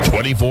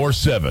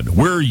24/7.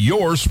 We're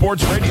your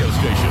sports radio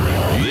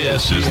station.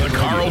 This is the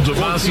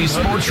Karl.DeMasi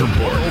Sports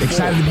Report.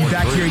 Excited to be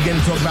back here again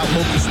to talk about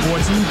local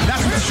sports. And that's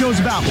what the show's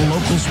about,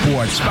 local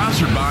sports.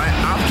 Sponsored by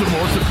Optum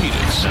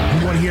Orthopedics.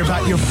 You want to hear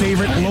about your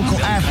favorite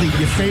local athlete,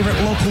 your favorite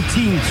local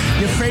team,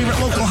 your favorite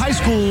local high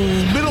school,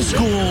 middle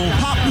school,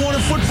 Pop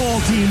Warner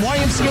football team,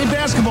 YMCA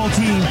basketball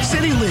team,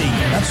 City League.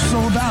 That's what it's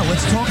all about.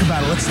 Let's talk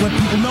about it. Let's let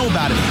people know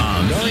about it.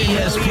 On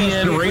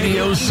ESPN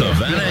Radio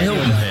Savannah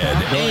Hilton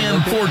Head, AM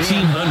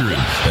 1400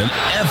 and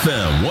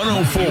FM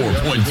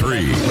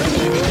 104.3.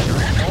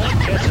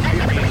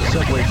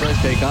 Subway Fresh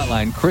Take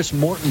Hotline, Chris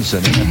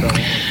Mortensen.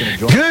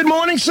 Good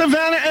morning,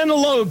 Savannah and the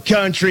Low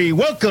Country.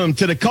 Welcome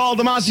to the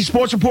Karl.DeMasi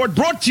Sports Report,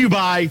 brought to you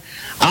by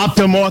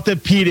Optum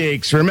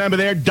Orthopedics. Remember,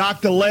 they're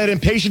doctor-led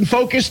and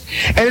patient-focused,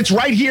 and it's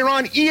right here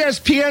on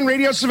ESPN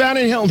Radio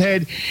Savannah and Hilton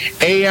Head,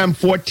 AM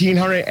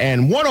 1400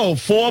 and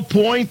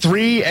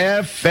 104.3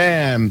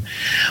 FM.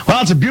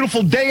 Well, it's a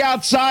beautiful day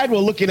outside. We're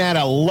looking at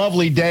a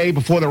lovely day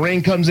before the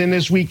rain comes in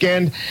this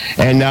weekend,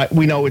 and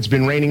we know it's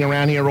been raining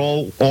around here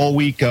all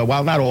week.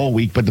 Well, not all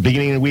week, but the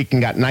beginning of the week,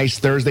 and got nice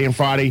Thursday and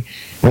Friday.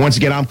 And once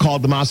again, I'm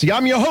Karl.DeMasi.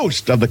 I'm your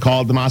host of the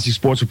Karl.DeMasi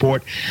Sports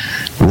Report,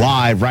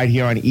 live right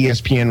here on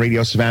ESPN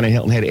Radio Savannah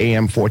Hilton Head,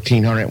 AM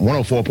 1400,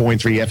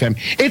 104.3 FM.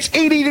 It's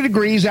 80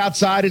 degrees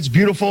outside. It's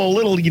beautiful. A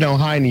little,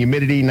 high in the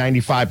humidity,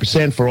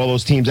 95% for all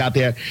those teams out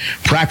there.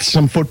 Practice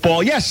some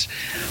football. Yes,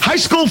 high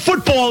school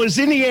football is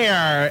in the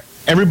air.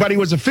 Everybody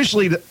was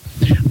officially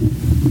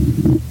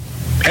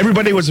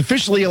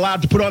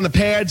allowed to put on the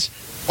pads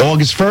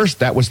August 1st.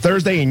 That was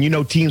Thursday, and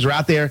teams are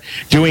out there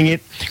doing it.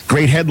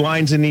 Great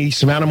headlines in the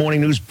Savannah Morning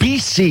News.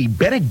 BC,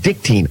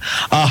 Benedictine,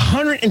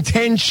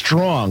 110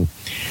 strong.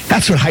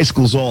 That's what high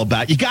school's all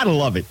about. You got to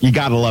love it. You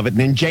got to love it. And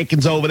then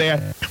Jenkins over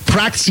there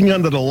practicing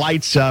under the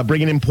lights,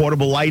 bringing in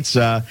portable lights.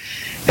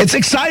 It's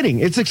exciting.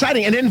 It's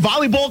exciting. And then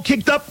volleyball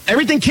kicked up.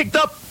 Everything kicked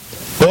up.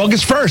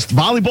 August 1st,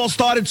 volleyball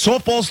started,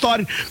 softball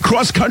started,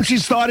 cross country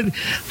started.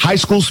 High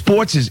school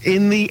sports is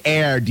in the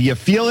air. Do you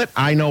feel it?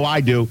 I know I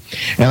do.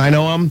 And I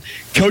know I'm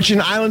coaching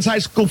Islands High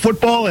School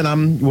football,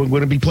 and we're going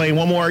to be playing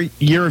one more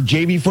year of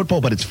JV football,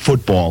 but it's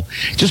football.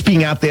 Just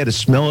being out there, the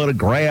smell of the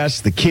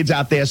grass, the kids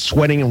out there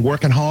sweating and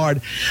working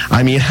hard.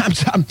 I mean,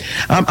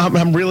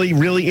 I'm really,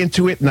 really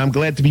into it, and I'm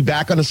glad to be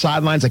back on the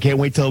sidelines. I can't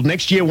wait till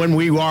next year when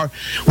we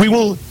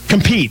will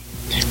compete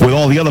with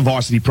all the other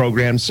varsity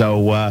programs.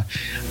 So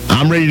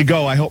I'm ready to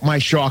go. I hope my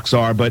Sharks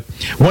are. But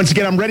once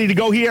again, I'm ready to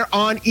go here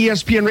on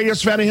ESPN Radio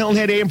Savannah Hilton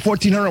Head, AM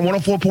 1400,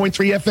 104.3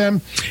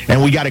 FM.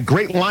 And we got a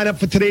great lineup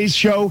for today's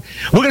show.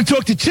 We're going to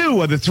talk to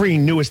two of the three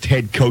newest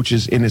head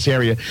coaches in this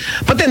area.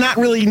 But they're not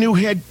really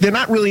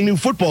new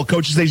football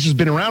coaches. They've just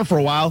been around for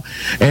a while.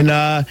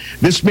 And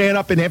this man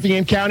up in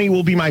Effingham County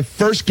will be my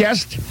first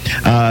guest.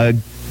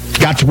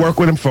 Got to work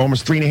with him for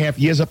almost 3.5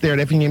 years up there at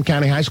Effingham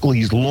County High School.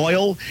 He's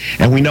loyal,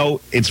 and we know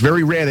it's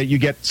very rare that you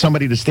get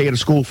somebody to stay at a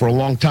school for a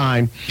long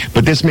time.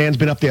 But this man's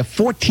been up there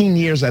 14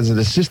 years as an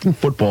assistant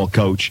football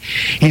coach.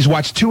 He's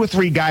watched 2 or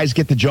 3 guys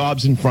get the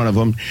jobs in front of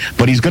him,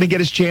 but he's going to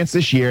get his chance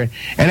this year.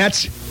 And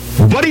that's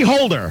Buddy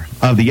Holder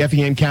of the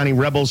Effingham County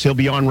Rebels. He'll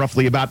be on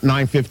roughly about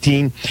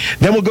 9:15.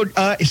 Then we'll go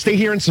stay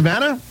here in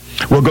Savannah.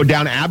 We'll go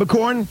down to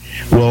Abercorn.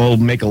 We'll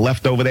make a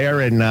left over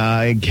there and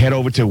head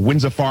over to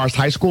Windsor Forest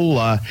High School,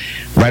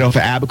 right off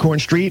of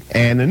Abercorn Street.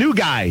 And the new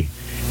guy,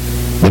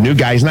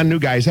 he's not a new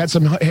guy. He's had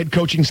some head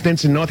coaching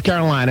stints in North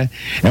Carolina.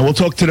 And we'll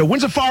talk to the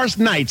Windsor Forest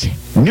Knights,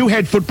 new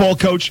head football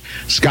coach,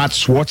 Scott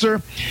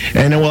Schwarzer.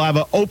 And then we'll have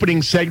an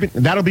opening segment.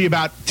 That'll be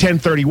about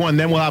 10:31.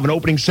 Then we'll have an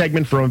opening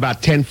segment from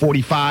about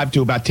 10:45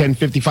 to about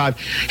 10:55.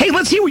 Hey,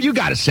 let's hear what you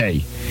got to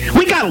say.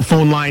 We got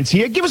phone lines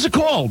here. Give us a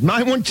call,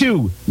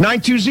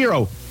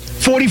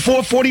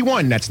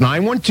 912-920-4441. That's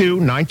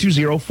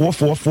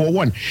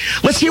 912-920-4441.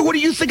 Let's hear, what do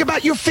you think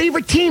about your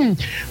favorite team?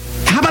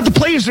 How about the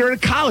players that are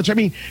at college? I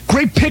mean,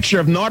 great picture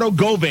of Nardo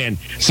Govan,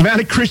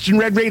 Savannah Christian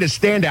Red Raiders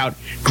standout.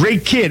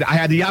 Great kid. I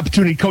had the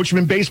opportunity to coach him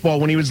in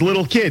baseball when he was a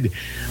little kid.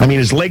 I mean,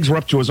 his legs were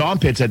up to his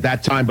armpits at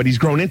that time, but he's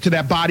grown into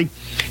that body.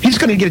 He's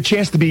going to get a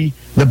chance to be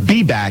the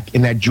B-back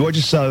in that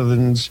Georgia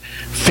Southern's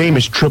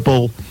famous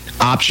triple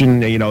option.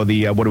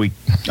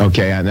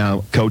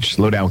 Now, Coach,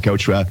 slow down,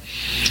 Coach.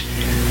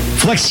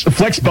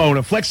 Flex bone,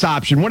 a flex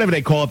option, whatever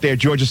they call it there,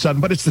 Georgia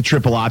Southern, but it's the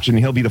triple option.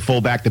 He'll be the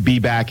fullback, the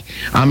B-back.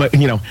 I'm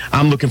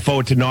looking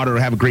forward to Nardo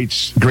to have a great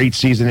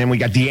season. And we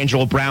got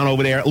D'Angelo Brown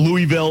over there,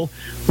 Louisville.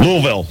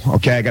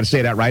 Okay, I got to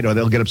say that right, or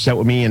they'll get upset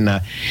with me.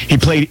 And he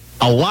played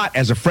a lot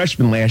as a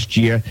freshman last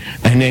year.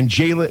 And then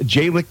Jalen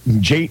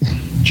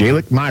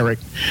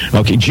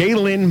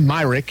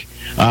Myrick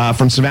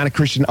from Savannah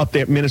Christian up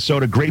there at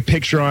Minnesota. Great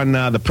picture on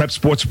the Prep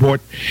Sports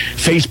Report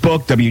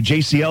Facebook,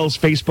 WJCL's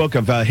Facebook,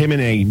 of him in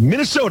a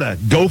Minnesota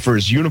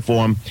Gophers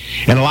uniform.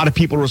 And a lot of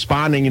people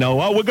responding, we're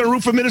going to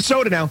root for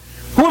Minnesota now.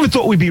 Whoever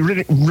thought we'd be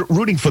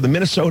rooting for the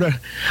Minnesota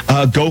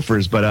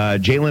Gophers,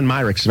 but Jalen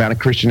Myrick, Savannah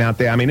Christian out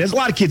there. I mean, there's a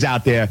lot of kids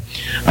out there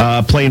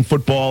playing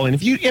football,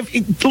 and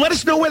if let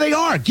us know where they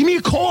are. Give me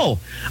a call.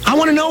 I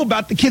want to know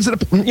about the kids that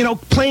are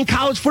playing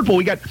college football.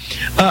 We got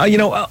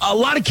a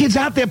lot of kids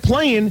out there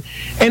playing,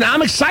 and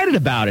I'm excited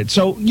about it.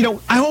 So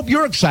I hope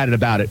you're excited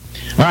about it.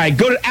 All right,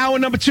 go to hour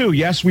number 2.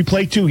 Yes, we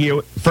play 2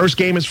 here. First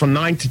game is from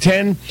 9 to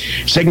 10.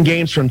 Second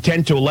game's from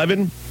 10 to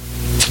 11.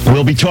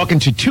 We'll be talking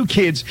to 2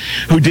 kids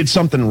who did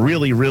something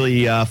really,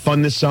 really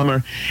fun this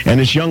summer. And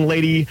this young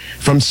lady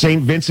from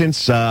St.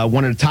 Vincent's,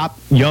 one of the top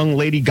young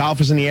lady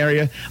golfers in the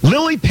area,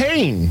 Lily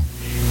Payne,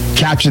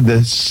 captured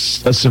the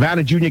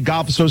Savannah Junior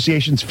Golf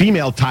Association's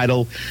female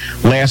title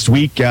last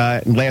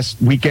weekend.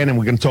 And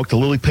we're going to talk to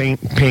Lily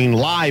Payne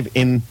live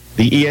in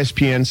the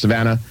ESPN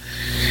Savannah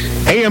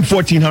AM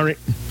 1400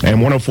 and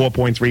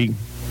 104.3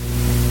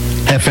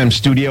 FM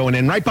studio. And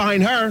then right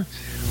behind her,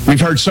 we've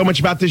heard so much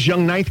about this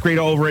young 9th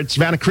grader over at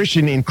Savannah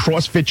Christian in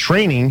CrossFit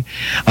training.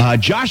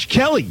 Josh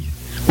Kelley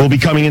will be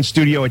coming in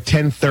studio at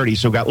 10:30.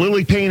 So we've got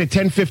Lily Payne at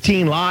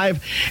 10:15 live,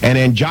 and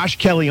then Josh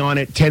Kelley on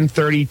at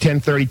 10:30,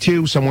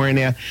 10:32, somewhere in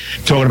there,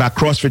 talking about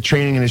CrossFit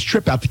training and his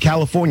trip out to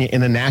California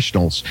in the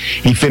Nationals.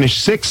 He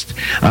finished 6th.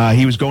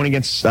 He was going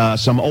against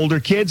some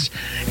older kids,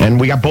 and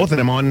we got both of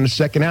them on in the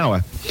second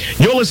hour.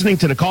 You're listening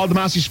to the Karl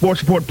DeMasi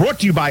Sports Report, brought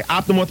to you by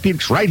Optum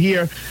Orthopedics right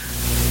here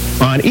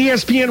on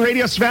ESPN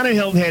Radio Savannah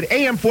Hilton Head,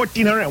 AM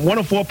 1400 and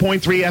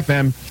 104.3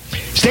 FM.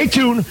 Stay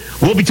tuned.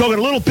 We'll be talking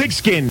a little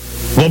pigskin.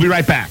 We'll be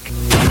right back.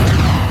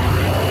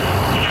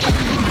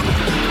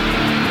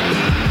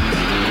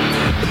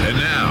 And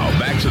now,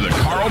 back to the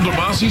Karl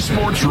DeMasi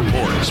Sports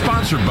Report,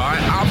 sponsored by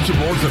Optum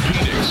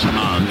Orthopedics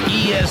on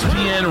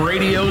ESPN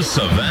Radio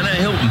Savannah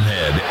Hilton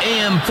Head,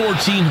 AM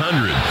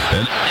 1400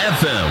 and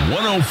FM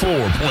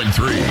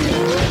 104.3.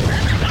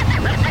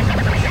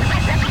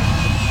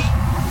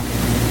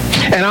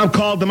 And I'm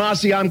Karl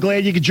DeMasi. I'm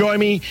glad you could join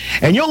me.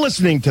 And you're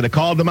listening to the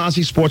Karl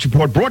DeMasi Sports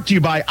Report, brought to you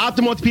by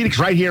Optum Orthopedics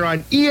right here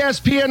on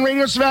ESPN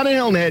Radio Savannah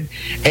Hilton Head,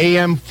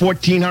 AM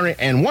 1400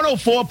 and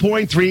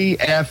 104.3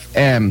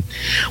 FM.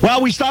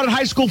 Well, we started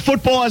high school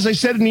football, as I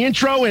said in the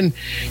intro, and,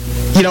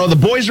 the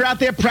boys are out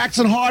there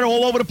practicing hard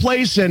all over the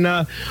place, and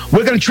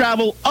we're going to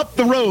travel up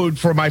the road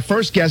for my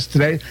first guest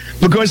today,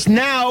 because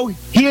now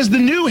he is the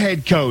new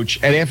head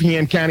coach at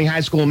Effingham County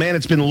High School. Man,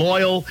 it's been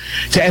loyal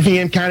to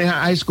Effingham County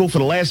High School for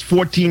the last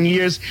 14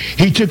 years.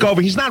 He took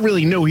over. He's not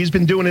really new. He's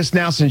been doing this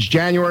now since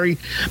January,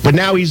 but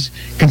now he's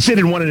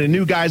considered one of the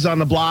new guys on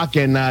the block,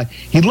 and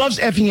he loves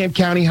Effingham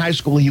County High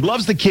School. He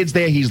loves the kids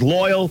there. He's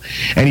loyal,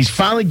 and he's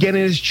finally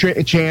getting his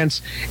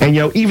chance. And,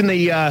 even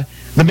the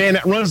man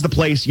that runs the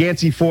place,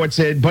 Yancey Ford,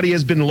 said Buddy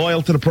has been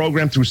loyal to the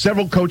program through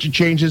several coaching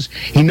changes.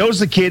 He knows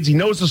the kids. He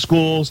knows the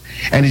schools,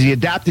 and he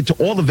adapted to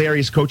all the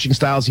various coaching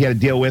styles he had to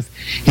deal with.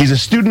 He's a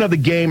student of the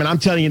game, and I'm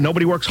telling you,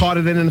 nobody works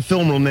harder than in the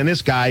film room than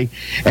this guy,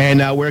 and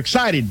we're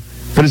excited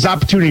for this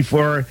opportunity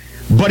for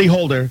Buddy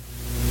Holder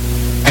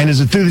and his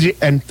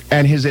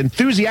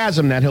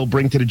enthusiasm that he'll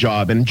bring to the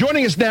job. And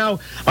joining us now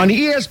on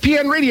the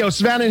ESPN Radio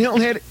Savannah and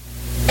Hilton Head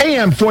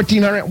AM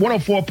 1400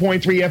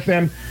 104.3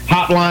 FM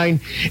hotline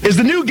is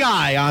the new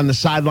guy on the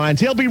sidelines.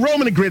 He'll be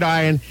roaming the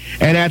gridiron,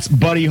 and that's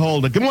Buddy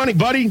Holder. Good morning,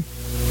 Buddy.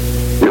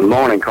 Good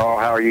morning, Karl.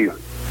 How are you?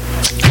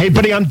 Hey,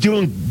 buddy, I'm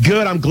doing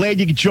good. I'm glad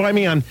you could join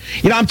me on.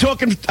 I'm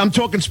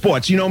talking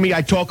sports. You know me,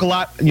 I talk a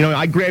lot.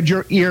 I grabbed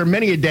your ear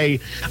many a day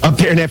up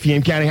there in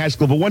Effingham County High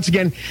School. But once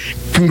again,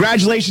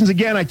 congratulations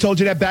again. I told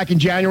you that back in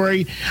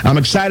January. I'm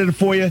excited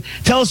for you.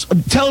 Tell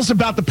us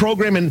about the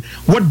program and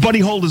what Buddy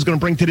Holder is going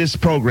to bring to this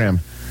program.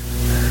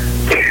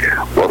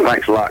 Well,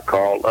 thanks a lot,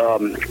 Karl.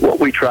 What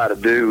we try to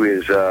do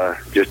is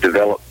just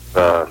develop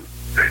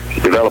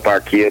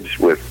our kids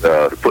with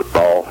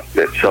football.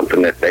 That's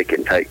something that they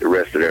can take the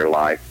rest of their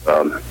life.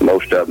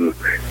 Most of them,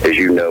 as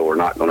you know, are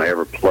not going to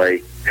ever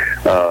play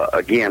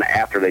again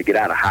after they get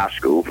out of high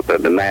school,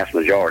 the mass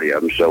majority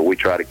of them. So we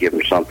try to give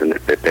them something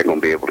that they're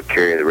going to be able to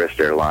carry the rest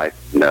of their life.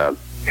 And,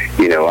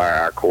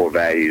 our core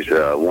values,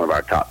 one of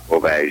our top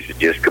core values is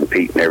just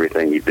compete in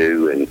everything you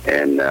do. And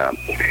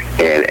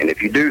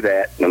if you do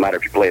that, no matter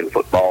if you're playing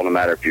football, no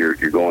matter if you're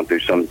going through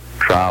some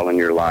trial in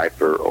your life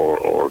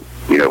or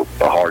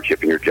a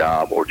hardship in your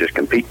job or just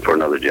competing for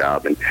another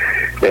job. And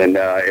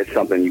it's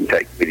something you can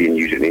take with you and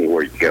use it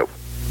anywhere you go.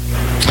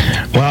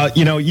 Well,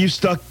 you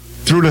stuck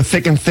through the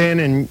thick and thin,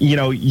 and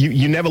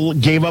you never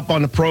gave up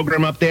on the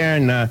program up there.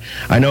 And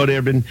I know there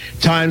have been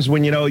times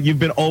when you've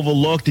been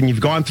overlooked, and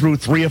you've gone through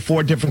 3 or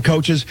 4 different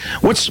coaches.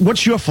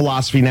 What's your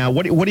philosophy now?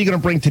 What are you going to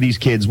bring to these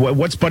kids?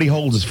 What's Buddy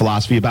Holder's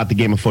philosophy about the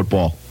game of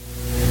football?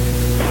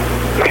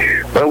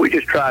 Well, we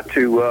just try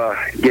to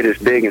get as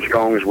big and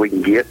strong as we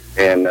can get,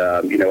 and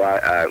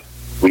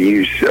we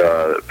use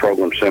a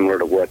program similar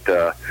to what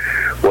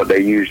they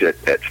used at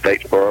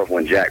Statesboro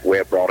when Jack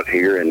Webb brought it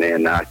here, and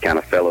then I kind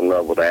of fell in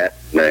love with that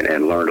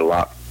and learned a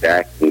lot from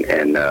Jack,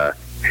 and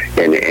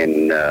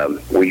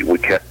we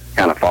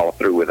kind of follow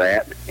through with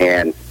that.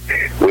 And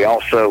we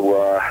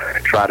also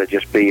try to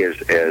just be as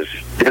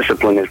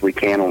disciplined as we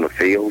can on the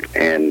field,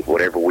 and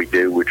whatever we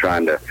do, we're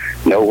trying to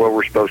know where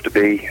we're supposed to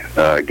be,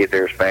 get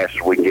there as fast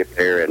as we can get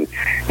there, and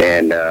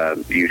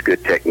use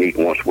good technique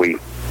once we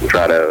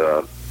try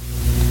to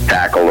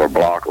tackle or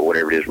block or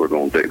whatever it is we're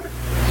going to do.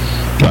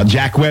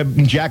 Jack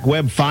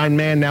Webb, fine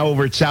man, now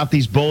over at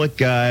Southeast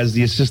Bullock as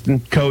the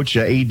assistant coach,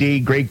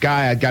 AD, great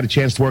guy. I got a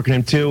chance to work with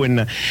him too.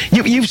 And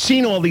you've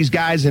seen all these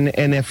guys and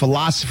their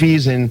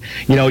philosophies, and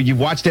you've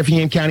watched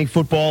Effingham County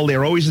football.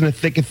 They're always in the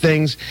thick of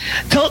things.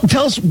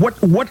 Tell us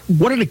what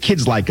are the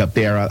kids like up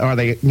there? Are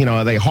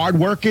they hard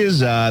workers?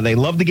 They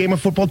love the game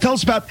of football. Tell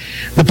us about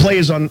the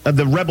players on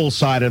the Rebel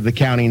side of the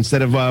county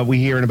instead of we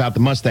hearing about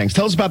the Mustangs.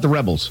 Tell us about the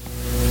Rebels.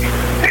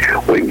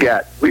 We've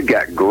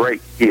got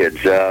great kids.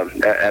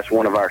 That's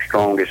one of our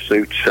strongest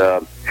suits.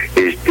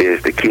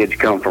 Is the kids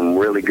come from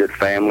really good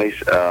families.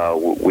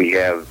 We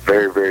have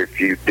very, very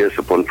few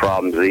discipline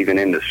problems, even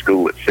in the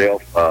school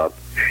itself.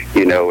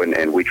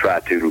 And we try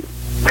to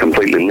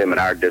completely limit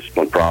our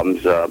discipline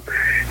problems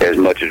as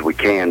much as we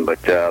can. But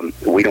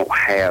we don't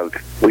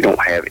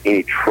have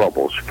any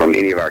troubles from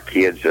any of our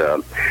kids,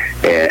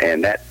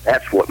 and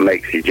that's what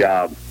makes the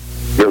job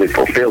really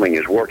fulfilling,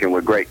 is working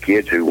with great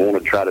kids who want to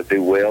try to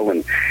do well,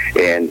 and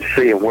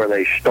seeing where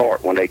they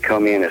start when they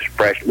come in as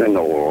freshmen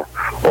or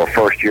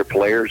first year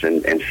players,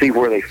 and see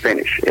where they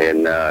finish.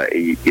 And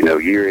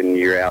year in and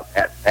year out,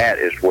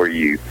 that's where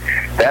you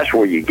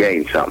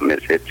gain something.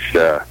 It's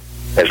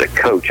as a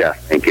coach, I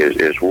think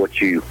is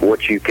what you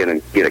can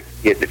get a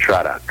kid to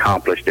try to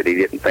accomplish that he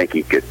didn't think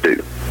he could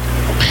do.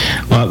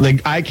 Well,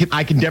 I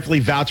can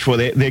definitely vouch for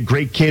it. They're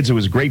great kids. It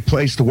was a great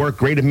place to work,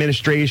 great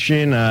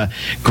administration,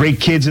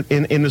 great kids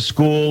in the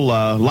school,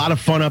 a lot of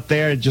fun up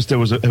there. There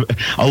was a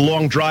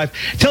long drive.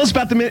 Tell us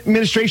about the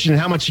administration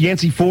and how much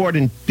Yancey Ford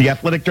and the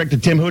athletic director,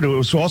 Tim Hood, who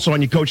was also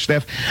on your coach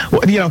staff,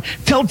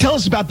 tell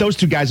us about those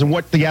two guys and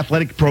what the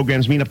athletic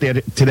programs mean up there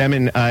to them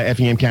in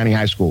Effingham County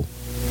High School.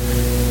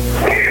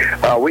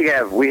 We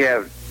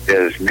have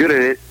as good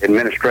an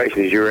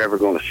administration as you're ever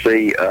going to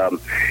see.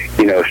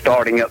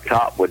 Starting up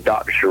top with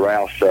Dr.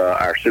 Schwarzer,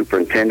 our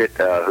superintendent,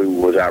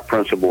 who was our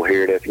principal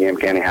here at Effingham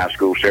County High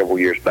School several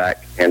years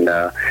back, and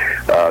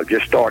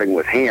just starting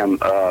with him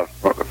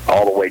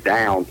all the way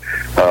down,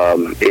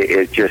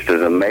 it's just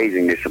as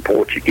amazing the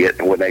support you get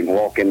when they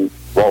walk in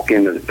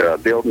the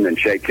building and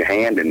shake your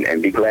hand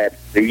and be glad to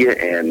see you.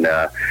 And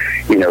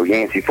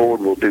Yancey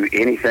Ford will do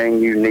anything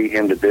you need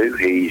him to do.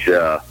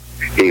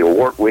 He'll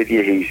work with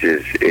you. He's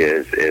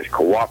as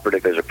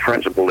cooperative as a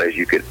principal as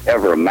you could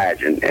ever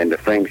imagine. And the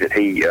things that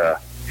he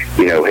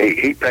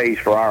pays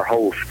for our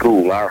whole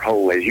school, our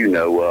whole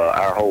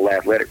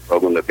athletic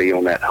program to be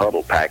on that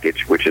huddle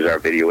package, which is our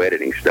video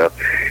editing stuff.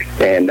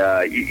 And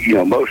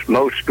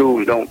most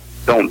schools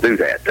don't do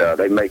that.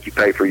 They make you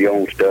pay for your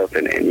own stuff,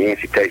 and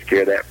Yancey takes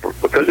care of that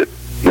because it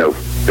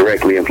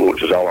directly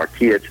influences all our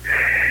kids.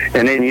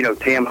 And then,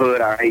 Tim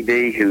Hood, our AD,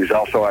 who's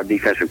also our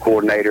defensive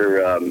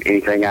coordinator,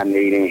 anything I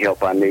need, any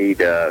help I need,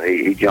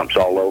 he jumps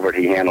all over it.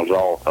 He handles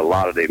a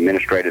lot of the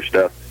administrative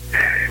stuff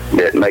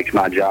that makes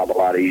my job a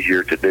lot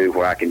easier to do,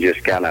 where I can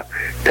just kind of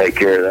take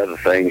care of the other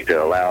things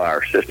to allow our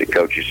assistant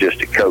coaches just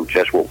to coach.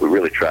 That's what we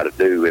really try to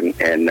do.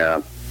 And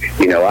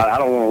I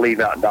don't want to leave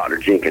out Dr.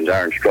 Jenkins,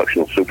 our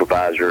instructional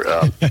supervisor.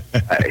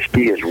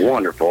 She is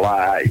wonderful.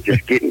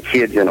 Just getting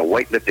kids in a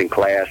weightlifting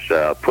class,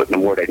 putting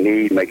them where they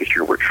need, making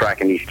sure we're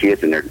tracking these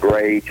kids and their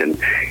grades, and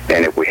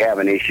if we have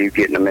an issue,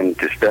 getting them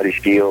into study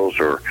skills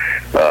or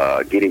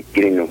getting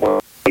them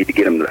where they need to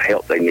get them the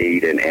help they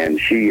need. And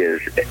she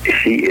is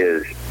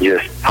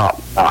just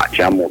top notch.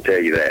 I'm going to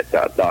tell you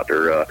that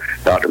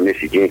Dr.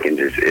 Missy Jenkins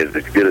is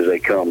as good as they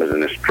come as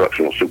an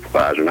instructional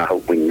supervisor, and I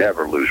hope we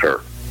never lose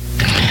her.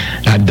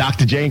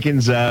 Dr.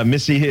 Jenkins,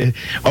 Missy,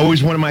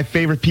 always one of my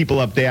favorite people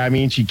up there. I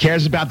mean, she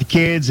cares about the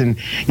kids, and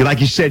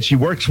like you said, she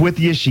works with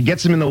you. She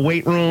gets them in the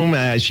weight room.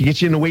 She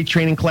gets you in the weight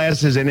training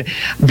classes. And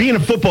being a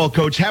football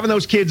coach, having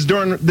those kids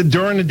during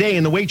the day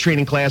in the weight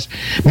training class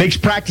makes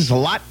practice a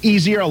lot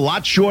easier, a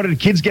lot shorter. The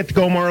kids get to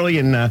go home early.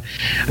 And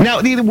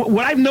now,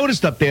 what I've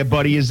noticed up there,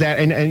 buddy, is that,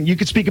 and you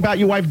could speak about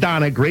your wife,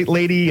 Donna, great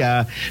lady,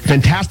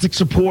 fantastic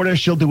supporter.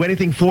 She'll do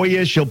anything for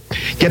you. She'll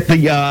get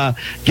the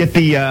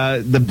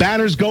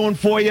banners going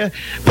for you.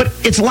 But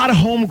it's a lot of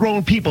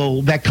homegrown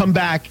people that come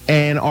back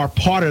and are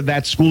part of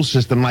that school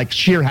system, like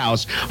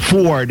Shearhouse,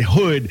 Ford,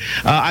 Hood.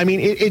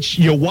 It's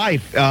your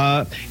wife.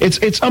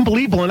 It's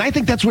unbelievable, and I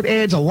think that's what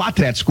adds a lot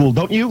to that school,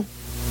 don't you?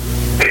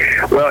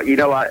 Well,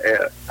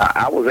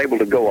 I was able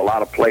to go a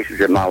lot of places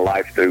in my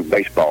life through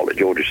baseball at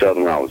Georgia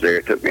Southern when I was there.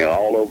 It took me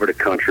all over the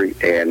country,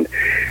 and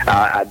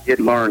I did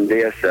learn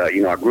this.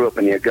 I grew up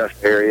in the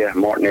Augusta area,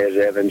 Martinez,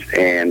 Evans,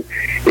 and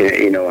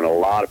and a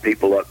lot of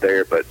people up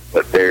there, but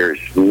there's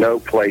no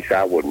place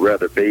I would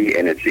rather be,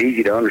 and it's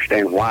easy to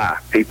understand why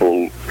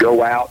people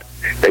go out,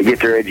 they get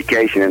their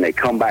education, and they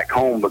come back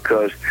home,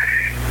 because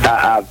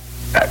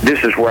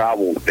this is where I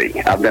want to be.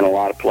 I've been a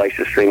lot of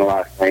places, seen a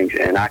lot of things,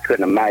 and I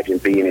couldn't imagine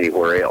being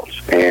anywhere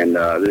else. And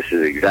this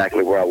is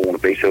exactly where I want to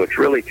be. So it's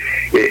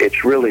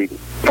really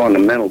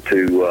fundamental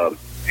to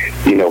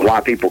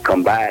why people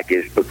come back,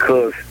 is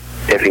because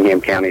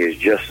Effingham County is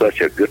just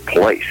such a good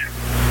place.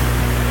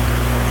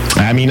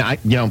 I mean, I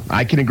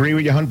can agree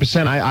with you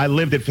 100%. I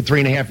lived it for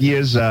 3.5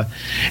 years,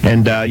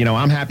 and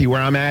I'm happy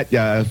where I'm at.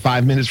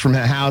 5 minutes from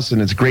that house,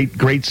 and it's a great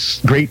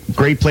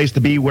place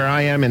to be where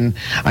I am, and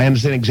I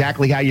understand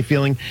exactly how you're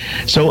feeling.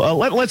 So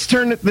let's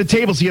turn the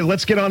tables here.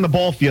 Let's get on the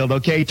ball field,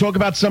 okay? Talk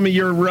about some of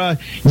your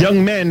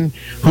young men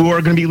who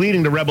are going to be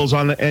leading the Rebels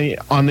on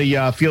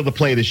the field of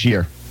play this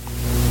year.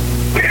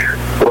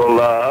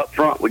 Well, up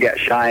front, we got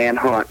Cheyenne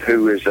Hunt,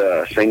 who is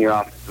a senior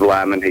offensive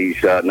lineman.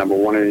 He's number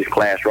one in his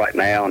class right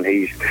now, and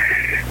he's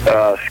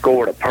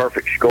scored a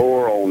perfect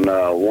score on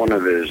one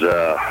of his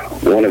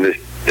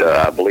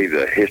I believe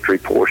the history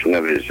portion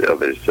of his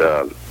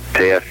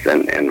tests,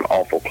 and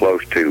awful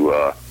close to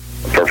a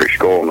perfect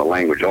score on the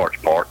language arts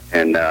part.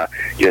 And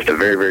just a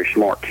very, very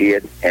smart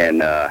kid.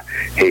 And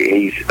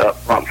he's up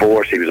front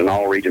for us. He was an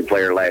all-region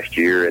player last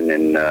year. And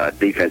then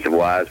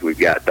defensive-wise, we've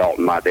got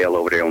Dalton Mydell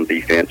over there on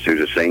defense, who's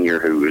a senior,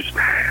 who is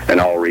an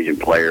all-region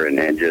player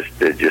and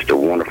just a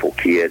wonderful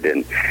kid.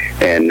 And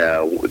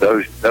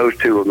those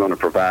two are going to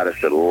provide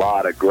us a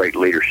lot of great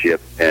leadership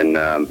and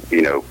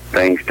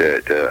things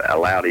to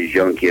allow these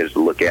young kids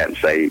to look at and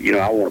say,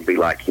 I want to be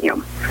like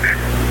him.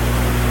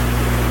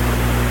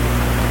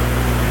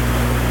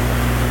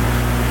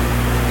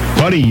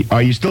 Buddy,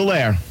 are you still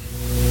there?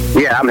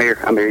 Yeah, I'm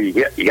here.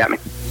 You got me.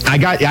 I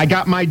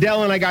got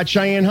Mydell and I got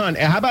Cheyenne Hunt.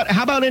 How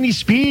about any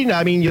speed?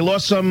 I mean, you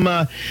lost some,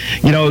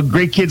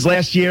 great kids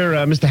last year,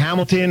 Mr.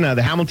 Hamilton,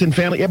 the Hamilton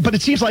family. Yeah, but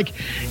it seems like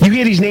you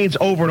hear these names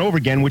over and over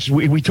again, which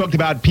we talked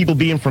about people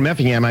being from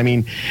Effingham. I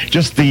mean,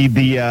 just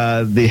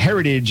the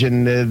heritage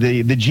and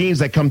the genes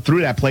that come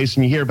through that place,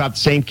 and you hear about the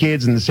same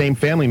kids and the same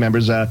family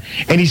members.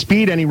 Any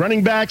speed? Any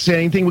running backs?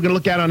 Anything we're going to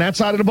look at on that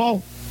side of the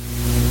ball?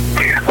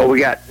 Well, we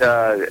got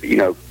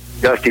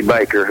Dusty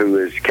Baker, who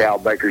is Cal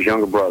Baker's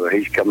younger brother.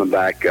 He's coming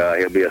back.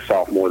 He'll be a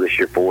sophomore this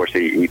year for us.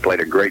 He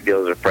played a great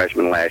deal as a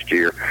freshman last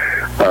year.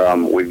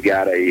 We've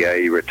got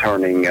a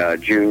returning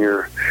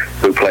junior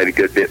who played a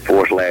good bit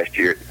for us last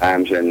year at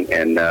times and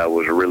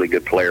was a really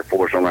good player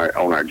for us on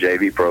our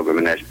JV program,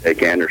 and that's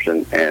Jake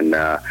Anderson.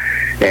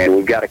 And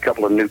we've got a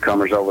couple of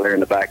newcomers over there in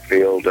the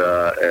backfield,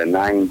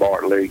 Naeem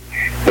Bartley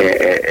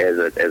as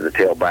a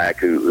tailback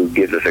who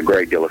gives us a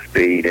great deal of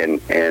speed and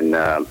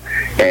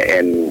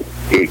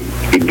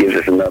it gives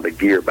us another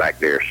gear back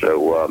there.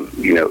 So,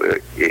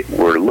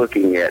 we're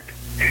looking at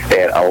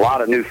a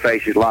lot of new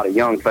faces, a lot of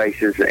young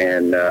faces,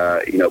 and,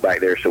 back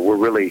there. So we're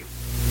really,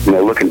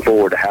 looking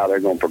forward to how they're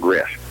going to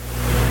progress.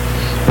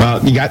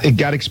 Well, you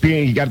got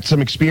experience. You got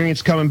some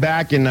experience coming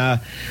back, and I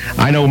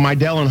know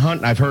Mydell and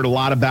Hunt I've heard a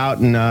lot about,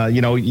 and I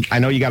know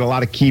you got a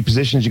lot of key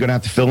positions you're going to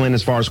have to fill in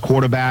as far as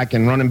quarterback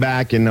and running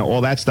back and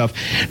all that stuff.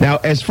 Now,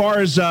 as far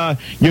as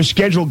your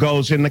schedule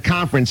goes in the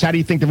conference, how do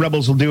you think the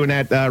Rebels will do in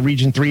that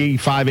Region 3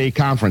 5A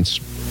conference?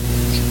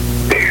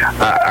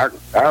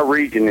 Our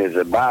region is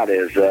about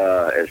as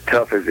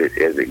tough as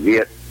it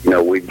gets.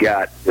 We've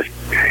got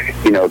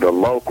the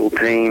local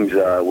teams.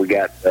 We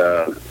got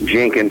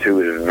Jenkins, who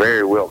is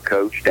very well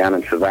coached down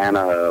in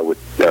Savannah with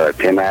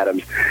Tim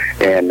Adams,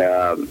 and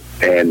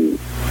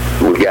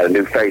we've got a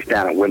new face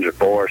down at Windsor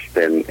Forest,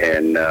 and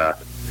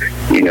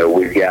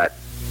we've got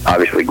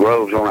obviously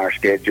Groves on our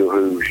schedule,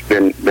 who's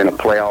been a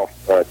playoff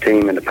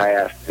team in the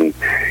past, and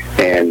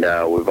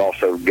we've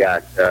also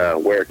got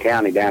Ware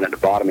County down at the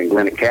bottom, and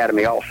Glen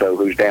Academy also,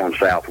 who's down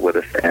south with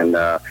us, and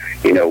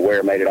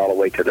Ware made it all the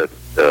way to the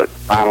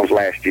finals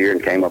last year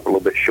and came up a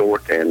little bit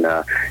short, and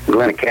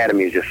Glen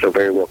Academy is just so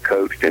very well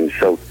coached and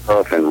so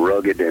tough and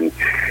rugged, and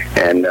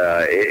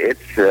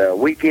it's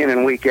week in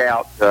and week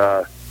out.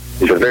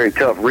 It's a very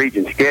tough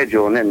region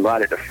schedule, and then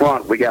right at the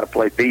front, we got to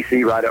play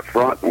BC right up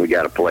front, and we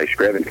got to play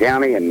Screven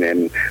County, and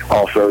then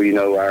also,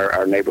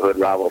 our neighborhood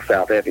rival,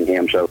 South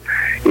Effingham. So,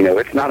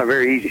 it's not a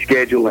very easy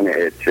schedule, and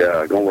it's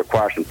going to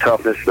require some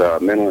toughness,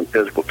 mental and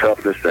physical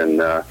toughness,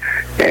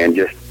 and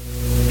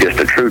just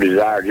a true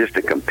desire just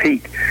to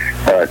compete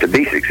to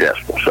be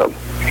successful. So.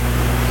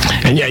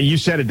 And yeah, you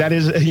said it. That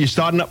is, you're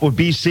starting up with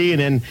BC,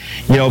 and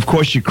then, of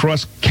course, your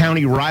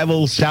cross-county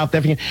rival, South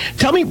Effingham.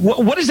 Tell me,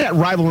 what does that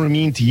rivalry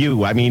mean to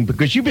you? I mean,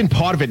 because you've been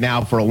part of it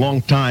now for a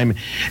long time.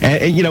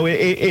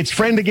 It's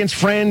friend against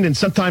friend, and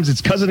sometimes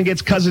it's cousin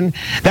against cousin.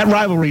 That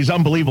rivalry is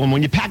unbelievable. And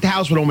when you pack the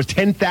house with almost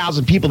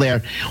 10,000 people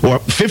there, or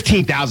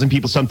 15,000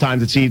 people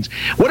sometimes, it seems,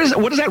 what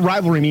does that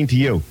rivalry mean to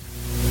you?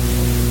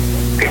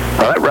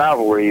 That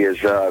rivalry is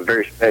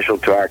very special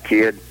to our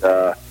kids.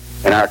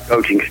 And our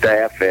coaching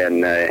staff, and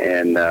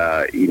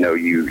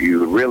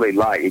you really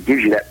like it.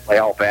 Gives you that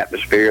playoff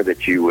atmosphere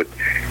that you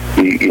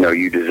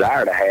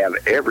desire to have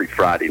every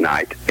Friday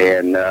night,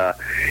 and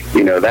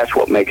that's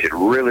what makes it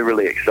really,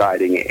 really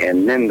exciting.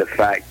 And then the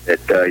fact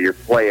that you're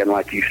playing,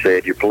 like you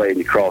said, you're playing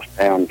your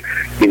crosstown,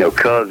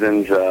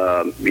 cousins,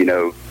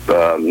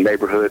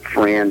 neighborhood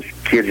friends,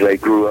 kids they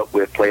grew up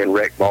with, playing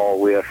rec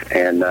ball with,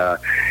 and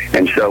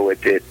so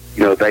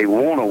they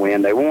want to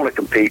win, they want to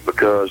compete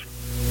because.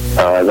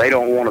 They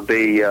don't want to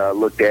be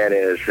looked at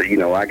as,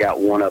 I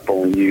got one up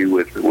on you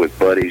with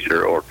buddies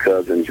or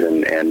cousins,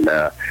 and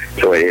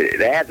so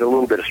it adds a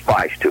little bit of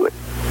spice to it.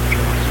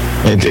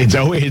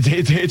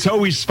 It's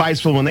always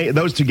spiceful when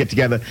those two get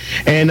together.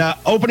 And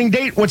opening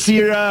date, what's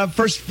your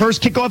first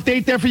kickoff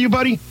date there for you,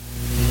 buddy?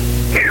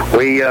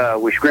 We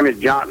scrimmage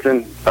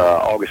Johnson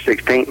August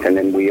 16th, and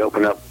then we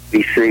open up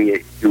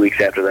BC 2 weeks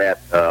after that,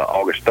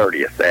 August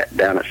 30th,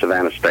 down at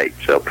Savannah State.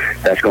 So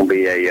that's going to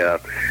be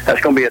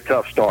a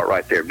tough start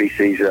right there.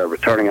 BC's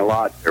returning a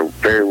lot. They're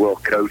very well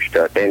coached.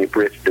 Danny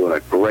Britt's doing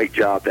a great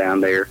job down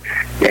there,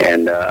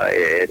 and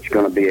it's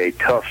going to be a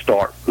tough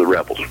start for the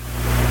Rebels.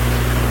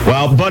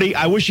 Well, buddy,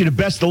 I wish you the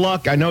best of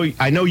luck. I know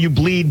you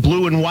bleed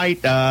blue and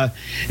white,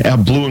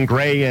 blue and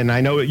gray, and I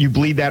know you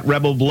bleed that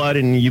Rebel blood,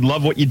 and you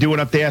love what you're doing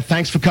up there.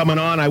 Thanks for coming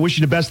on. I wish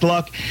you the best of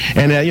luck.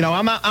 And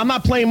I'm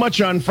not playing much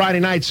on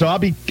Friday night, so I'll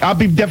be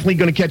definitely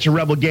going to catch a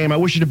Rebel game. I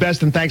wish you the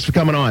best, and thanks for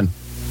coming on.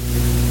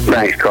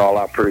 Thanks, Carl.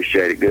 I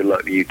appreciate it. Good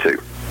luck to you too.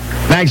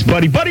 Thanks,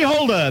 buddy. Buddy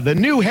Holder, the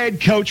new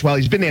head coach. Well,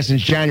 he's been there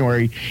since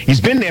January.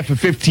 He's been there for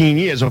 15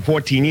 years or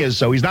 14 years,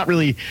 so he's not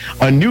really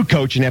a new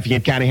coach in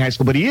Effingham County High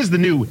School, but he is the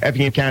new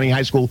Effingham County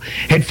High School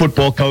head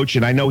football coach,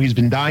 and I know he's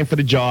been dying for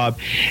the job,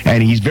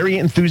 and he's very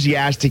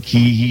enthusiastic.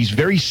 He's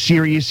very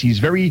serious. He's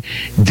very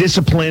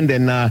disciplined,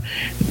 and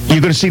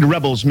you're going to see the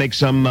Rebels make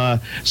some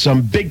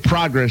big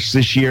progress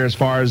this year as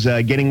far as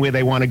getting where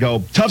they want to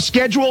go. Tough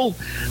schedule,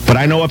 but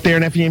I know up there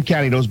in Effingham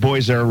County, those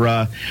boys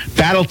are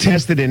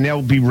battle-tested, and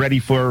they'll be ready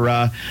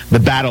for the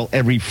battle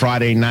every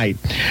Friday night.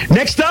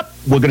 Next up,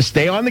 we're going to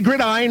stay on the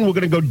gridiron. We're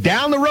going to go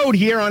down the road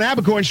here on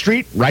Abercorn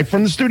Street, right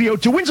from the studio,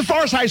 to Windsor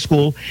Forest High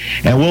School,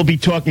 and we'll be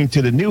talking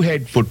to the new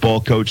head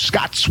football coach,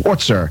 Scott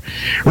Schwarzer.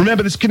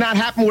 Remember, this cannot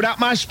happen without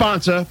my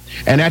sponsor,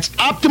 and that's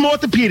Optum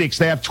Orthopedics.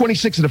 They have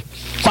 26 of the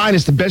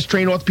finest and best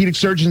trained orthopedic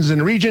surgeons in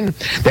the region.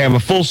 They have a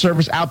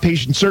full-service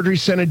outpatient surgery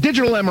center,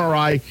 digital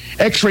MRI,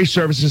 x-ray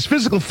services,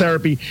 physical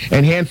therapy,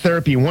 and hand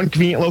therapy in one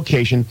convenient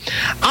location.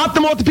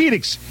 Optum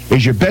Orthopedics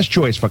is your best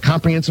choice for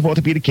comprehensive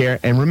orthopedic care,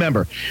 and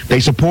remember, they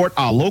support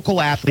our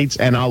local athletes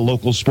and our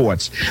local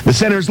sports. The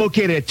center is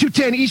located at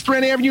 210 East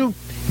Rand Avenue,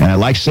 and I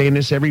like saying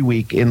this every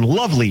week, in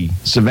lovely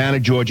Savannah,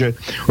 Georgia,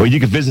 or you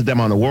can visit them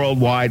on the World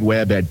Wide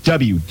Web at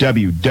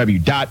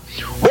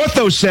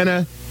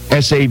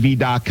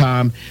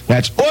www.orthocentersav.com.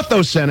 That's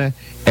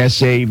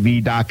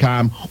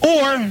orthocentersav.com,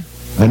 or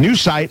a new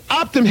site,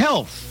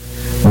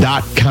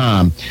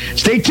 optumhealth.com.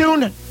 Stay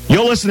tuned.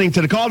 You're listening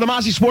to the Karl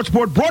DeMasi Sports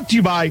Report, brought to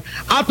you by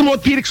Optum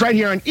Orthopedics right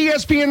here on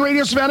ESPN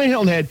Radio Savannah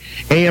Hilton Head,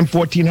 AM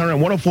 1400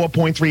 and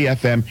 104.3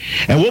 FM.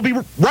 And we'll be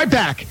right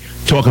back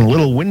talking a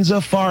little Windsor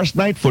Forest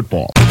night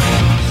football.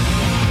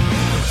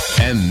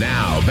 And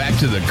now, back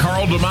to the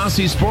Karl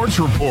DeMasi Sports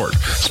Report,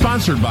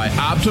 sponsored by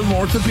Optum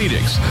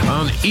Orthopedics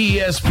on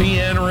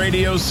ESPN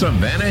Radio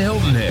Savannah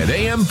Hilton Head,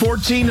 AM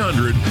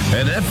 1400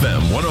 and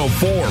FM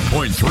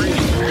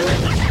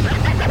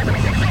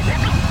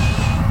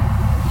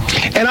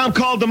 104.3. And I'm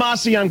Karl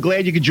DeMasi. I'm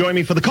glad you could join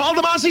me for the Karl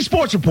DeMasi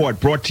Sports Report,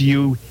 brought to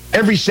you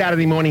every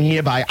Saturday morning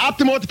here by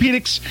Optum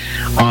Orthopedics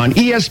on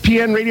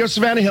ESPN Radio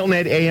Savannah Hilton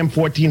Head, AM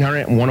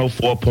 1400 and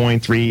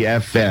 104.3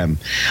 FM.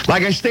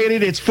 Like I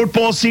stated, it's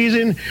football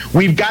season.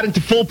 We've got into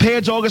full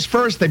pads August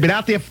 1st. They've been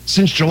out there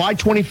since July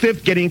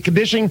 25th getting in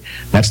conditioning.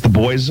 That's the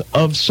boys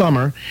of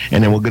summer.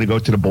 And then we're going to go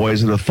to the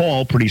boys of the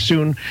fall pretty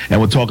soon.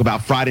 And we'll talk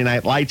about Friday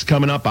Night Lights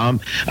coming up.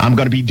 I'm going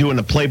to be doing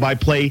the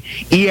play-by-play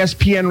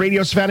ESPN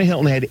Radio Savannah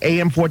Hilton Head,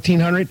 AM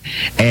 1400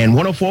 and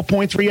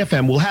 104.3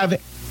 FM. We'll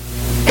have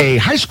a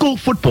high school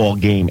football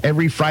game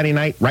every Friday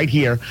night right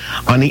here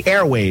on the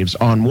airwaves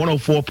on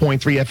 104.3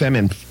 FM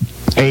and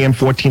AM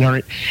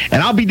 1400.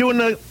 And I'll be doing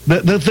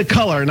the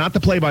color, not the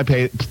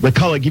play-by-play, the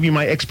color, give you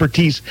my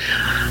expertise.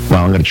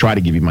 Well, I'm going to try to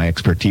give you my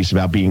expertise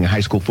about being a high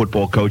school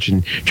football coach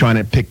and trying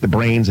to pick the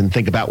brains and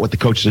think about what the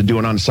coaches are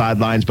doing on the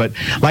sidelines. But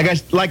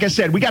like I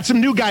said, we got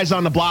some new guys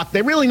on the block.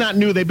 They're really not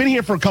new. They've been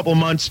here for a couple of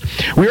months.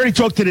 We already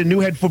talked to the new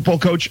head football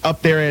coach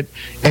up there at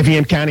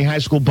Effingham County High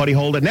School, Buddy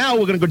Holder. Now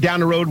we're going to go down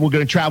the road. We're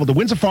going to travel to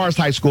Windsor Forest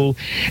High School,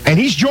 and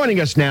he's joining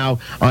us now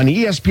on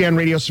the ESPN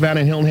Radio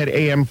Savannah and Hilton Head,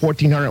 AM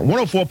 1400,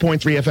 104.3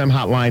 FM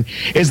hotline,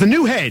 is the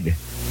new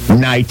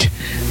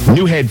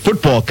head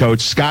football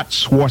coach, Scott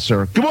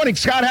Schwarzer. Good morning,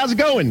 Scott. How's it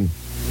going?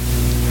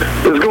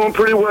 It's going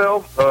pretty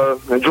well.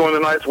 Enjoying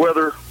the nice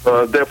weather.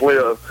 Definitely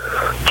a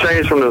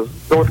change from the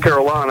North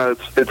Carolina.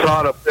 It's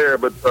hot up there,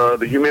 but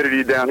the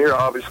humidity down here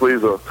obviously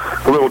is a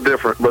little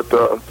different. But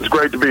it's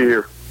great to be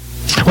here.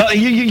 Well,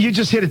 you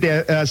just hit it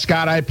there,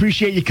 Scott. I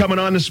appreciate you coming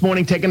on this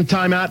morning, taking the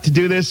time out to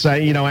do this. I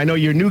know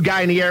you're a new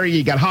guy in the area.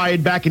 You got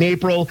hired back in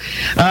April.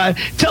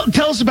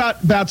 Tell us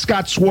about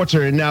Scott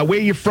Schwarzer and where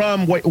you're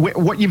from,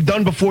 what you've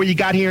done before you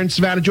got here in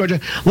Savannah, Georgia.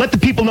 Let the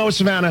people know,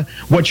 Savannah,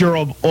 what you're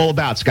all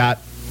about, Scott.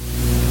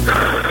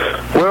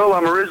 Well,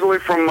 I'm originally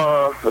from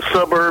a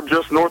suburb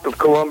just north of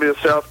Columbia,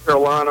 South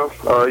Carolina.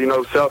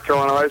 South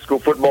Carolina high school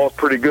football is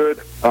pretty good.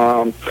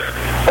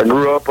 I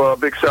grew up a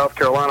big South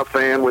Carolina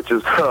fan, which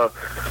is a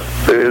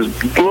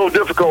little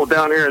difficult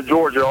down here in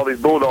Georgia, all these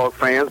Bulldog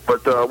fans,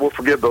 but we'll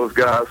forgive those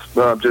guys.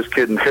 I'm just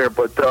kidding there.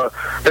 But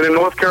been in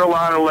North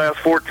Carolina the last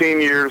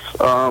 14 years,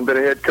 been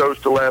a head coach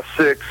the last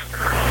 6.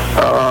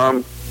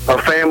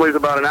 Our family's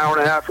about an hour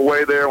and a half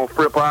away there on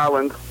Fripp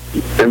Island.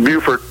 in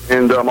Beaufort,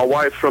 and my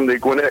wife's from the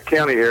Gwinnett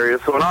County area.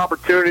 So an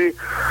opportunity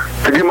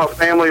to get my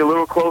family a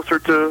little closer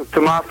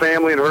to my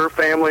family and her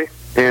family,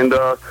 and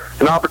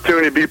an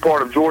opportunity to be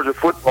part of Georgia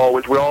football,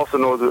 which we also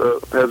know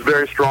has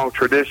very strong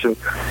tradition.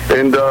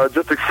 And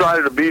just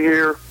excited to be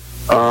here.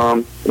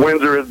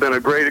 Windsor has been a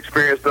great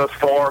experience thus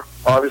far.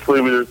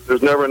 Obviously,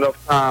 there's never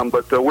enough time,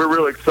 but we're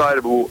really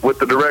excited with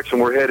the direction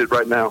we're headed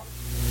right now.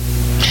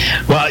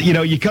 Well,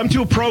 you come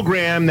to a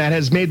program that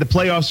has made the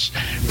playoffs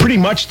pretty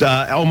much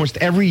almost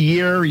every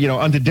year,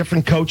 under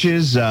different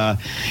coaches.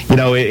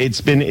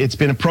 It's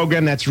been a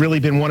program that's really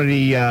been one of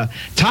the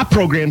top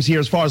programs here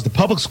as far as the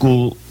public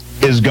school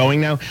is going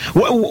now.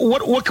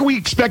 What can we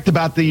expect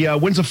about the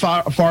Windsor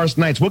Forest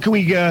Knights? What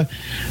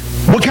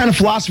kind of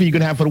philosophy are you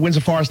going to have for the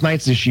Windsor Forest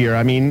Knights this year?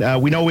 I mean,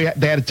 we know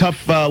they had a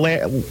tough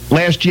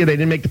last year. They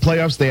didn't make the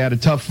playoffs. They had a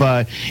tough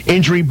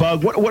injury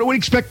bug. What do we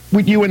expect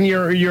with you and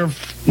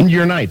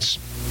your Knights?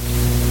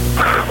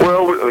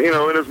 Well,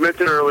 and as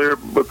mentioned earlier,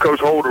 with Coach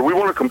Holder, we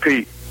want to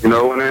compete. And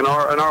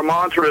our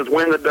mantra is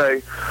win the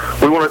day.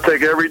 We want to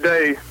take every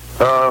day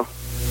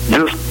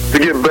just to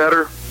get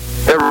better,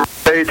 every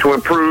day to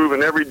improve,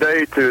 and every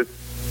day to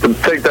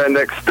take that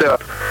next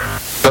step.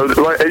 So,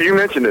 as you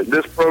mentioned it,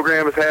 this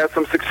program has had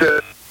some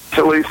success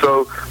recently,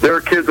 so there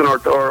are kids in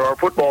our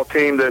football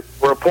team that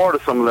were a part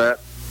of some of that.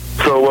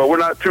 So we're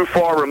not too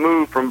far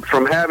removed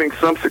from having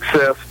some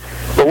success.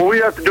 But what we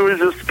have to do is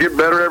just get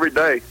better every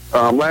day.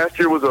 Last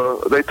year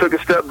they took a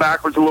step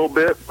backwards a little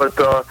bit, but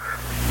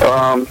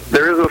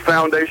there is a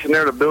foundation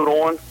there to build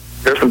on.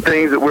 There's some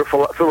things that we're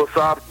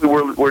philosophically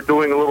we're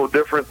doing a little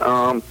different.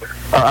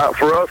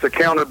 For us,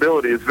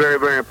 accountability is very,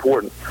 very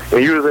important.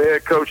 And you as a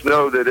head coach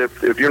know that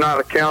if you're not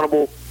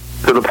accountable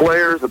to the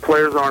players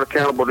aren't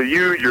accountable to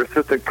you, your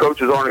assistant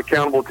coaches aren't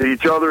accountable to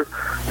each other,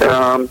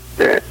 and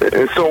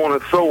so on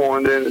and so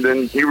on,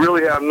 then you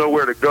really have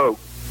nowhere to go.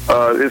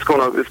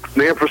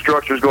 The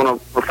infrastructure is going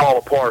to fall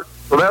apart.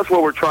 So that's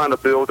what we're trying to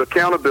build: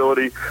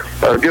 accountability.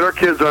 Get our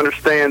kids to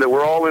understand that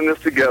we're all in this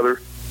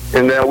together,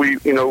 and that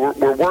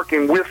we're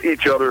working with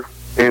each other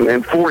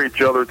and for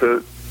each other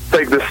to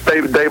take this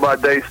day by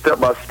day, step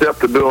by step,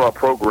 to build our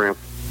program.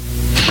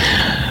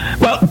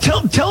 Well,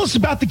 tell us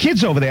about the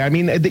kids over there. I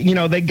mean,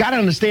 they got to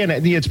understand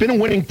that it's been a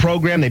winning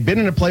program. They've been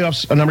in the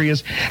playoffs a number of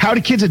years. How are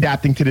the kids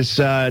adapting to this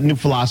new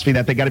philosophy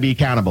that they got to be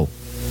accountable?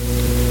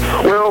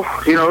 Well,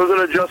 it was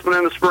an adjustment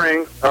in the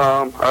spring.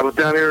 I was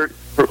down here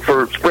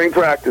for spring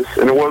practice,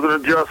 and it was an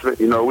adjustment.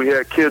 We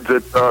had kids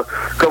a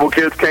couple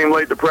kids came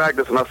late to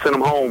practice, and I sent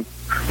them home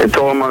and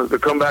told them to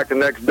come back the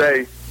next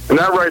day. And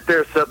that right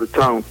there set the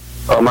tone.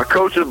 My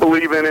coaches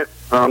believe in it.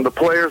 The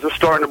players are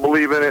starting to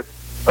believe in it.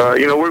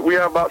 We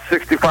have about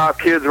 65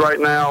 kids right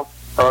now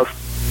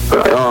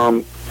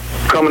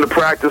coming to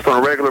practice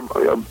on a regular.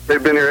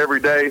 They've been here every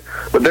day,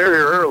 but they're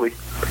here early.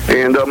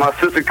 And my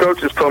assistant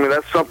coaches told me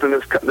that's something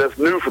that's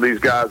new for these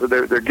guys.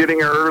 They're getting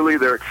here early.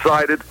 They're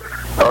excited.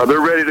 They're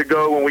ready to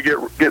go when we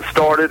get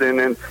started.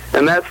 And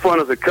that's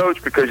fun as a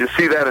coach because you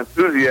see that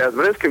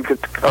enthusiasm. It's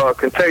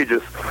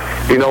contagious,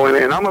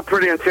 And I'm a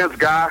pretty intense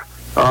guy,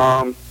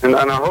 and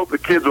I hope the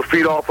kids will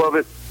feed off of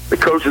it. The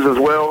coaches as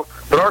well.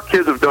 But our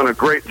kids have done a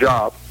great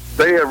job.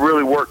 They have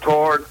really worked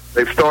hard.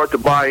 They've started to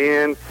buy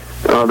in.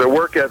 Their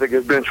work ethic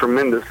has been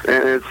tremendous.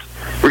 And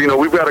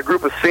we've got a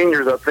group of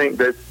seniors, I think,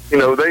 that,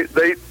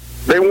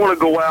 they want to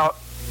go out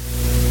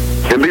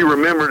and be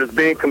remembered as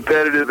being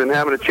competitive and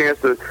having a chance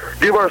to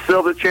give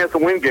ourselves a chance to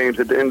win games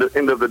at the end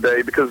of the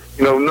day because,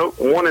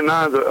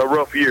 1-9 is a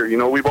rough year.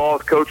 We've all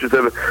as coaches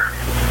have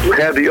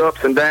had the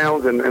ups and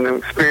downs and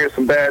experienced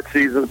some bad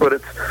seasons, but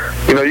it's,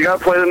 you got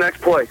to play the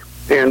next play.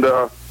 And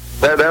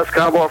that's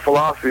kind of our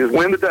philosophy is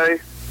win the day.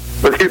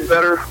 Let's get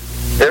better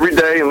every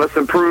day and let's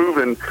improve.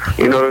 And,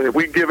 if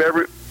we give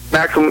every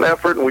maximum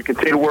effort and we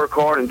continue to work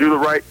hard and do the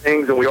right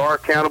things and we are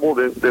accountable,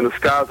 then the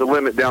sky's the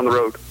limit down the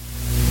road.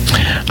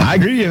 I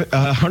agree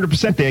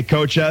 100% there,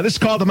 Coach. This is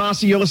Karl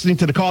DeMasi. You're listening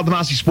to the Karl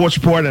DeMasi Sports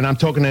Report, and I'm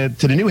talking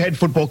to the new head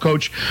football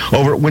coach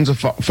over at Windsor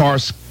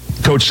Forest,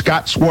 Coach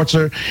Scott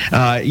Schwarzer.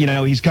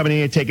 He's coming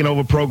in and taking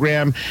over a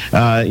program.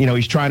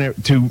 He's trying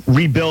to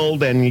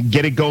rebuild and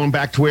get it going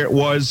back to where it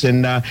was.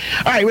 And all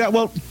right,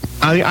 well,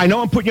 I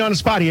know I'm putting you on the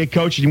spot here,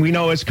 Coach, and we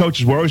know as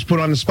coaches we're always put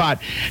on the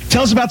spot.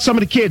 Tell us about some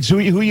of the kids. Who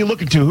are you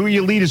looking to? Who are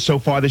your leaders so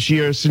far this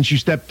year since you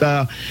took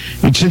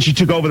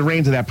over the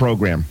reins of that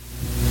program?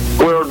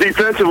 Well,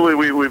 defensively,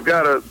 we've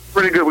got a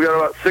pretty good. We got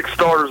about 6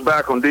 starters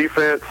back on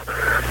defense,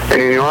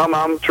 and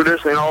I'm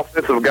traditionally an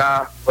offensive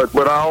guy, but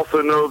I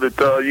also know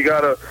that you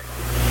got to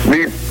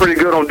be pretty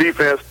good on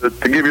defense to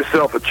give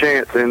yourself a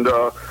chance. And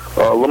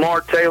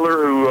Lamar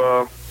Taylor, who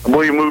I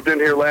believe moved in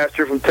here last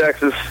year from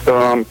Texas,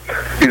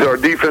 he's our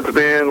defensive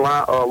end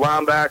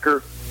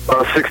linebacker.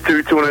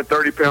 6'2",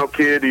 230-pound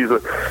kid. He's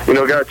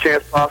got a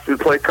chance possibly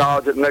to play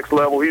college at the next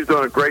level. He's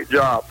done a great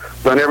job,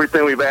 done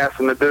everything we've asked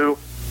him to do.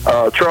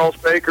 Charles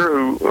Baker,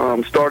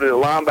 who started at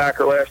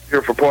linebacker last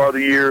year for part of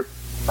the year.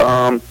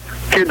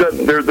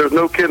 There's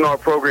no kid in our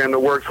program that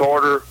works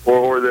harder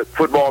or that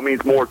football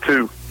means more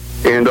to.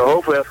 And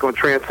hopefully that's going to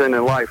transcend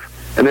in life.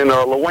 And then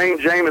LaWayne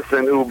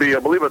Jamison, who will be, I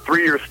believe, a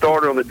 3-year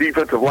starter on the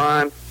defensive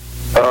line,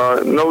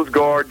 nose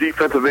guard,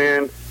 defensive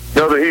end.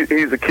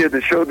 He's a kid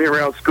that showed me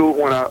around school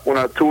when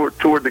I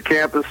toured the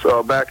campus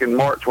back in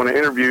March when I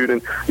interviewed,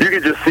 and you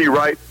could just see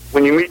right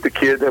when you meet the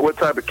kid what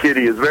type of kid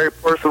he is. Very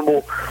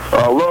personable,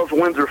 loves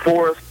Windsor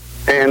Forest,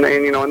 and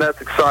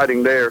that's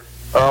exciting there.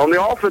 On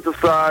the offensive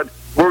side,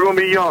 we're going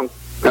to be young.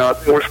 We're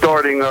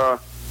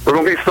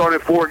going to be starting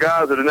 4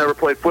 guys that have never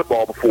played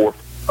football before.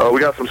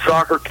 We got some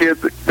soccer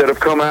kids that have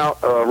come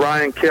out.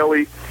 Ryan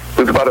Kelley,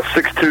 who's about a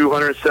 6'2",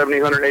 170,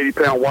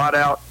 180-pound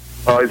wideout.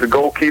 He's a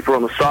goalkeeper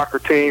on the soccer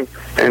team,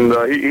 and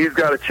he's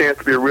got a chance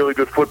to be a really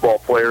good football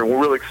player, and we're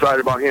really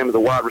excited about him at the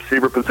wide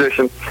receiver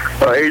position.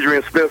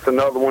 Adrian Smith,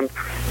 another one,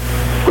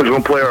 who's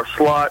going to play our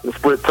slot and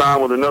split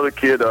time with another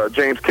kid,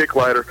 James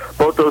Kicklighter.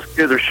 Both those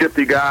kids are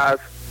shifty guys.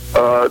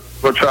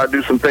 We'll try to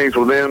do some things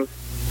with them.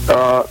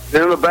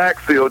 In the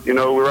backfield,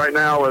 right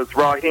now it's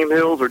Raheem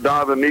Hills or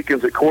Donovan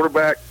Meekins at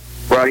quarterback.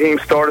 Raheem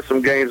started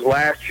some games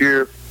last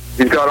year.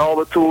 He's got all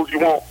the tools you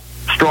want.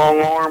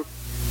 Strong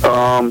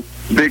arm,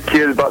 big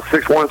kid, about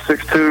 6'1",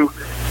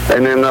 6'2".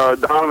 And then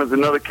Donovan's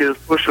another kid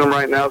that's pushing him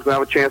right now. He's going to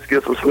have a chance to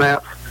get some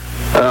snaps.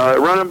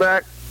 Running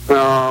back,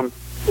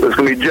 there's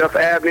going to be Jeff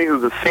Abney,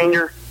 who's a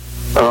senior,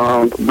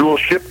 dual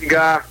shifty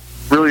guy,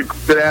 really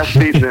good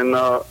athlete, and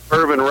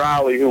Irvin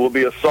Riley, who will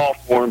be a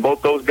sophomore. And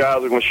both those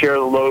guys are going to share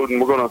the load,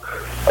 and we're going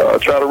to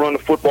try to run the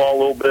football a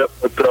little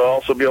bit, but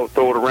also be able to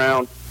throw it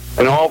around.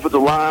 And the offensive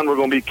line, we're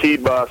going to be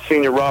keyed by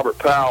senior Robert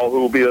Powell,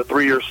 who will be a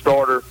 3-year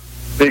starter.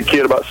 Big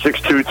kid, about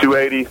 6'2",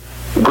 280.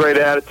 Great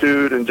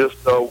attitude, and just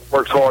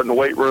works hard in the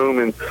weight room.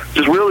 And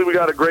just really, we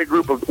got a great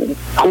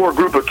core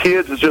group of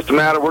kids. It's just a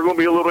matter, we're going to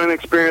be a little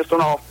inexperienced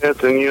on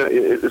offense, and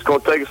it's going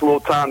to take us a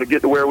little time to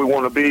get to where we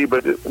want to be,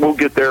 but we'll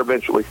get there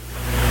eventually.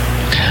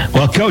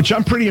 Well, Coach,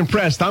 I'm pretty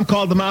impressed. I'm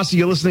Karl DeMasi.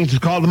 You're listening to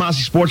Karl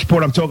DeMasi Sports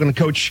Report. I'm talking to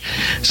Coach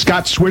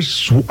Scott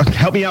Swiss.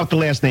 Help me out with the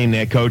last name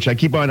there, Coach. I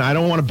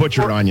don't want to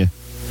butcher it on you.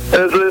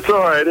 It's all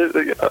right.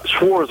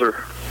 Schwarzer.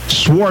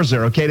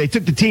 Schwarzer, okay? They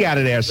took the T out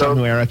of there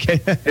somewhere, okay?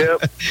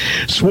 Yep.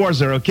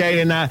 Schwarzer,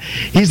 okay? And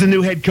he's the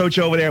new head coach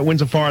over there at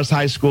Windsor Forest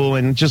High School,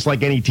 and just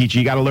like any teacher,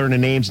 you got to learn the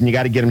names and you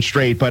got to get them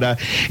straight. But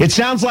it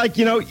sounds like,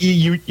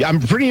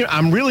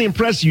 I'm really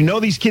impressed. You know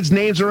these kids'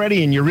 names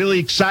already, and you're really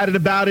excited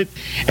about it,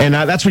 and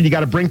that's what you got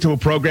to bring to a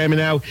program. And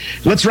now,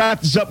 let's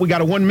wrap this up. We got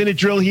a 1-minute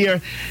drill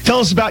here. Tell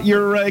us about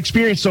your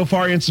experience so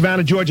far in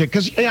Savannah, Georgia,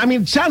 because,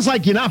 it sounds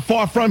like you're not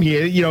far from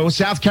here.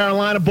 South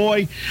Carolina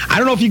boy. I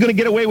don't know if you're going to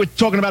get away with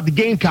talking about the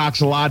Gamecocks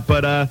a lot,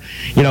 but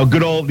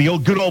good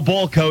old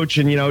ball coach,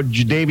 and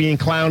Jadavian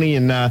Clowney,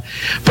 and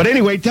but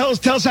anyway, tell us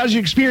how's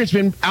your experience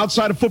been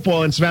outside of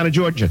football in Savannah,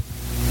 Georgia?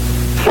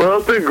 Well,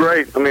 it's been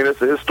great.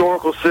 It's a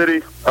historical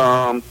city.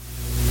 My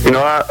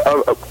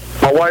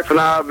wife and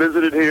I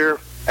visited here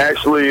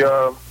actually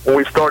when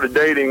we started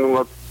dating.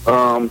 This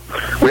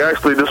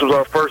was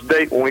our first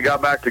date when we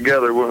got back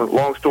together.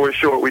 Long story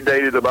short, we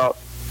dated about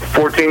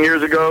 14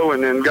 years ago,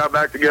 and then got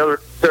back together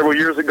several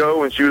years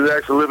ago, and she was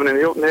actually living in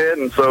Hilton Head.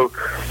 And so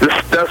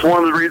that's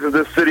one of the reasons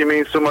this city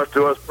means so much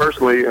to us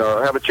personally.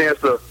 Have a chance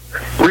to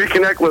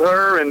reconnect with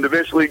her and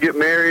eventually get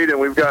married, and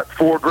we've got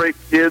 4 great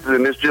kids,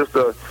 and it's just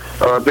been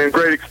a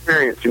great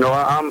experience.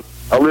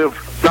 I live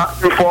not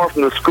too far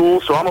from the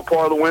school, so I'm a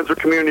part of the Windsor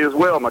community as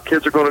well. My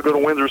kids are going to go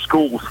to Windsor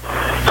schools.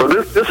 So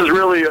this is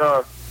really,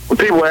 when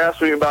people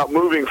ask me about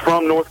moving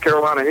from North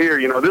Carolina here,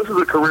 this is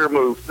a career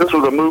move. This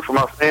was a move for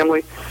my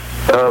family.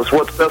 It's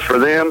what's best for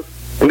them.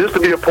 And just to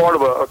be a part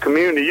of a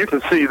community, you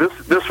can see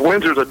this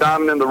Windsor's a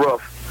diamond in the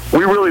rough.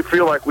 We really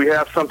feel like we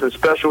have something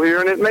special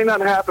here, and it may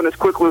not happen as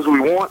quickly as we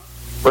want,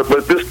 but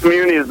this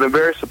community has been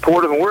very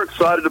supportive, and we're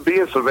excited to be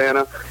in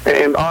Savannah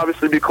and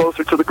obviously be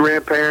closer to the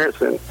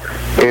grandparents and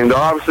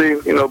obviously,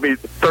 be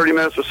 30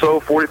 minutes or so,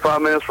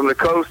 45 minutes from the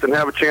coast and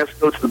have a chance to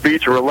go to the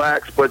beach and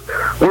relax. But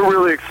we're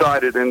really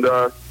excited, and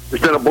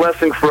it's been a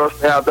blessing for us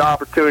to have the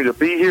opportunity to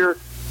be here.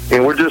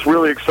 And we're just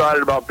really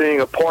excited about being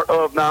a part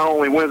of not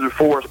only Windsor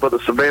Forest, but the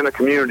Savannah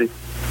community.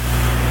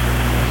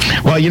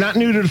 Well, you're not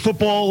new to the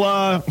football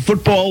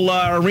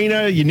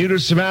arena. You're new to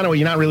Savannah. Well,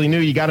 you're not really new.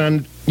 You got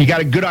a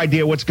good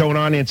idea what's going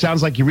on, and it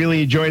sounds like you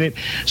really enjoyed it.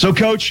 So,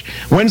 Coach,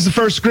 when's the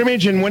first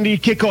scrimmage, and when do you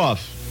kick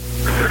off?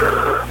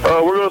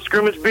 We're going to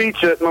scrimmage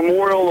beach at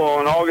Memorial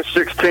on August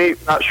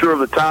 16th. Not sure of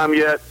the time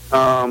yet.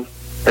 And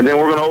then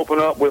we're going to open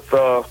up with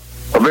a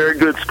very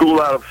good school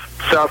out of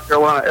South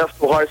Carolina,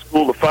 Estill High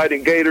School, the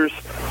Fighting Gators.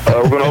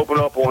 We're going to open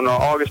up on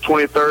August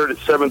 23rd at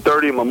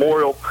 7:30 at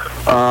Memorial.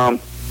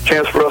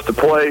 Chance for us to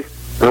play.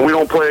 And we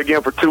don't play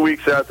again for 2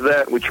 weeks after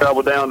that. We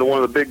travel down to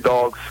one of the big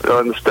dogs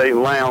in the state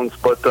and Lowndes.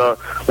 But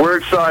we're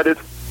excited.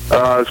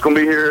 It's going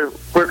to be here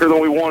quicker than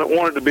we want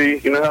it to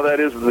be. You know how that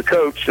is as a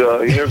coach.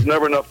 There's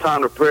never enough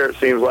time to prepare, it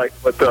seems like.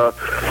 But,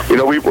 we're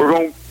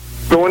going to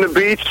go in the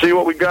beach, see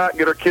what we got,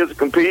 get our kids to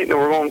compete, and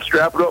we're going to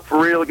strap it up for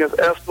real against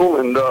Estill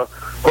and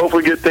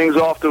hopefully get things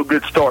off to a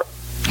good start.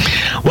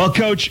 Well,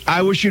 Coach,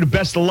 I wish you the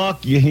best of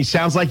luck. He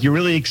sounds like you're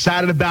really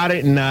excited about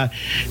it, and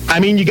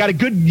you got a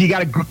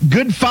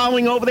good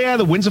following over there.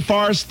 The Windsor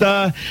Forest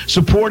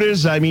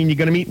supporters. I mean, you're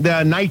going to meet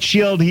the Night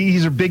Shield.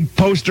 He's a big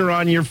poster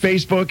on your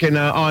Facebook and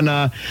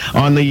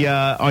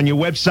on your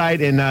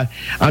website. And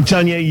I'm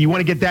telling you, you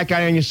want to get that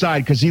guy on your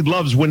side because he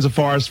loves Windsor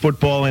Forest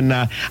football. And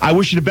I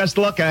wish you the best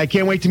of luck. I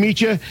can't wait to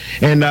meet you.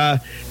 And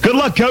good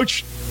luck,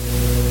 Coach.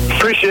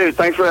 Appreciate it.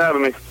 Thanks for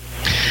having me.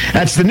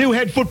 That's the new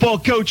head football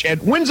coach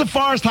at Windsor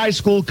Forest High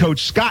School,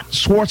 Coach Scott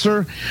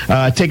Schwarzer,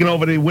 taking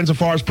over the Windsor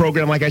Forest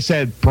program. Like I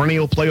said,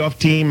 perennial playoff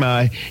team.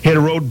 Hit a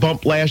road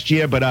bump last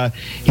year, but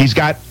he's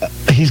got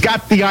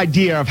the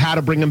idea of how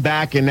to bring them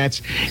back, and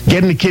that's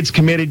getting the kids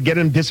committed,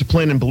 getting them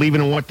disciplined, and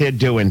believing in what they're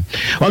doing.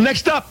 Well,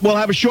 next up, we'll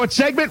have a short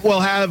segment.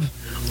 We'll have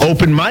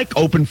open mic,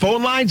 open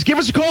phone lines. Give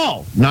us a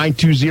call,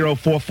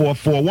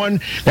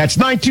 920-4441. That's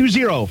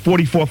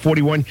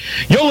 920-4441.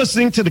 You're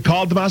listening to the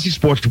Karl DeMasi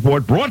Sports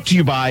Report, brought to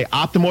you by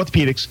Optum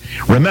Orthopedics.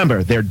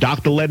 Remember, they're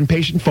doctor-led and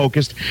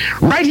patient-focused,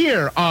 right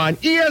here on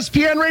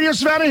ESPN Radio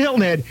Savannah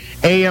Hilton Head,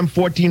 AM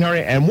 1400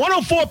 and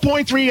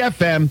 104.3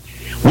 FM.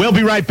 We'll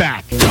be right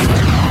back. And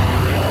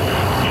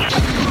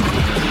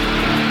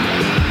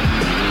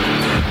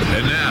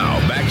now,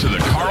 back to the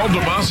Karl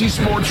DeMasi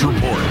Sports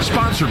Report,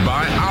 sponsored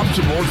by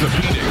Optum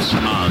Orthopedics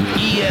on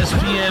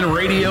ESPN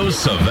Radio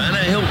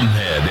Savannah Hilton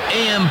Head,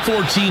 AM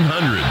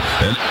 1400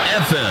 and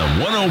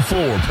FM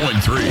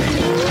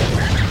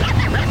 104.3.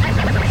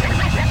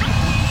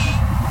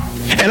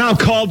 And I'm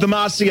Karl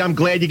DeMasi. I'm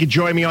glad you could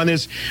join me on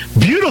this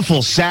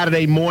beautiful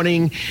Saturday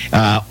morning,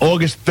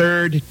 August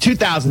 3rd,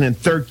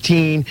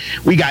 2013.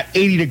 We got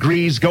 80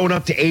 degrees, going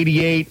up to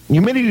 88.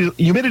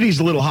 Humidity's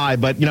a little high,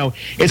 but,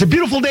 it's a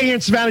beautiful day here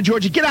in Savannah,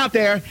 Georgia. Get out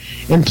there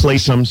and play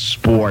some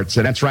sports.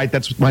 And that's right.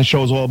 That's what my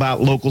show is all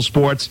about, local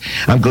sports.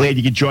 I'm glad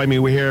you could join me.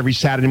 We're here every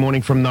Saturday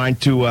morning from 9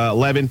 to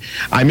 11.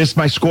 I missed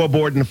my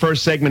scoreboard in the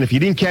first segment. If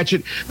you didn't catch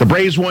it, the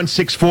Braves won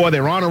 6-4.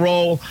 They're on a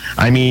roll.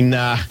 I mean,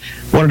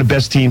 one of the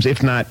best teams,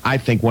 if not, I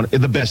think one of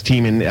the best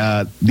team in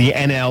the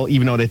NL,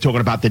 even though they're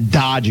talking about the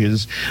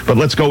Dodgers. But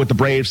let's go with the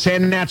Braves.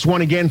 Sand Nats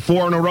won again,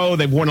 4 in a row.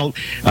 They've won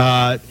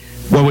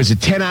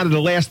 10 out of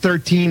the last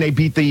 13. They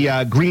beat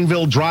the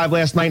Greenville Drive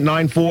last night,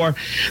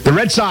 9-4. The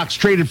Red Sox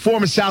traded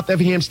former South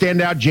Effingham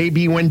standout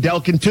J.B.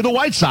 Wendelken to the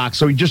White Sox,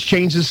 so he just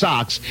changed his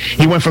socks.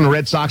 He went from the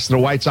Red Sox to the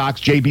White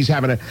Sox. J.B.'s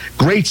having a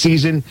great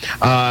season.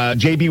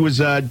 J.B. was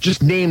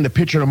just named the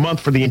pitcher of the month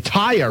for the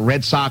entire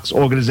Red Sox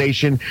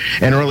organization,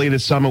 and earlier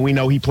this summer, we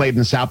know he played in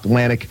the South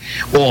Atlantic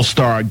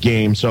All-Star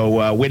game,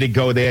 so way to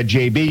go there,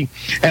 J.B.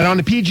 And on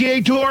the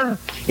PGA Tour,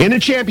 in the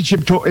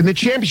championship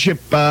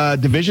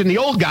division, the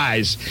old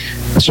guys.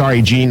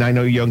 Sorry, Gene. I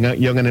know you're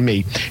younger than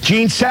me.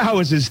 Gene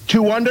Sowers is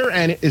 2 under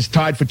and is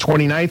tied for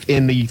 29th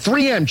in the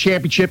 3M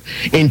Championship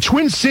in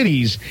Twin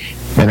Cities,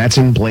 and that's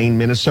in Blaine,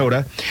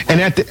 Minnesota. And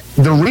at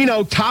the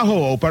Reno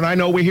Tahoe Open, I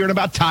know we're hearing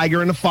about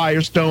Tiger and the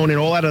Firestone and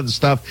all that other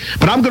stuff,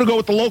 but I'm going to go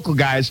with the local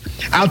guys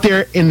out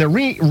there in the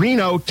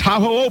Reno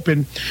Tahoe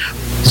Open.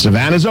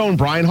 Savannah's own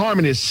Brian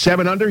Harmon is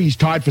 7 under. He's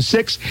tied for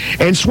 6.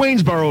 And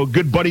Swainsboro, a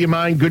good buddy of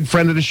mine, good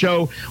friend of the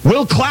show,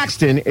 Will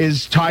Claxton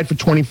is tied for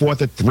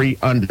 24th at 3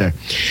 under.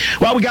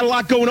 Well, we got a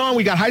lot going on.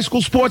 We got high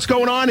school sports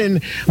going on,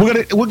 and we're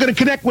gonna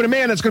connect with a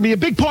man that's going to be a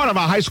big part of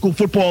our high school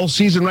football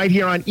season right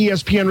here on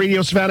ESPN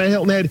Radio Savannah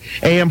Hilton Head,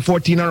 AM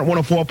 1400,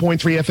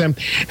 104.3 FM.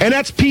 And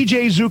that's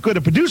PJ Zucker,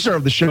 the producer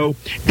of the show,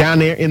 down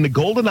there in the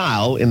Golden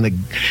Isle in the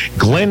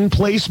Glen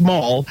Place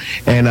Mall.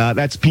 And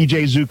that's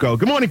PJ Zucker.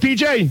 Good morning,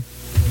 PJ.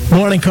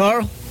 Morning,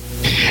 Karl.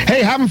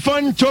 Hey, having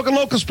fun talking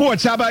local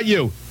sports. How about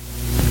you?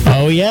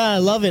 Oh, yeah, I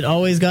love it.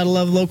 Always got to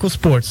love local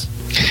sports.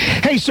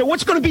 Hey, so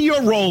what's going to be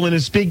your role in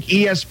this big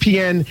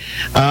ESPN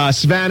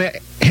Savannah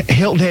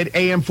Hilton Head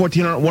AM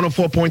 1400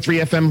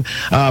 104.3 FM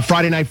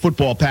Friday night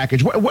football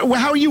package?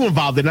 How are you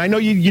involved in it? I know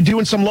you're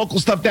doing some local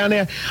stuff down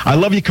there. I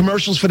love your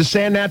commercials for the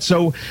Sand Nats.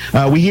 So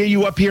we hear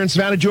you up here in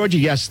Savannah, Georgia.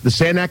 Yes, the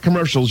Sand Nat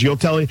commercials. You'll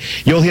hear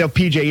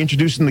PJ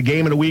introducing the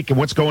game of the week and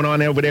what's going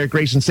on over there at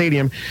Grayson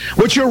Stadium.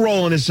 What's your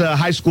role in this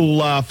high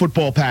school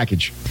football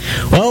package?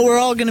 Well, we're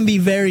all going to be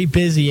very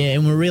busy,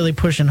 and we're really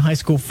pushing high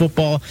school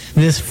football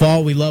this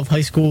fall. We love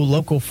high school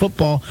local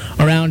football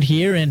around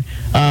here, and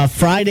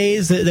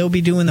Fridays they'll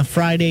be doing the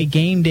Friday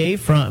game day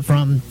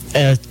from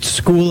a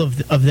school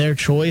of their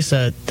choice,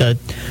 the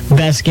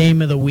best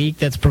game of the week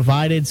that's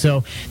provided.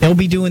 So they'll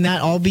be doing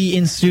that. I'll be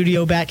in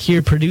studio back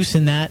here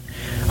producing that,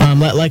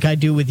 like I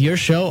do with your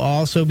show.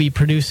 I'll also be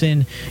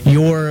producing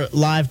your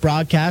live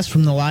broadcast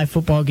from the live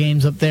football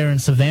games up there in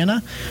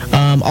Savannah.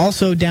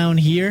 Also down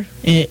here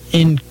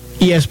in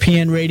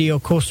ESPN Radio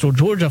Coastal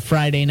Georgia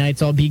Friday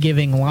nights, I'll be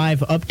giving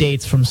live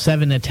updates from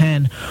 7 to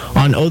 10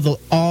 on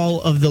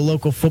all of the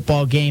local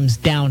football games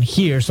down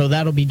here. So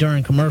that'll be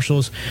during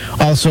commercials.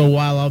 Also,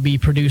 while I'll be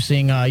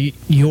producing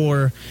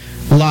your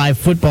live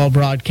football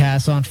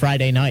broadcasts on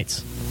Friday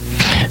nights.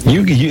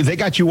 They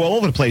got you all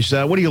over the place.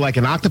 What are you, like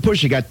an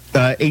octopus? You got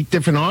 8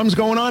 different arms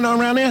going on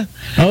around there?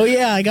 Oh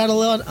yeah, I got a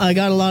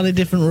lot of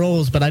different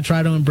roles, but I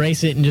try to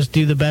embrace it and just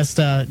do the best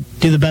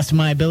of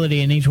my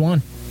ability in each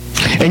one.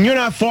 And you're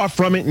not far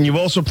from it, and you've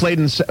also played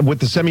with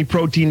the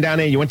semi-pro team down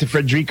there. You went to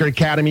Frederica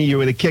Academy. You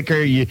were the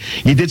kicker. You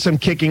did some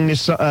kicking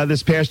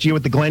this past year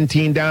with the Glen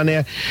team down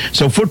there.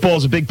 So football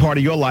is a big part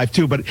of your life,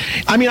 too. But,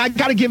 I mean, I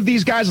got to give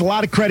these guys a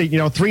lot of credit.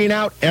 3 and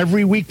Out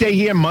every weekday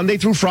here, Monday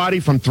through Friday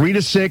from 3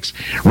 to 6,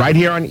 right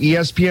here on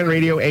ESPN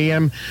Radio,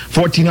 AM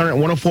 1400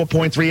 and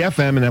 104.3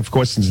 FM. And, of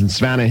course, it's in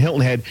Savannah and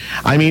Hilton Head.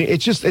 I mean,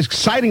 it's just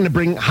exciting to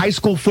bring high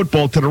school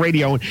football to the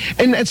radio.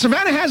 And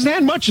Savannah hasn't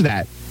had much of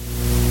that.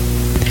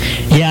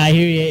 Yeah, I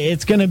hear you.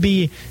 It's going to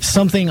be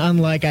something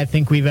unlike I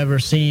think we've ever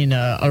seen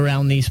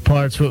around these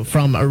parts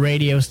from a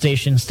radio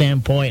station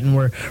standpoint, and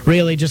we're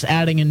really just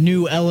adding a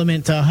new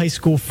element to high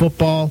school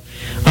football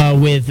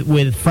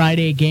with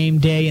Friday game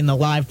day and the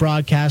live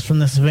broadcast from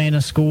the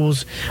Savannah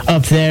schools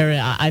up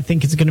there. I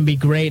think it's going to be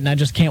great, and I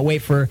just can't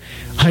wait for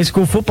high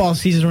school football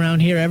season around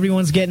here.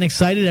 Everyone's getting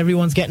excited.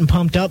 Everyone's getting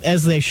pumped up,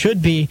 as they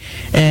should be,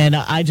 and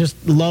I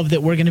just love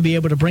that we're going to be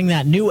able to bring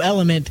that new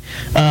element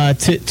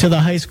to the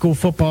high school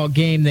football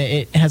game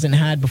that it hasn't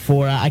had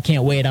before. I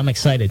can't wait. I'm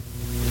excited.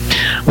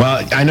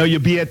 Well, I know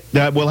you'll be at,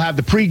 we'll have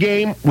the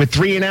pregame with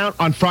 3 and Out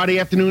on Friday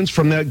afternoons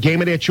from the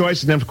game of their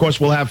choice. And then, of course,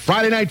 we'll have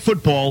Friday Night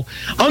Football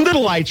under the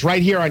lights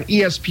right here on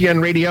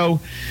ESPN Radio.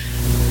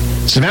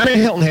 Savannah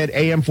Hilton Head,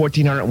 AM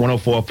 1400,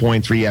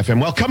 104.3 FM.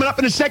 Well, coming up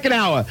in the second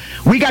hour,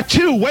 we got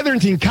 2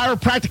 Wetherington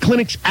Chiropractic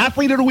Clinics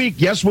Athlete of the Week.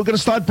 Yes, we're going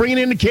to start bringing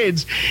in the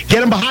kids,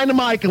 get them behind the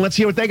mic, and let's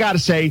hear what they got to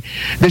say.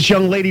 This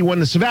young lady won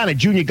the Savannah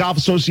Junior Golf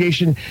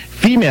Association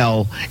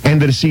female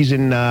end of the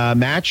season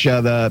match,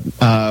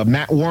 the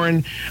Matt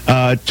Warren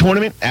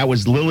tournament. That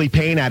was Lily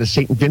Payne out of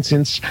St.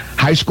 Vincent's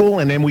High School.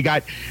 And then we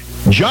got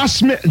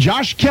Josh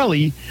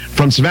Kelley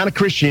from Savannah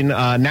Christian,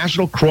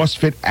 National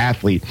CrossFit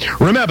Athlete.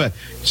 Remember,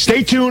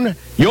 stay tuned.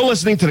 You're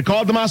listening to the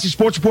Karl DeMasi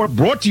Sports Report,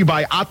 brought to you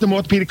by Optum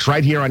Orthopedics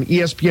right here on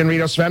ESPN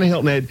Radio, Savannah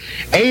Hilton Head,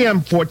 AM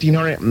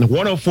 1400 and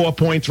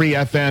 104.3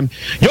 FM.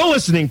 You're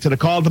listening to the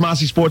Karl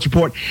DeMasi Sports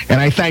Report,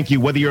 and I thank you.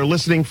 Whether you're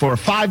listening for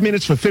 5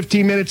 minutes, for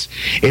 15 minutes,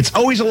 it's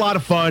always a lot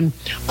of fun,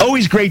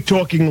 always great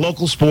talking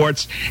local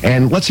sports,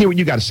 and let's hear what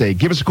you got to say.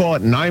 Give us a call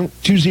at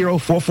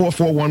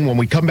 920-4441 when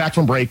we come back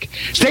from break.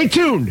 Stay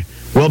tuned.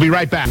 We'll be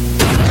right back.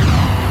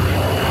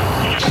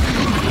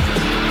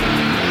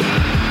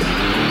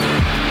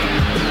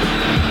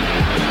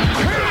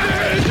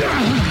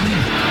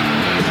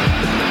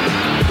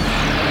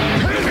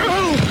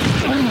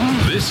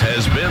 This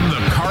has been the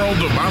Karl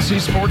DeMasi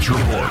Sports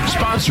Report,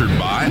 sponsored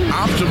by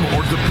Optum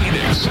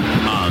Orthopedics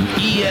on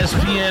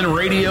ESPN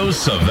Radio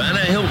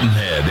Savannah Hilton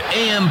Head,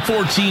 AM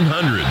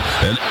 1400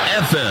 and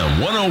FM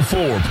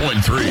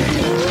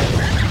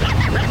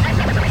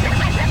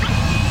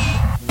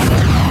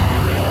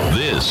 104.3.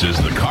 This is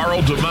the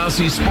Karl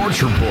DeMasi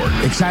Sports Report.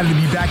 Excited to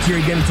be back here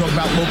again to talk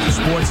about local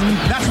sports, and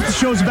that's what the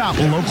show's about,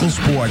 local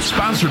sports.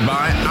 Sponsored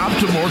by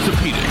Optum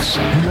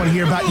Orthopedics. You want to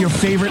hear about your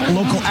favorite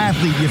local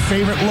athlete, your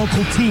favorite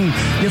local team,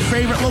 your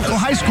favorite local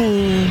high school,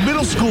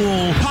 middle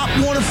school, Pop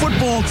Warner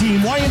football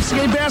team,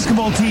 YMCA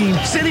basketball team,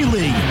 City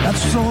League. That's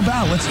what it's all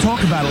about. Let's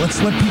talk about it.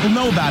 Let's let people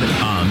know about it.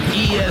 On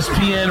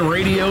ESPN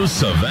Radio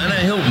Savannah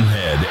Hilton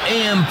Head,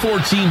 AM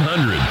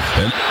 1400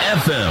 and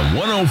FM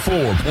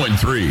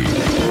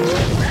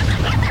 104.3.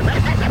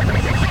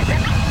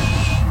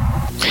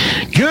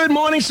 Good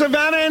morning,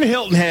 Savannah and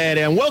Hilton Head,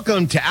 and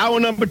welcome to hour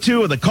number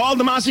 2 of the Karl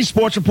DeMasi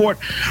Sports Report,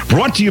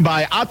 brought to you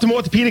by Optum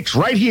Orthopedics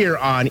right here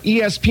on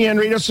ESPN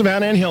Radio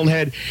Savannah and Hilton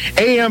Head,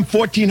 AM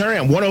 1400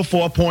 and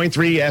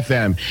 104.3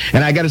 FM.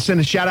 And I got to send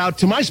a shout out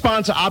to my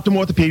sponsor,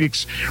 Optum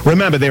Orthopedics.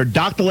 Remember, they're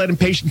doctor-led and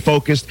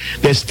patient-focused.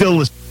 They're still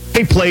the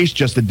same place,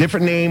 just a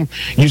different name.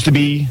 Used to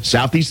be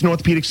Southeastern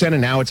Orthopedic Center.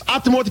 Now it's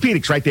Optum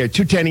Orthopedics right there,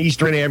 210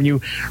 Eastern Avenue,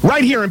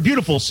 right here in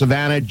beautiful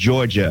Savannah,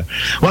 Georgia.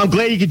 Well, I'm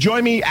glad you could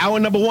join me. Hour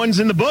number 1's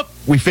in the book.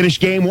 We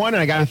finished game 1,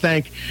 and I got to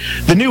thank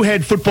the new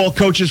head football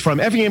coaches from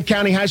Effingham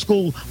County High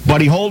School,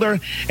 Buddy Holder,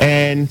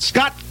 and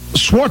Scott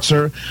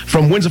Schwarzer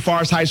from Windsor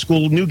Forest High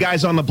School. New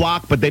guys on the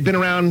block, but they've been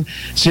around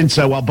since,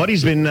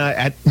 Buddy's been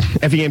at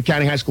Effingham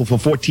County High School for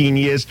 14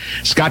 years.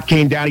 Scott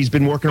came down. He's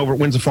been working over at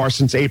Windsor Forest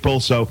since April,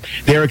 so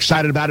they're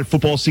excited about it.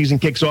 Football season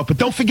kicks off. But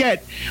don't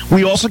forget,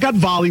 we also got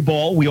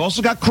volleyball. We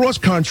also got cross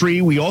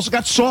country. We also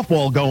got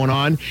softball going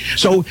on.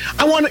 So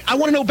I want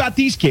to know about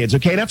these kids,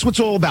 okay? That's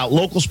what's all about,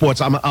 local sports.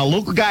 I'm a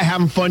local guy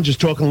having fun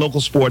just talking local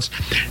sports.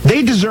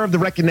 They deserve the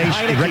recognition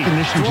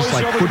just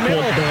like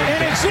football.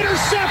 And it's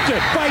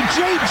intercepted by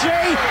J.J.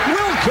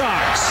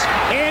 Wilcox.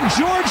 And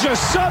Georgia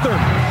Southern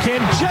can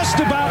just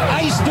about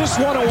ice this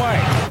one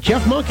away.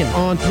 Jeff Munkin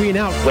on 3 and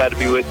Out. Glad to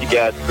be with you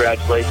guys.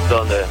 Congratulations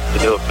on the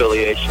new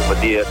affiliation with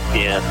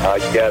ESPN.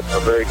 You guys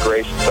are very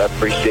gracious. I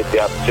appreciate the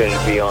opportunity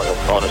to be on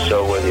the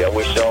show with you. I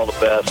wish you all the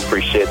best.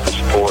 Appreciate the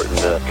support and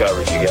the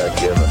coverage you guys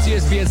give us.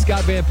 ESPN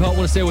Scott Van Pelt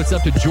want to say what's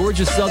up to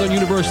Georgia Southern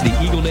University.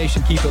 Eagle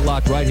Nation, keep it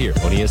locked right here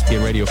on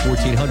ESPN Radio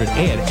 1400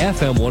 and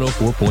FM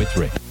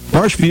 104.3.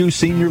 Marshview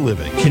Senior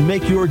Living can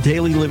make your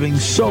daily living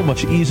so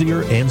much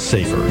easier and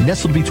safer.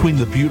 Nestled between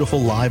the beautiful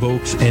live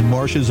oaks and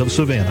marshes of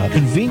Savannah,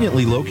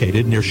 conveniently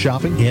located near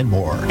shopping and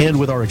more. And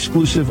with our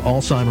exclusive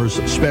Alzheimer's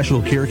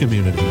special care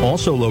community,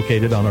 also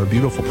located on our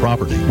beautiful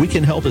property, we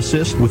can help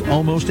assist with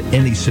almost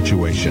any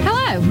situation.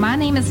 Hello, my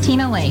name is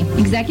Tina Lee,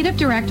 Executive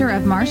Director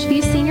of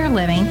Marshview Senior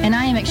Living, and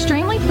I am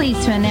extremely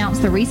pleased to announce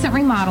the recent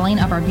remodeling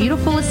of our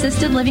beautiful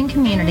assisted living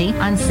community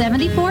on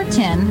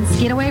 7410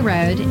 Skidaway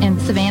Road in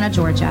Savannah,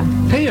 Georgia.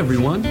 Hey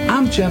everyone,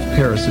 I'm Jeff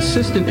Paris,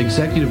 Assistant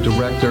Executive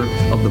Director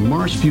of the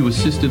Marshview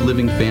Assisted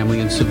Living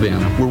family in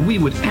Savannah, where we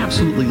would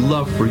absolutely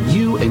love for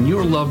you and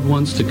your loved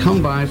ones to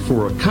come by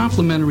for a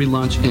complimentary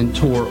lunch and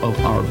tour of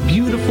our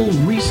beautiful,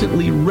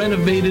 recently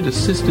renovated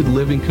assisted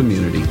living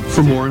community.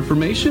 For more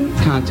information,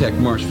 contact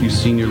Marshview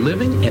Senior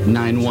Living at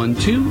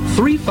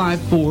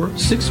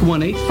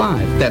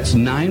 912-354-6185. That's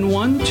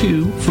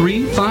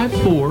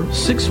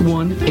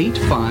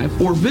 912-354-6185,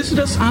 or visit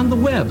us on the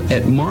web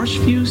at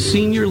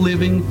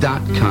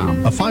marshviewseniorliving.com.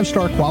 A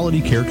 5-star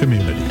quality care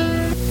community.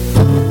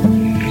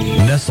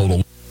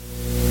 Nestled.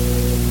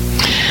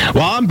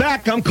 Well, I'm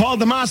back. I'm Karl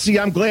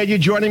DeMasi. I'm glad you're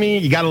joining me.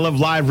 You got to love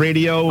live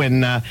radio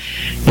and,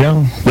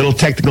 little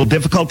technical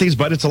difficulties,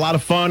 but it's a lot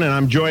of fun, and I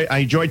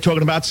enjoy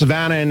talking about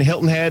Savannah and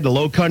Hilton Head, the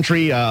Low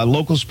Country,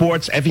 local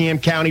sports, Effingham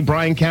County,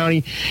 Bryan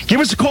County. Give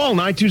us a call,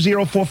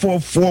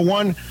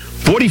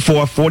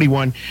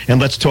 920-4441-4441, and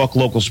let's talk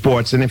local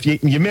sports. And if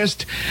you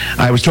missed,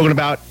 I was talking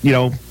about,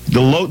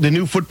 the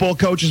new football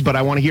coaches, but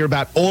I want to hear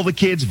about all the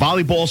kids,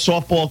 volleyball,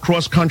 softball,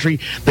 cross country.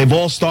 They've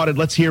all started.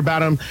 Let's hear about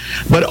them.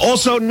 But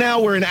also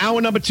now we're in hour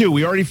number 2.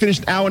 We already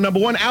finished hour number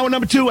 1. Hour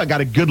number 2, I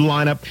got a good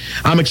lineup.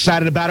 I'm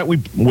excited about it.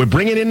 We're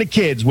bringing in the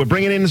kids. We're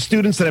bringing in the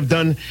students that have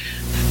done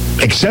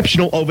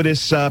exceptional over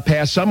this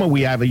past summer. We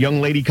have a young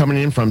lady coming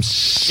in from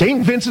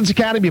St. Vincent's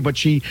Academy, but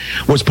she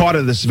was part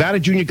of the Savannah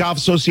Junior Golf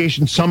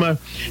Association Summer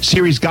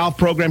Series golf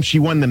program. She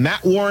won the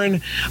Matt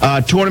Warren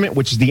tournament,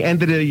 which is the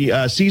end of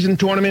the season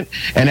tournament,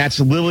 and that's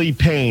Lily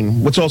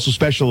Payne. What's also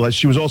special is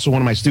she was also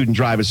one of my student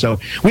drivers, so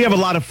we have a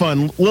lot of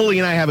fun. Lily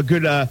and I have a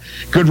good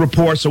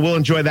rapport, so we'll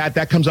enjoy that.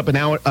 That comes up in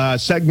our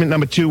segment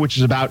number 2, which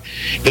is about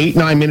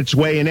 8-9 minutes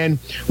away, and then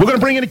we're going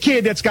to bring in a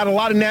kid that's got a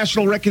lot of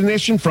national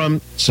recognition from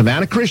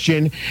Savannah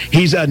Christian.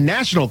 He's a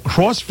national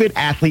CrossFit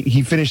athlete.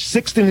 He finished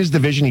 6th in his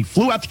division. He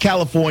flew out to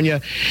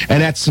California,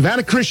 and that's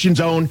Savannah Christian's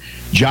own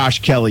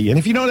Josh Kelley. And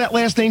if you know that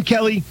last name,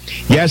 Kelley,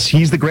 yes,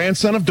 he's the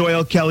grandson of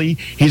Doyle Kelley.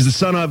 He's the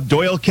son of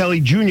Doyle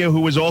Kelley Jr.,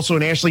 who was also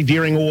an Ashley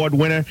Deering Award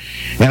winner.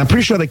 And I'm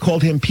pretty sure they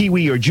called him Pee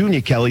Wee or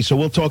Junior Kelley. So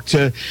we'll talk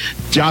to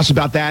Josh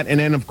about that. And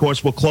then, of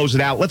course, we'll close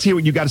it out. Let's hear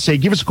what you got to say.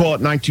 Give us a call at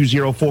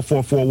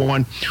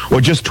 920-4441, or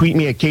just tweet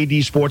me at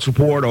KD Sports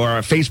Report, or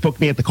Facebook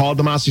me at the Karl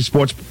DeMasi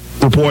Sports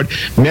Report.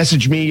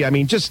 Message me.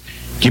 Just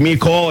give me a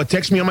call or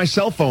text me on my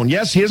cell phone.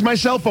 Yes, here's my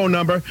cell phone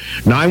number,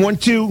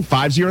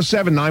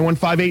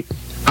 912-507-9158.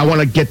 I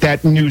want to get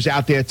that news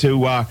out there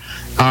to our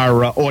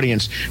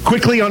audience.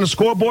 Quickly on the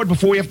scoreboard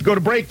before we have to go to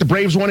break, the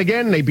Braves won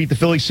again. They beat the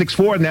Phillies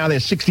 6-4. Now they're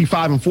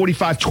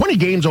 65-45, 20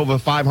 games over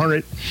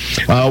 500.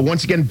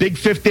 Once again, big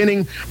 5th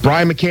inning.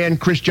 Brian McCann,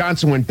 Chris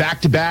Johnson went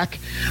back-to-back.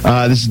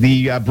 This is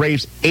the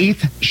Braves'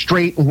 8th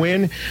straight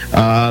win.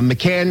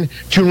 McCann,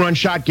 2-run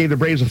shot, gave the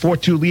Braves a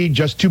 4-2 lead.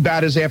 Just 2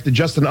 batters after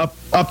Justin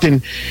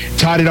Upton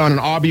tied it on an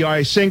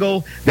RBI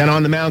single. Then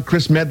on the mound,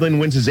 Chris Medlin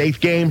wins his 8th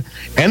game.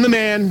 And the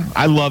man,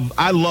 I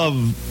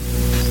love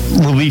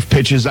relief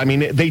pitches.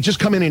 They just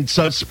come in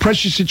such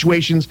precious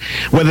situations,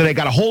 whether they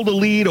got to hold a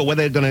lead or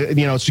whether they're going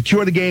to,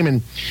 secure the game.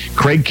 And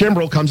Craig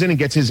Kimbrell comes in and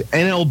gets his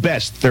NL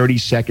best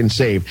 30-second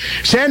save.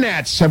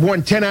 Sandnats have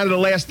won 10 out of the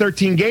last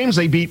 13 games.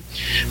 They beat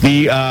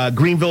the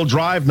Greenville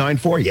Drive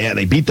 9-4. Yeah,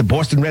 they beat the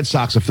Boston Red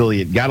Sox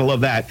affiliate. Got to love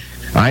that.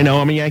 I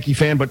know I'm a Yankee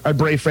fan, but a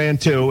Brave fan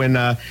too. And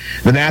the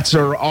Nats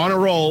are on a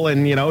roll,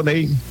 and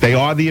they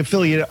are the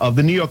affiliate of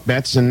the New York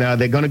Mets, and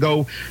they're going to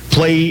go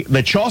play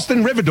the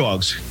Charleston River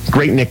Dogs.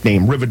 Great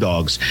nickname, River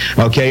Dogs.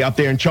 Okay, up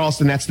there in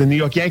Charleston, that's the New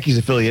York Yankees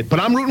affiliate. But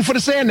I'm rooting for the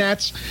Sand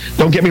Nats.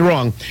 Don't get me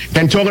wrong.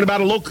 And talking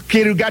about a local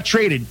kid who got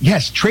traded.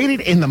 Yes,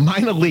 traded in the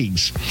minor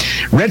leagues.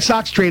 Red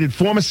Sox traded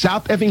former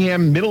South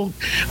Effingham, Middle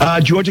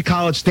Georgia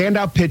College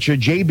standout pitcher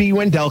J.B.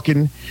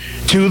 Wendelken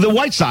to the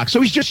White Sox.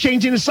 So he's just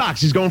changing his socks.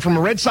 He's going from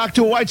a Red Sox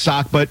to a White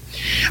Sox, but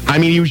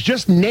he was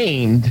just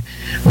named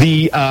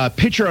the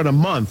pitcher of the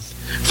month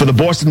for the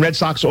Boston Red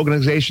Sox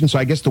organization, so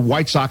I guess the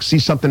White Sox see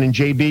something in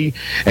JB.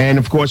 And,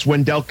 of course,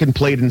 Wendelken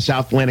played in the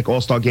South Atlantic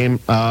All-Star Game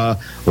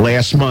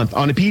last month.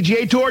 On the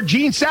PGA Tour,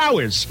 Gene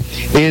Sowers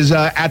is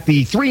at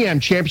the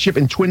 3M Championship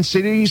in Twin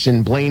Cities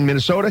in Blaine,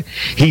 Minnesota.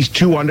 He's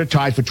 2 under,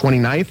 tied for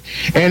 29th.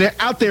 And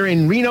out there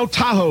in Reno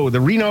Tahoe,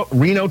 the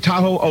Reno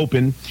Tahoe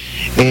Open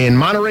in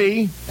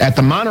Monterey, at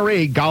the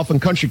Monterey Golf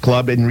and Country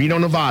Club in Reno,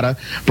 Nevada,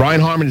 Brian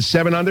Harmon is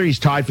 7 under. He's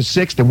tied for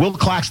 6th. And Will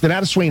Claxton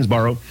out of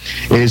Swainsboro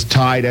is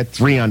tied at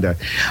 3 under.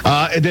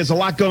 There's a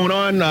lot going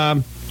on.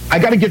 I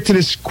got to get to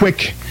this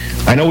quick.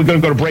 I know we're going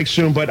to go to break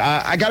soon, but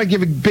I got to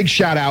give a big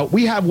shout out.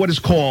 We have what is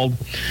called,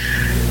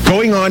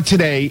 going on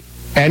today,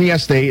 and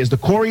yesterday is the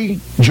Corey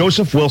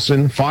Joseph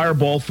Wilson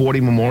Fireball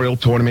 40 Memorial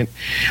Tournament.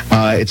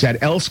 It's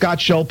at L.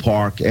 Scott Shell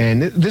Park,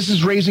 and this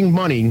is raising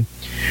money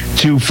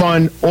to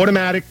fund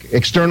automatic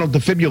external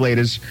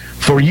defibrillators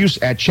for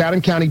use at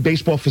Chatham County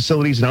baseball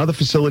facilities and other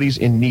facilities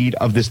in need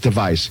of this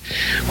device.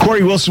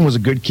 Corey Wilson was a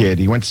good kid.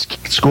 He went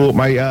to school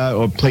with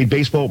or played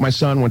baseball with my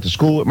son, went to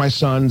school with my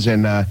sons,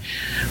 and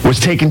was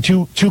taken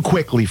too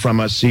quickly from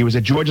us. He was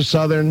at Georgia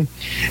Southern,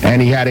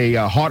 and he had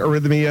a heart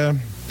arrhythmia.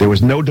 There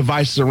was no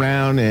devices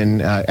around,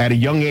 and at a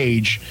young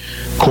age,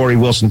 Corey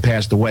Wilson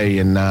passed away,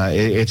 and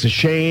it's a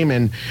shame.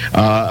 And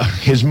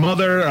his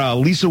mother,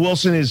 Lisa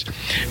Wilson, is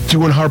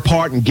doing her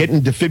part and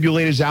getting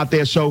defibrillators out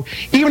there. So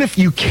even if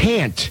you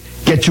can't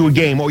get to a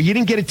game or you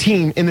didn't get a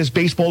team in this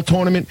baseball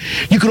tournament,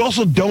 you could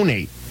also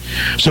donate.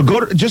 So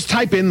just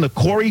type in the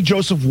Corey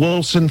Joseph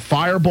Wilson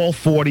Fireball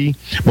 40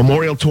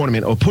 Memorial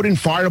Tournament, or put in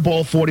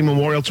Fireball 40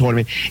 Memorial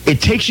Tournament.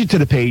 It takes you to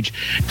the page.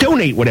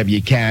 Donate whatever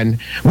you can.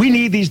 We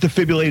need these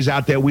defibrillators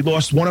out there. We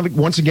lost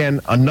once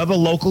again, another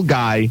local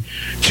guy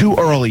too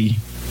early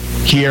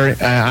here.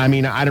 I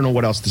mean, I don't know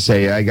what else to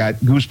say. I got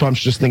goosebumps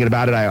just thinking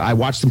about it. I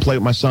watched them play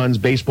with my sons,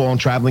 baseball and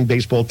traveling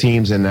baseball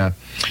teams, and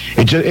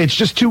it's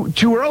just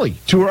too early.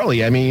 Too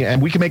early. I mean,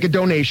 and we can make a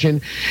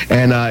donation.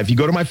 And if you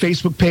go to my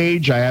Facebook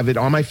page, I have it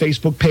on my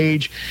Facebook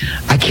page.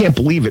 I can't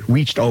believe it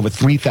reached over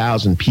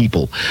 3,000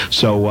 people.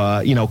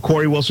 So,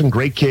 Corey Wilson,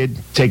 great kid,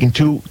 taken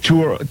too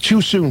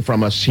soon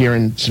from us here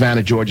in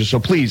Savannah, Georgia. So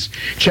please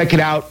check it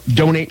out.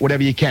 Donate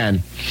whatever you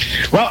can.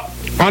 Well,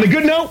 on a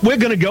good note, we're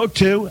going to go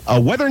to a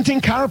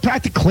Wetherington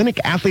Chiropractic Clinic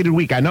Athlete of the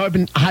Week. I know I've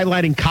been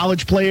highlighting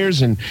college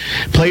players and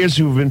players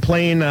who have been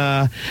playing,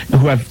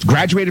 who have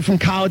graduated from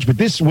college, but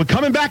we're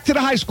coming back to the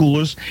high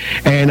schoolers.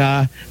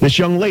 And this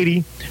young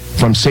lady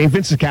from St.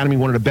 Vincent's Academy,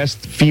 one of the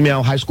best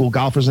female high school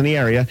golfers in the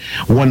area,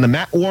 won the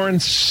Matt Warren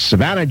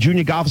Savannah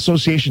Junior Golf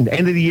Association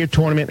end of the year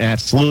tournament. And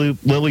that's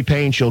Lily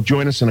Payne. She'll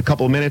join us in a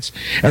couple of minutes.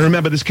 And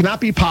remember, this cannot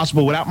be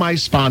possible without my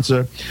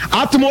sponsor,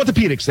 Optum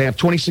Orthopedics. They have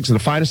 26 of the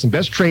finest and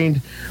best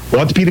trained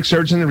orthopedic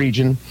surgeons in the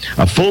region,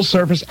 a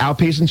full-service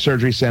outpatient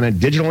surgery center,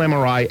 digital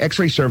MRI,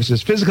 X-ray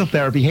services, physical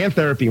therapy, hand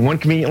therapy in one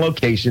convenient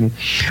location.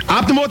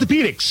 Optum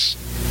Orthopedics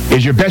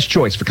is your best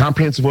choice for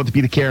comprehensive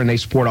orthopedic care, and they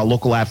support our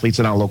local athletes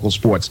and our local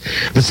sports.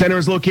 The center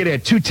is located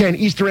at 210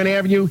 East End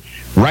Avenue,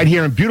 right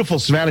here in beautiful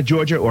Savannah,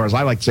 Georgia, or as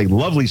I like to say,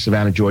 lovely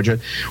Savannah, Georgia.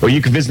 Or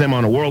you can visit them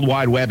on the World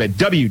Wide Web at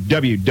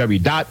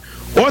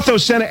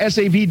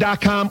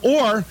www.orthocentersav.com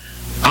or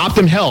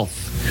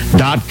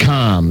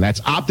OptumHealth.com.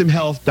 That's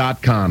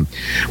OptumHealth.com.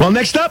 Well,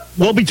 next up,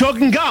 we'll be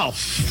talking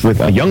golf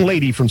with a young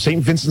lady from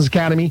St. Vincent's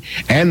Academy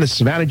and the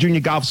Savannah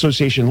Junior Golf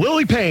Association,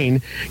 Lily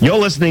Payne. You're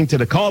listening to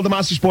the Karl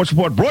DeMasi Sports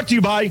Report, brought to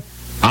you by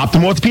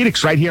Optum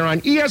Orthopedics, right here on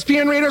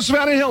ESPN Radio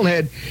Savannah Hilton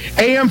Head,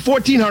 AM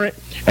 1400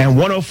 and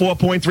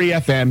 104.3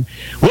 FM.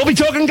 We'll be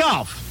talking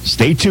golf.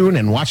 Stay tuned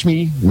and watch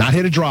me not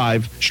hit a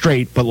drive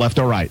straight, but left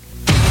or right.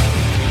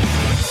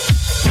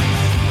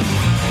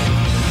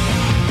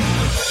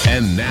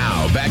 And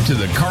now, back to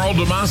the Karl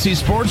DeMasi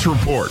Sports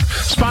Report,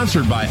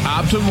 sponsored by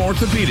Optum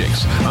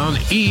Orthopedics on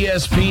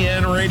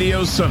ESPN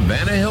Radio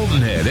Savannah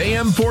Hilton Head,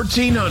 AM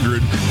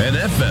 1400 and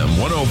FM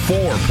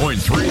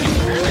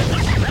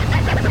 104.3.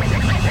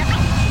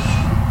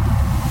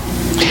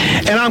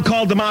 And I'm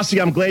Karl DeMasi.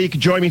 I'm glad you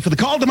could join me for the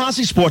Karl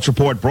DeMasi Sports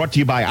Report, brought to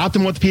you by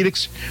Optum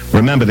Orthopedics.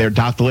 Remember, they're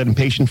doctor-led and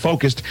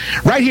patient-focused,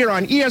 right here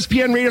on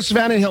ESPN Radio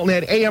Savannah Hilton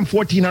Head, AM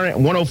 1400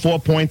 and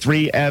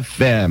 104.3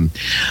 FM.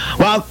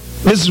 Well,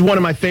 this is one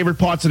of my favorite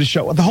parts of the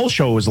show. The whole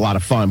show is a lot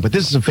of fun, but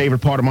this is a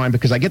favorite part of mine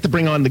because I get to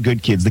bring on the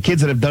good kids, the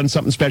kids that have done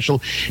something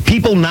special.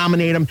 People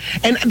nominate them,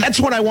 and that's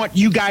what I want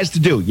you guys to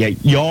do. Yeah,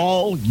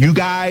 y'all, you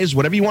guys,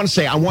 whatever you want to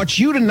say. I want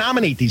you to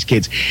nominate these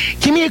kids.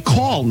 Give me a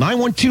call,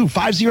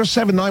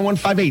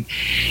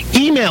 912-507-9158.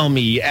 Email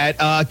me at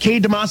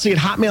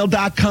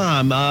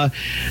kdemasi@hotmail.com.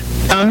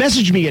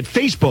 Message me at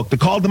Facebook, the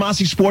Karl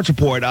DeMasi Sports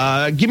Report.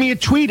 Give me a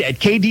tweet at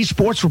KD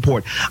Sports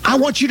Report. I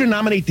want you to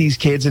nominate these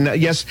kids,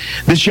 and yes,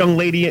 this young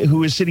lady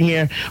who is sitting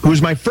here, who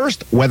is my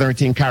first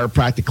Wetherington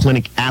Chiropractic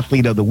Clinic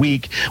Athlete of the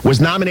Week, was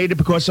nominated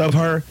because of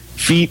her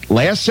feat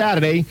last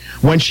Saturday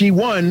when she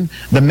won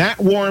the Matt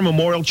Warren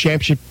Memorial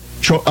Championship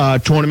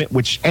tournament,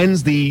 which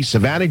ends the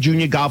Savannah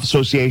Junior Golf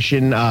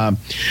Association end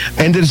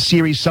of the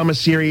series, summer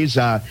series.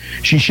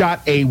 She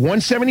shot a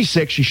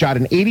 176. She shot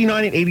an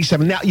 89 and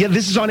 87. Now, yeah,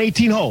 this is on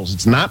 18 holes.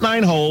 It's not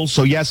 9 holes.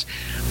 So, yes,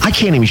 I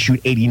can't even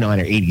shoot 89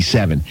 or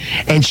 87.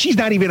 And she's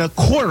not even a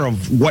quarter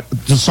of what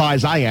the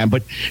size I am,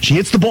 but she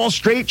hits the ball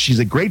straight. She's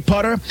a great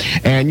putter.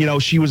 And, you know,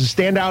 she was a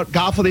standout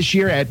golfer this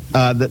year at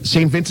the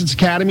St. Vincent's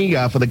Academy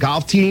for the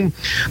golf team.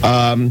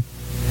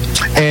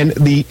 And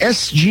the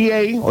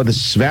SGA, or the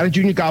Savannah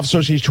Junior Golf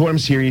Association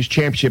Tournament Series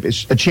Championship,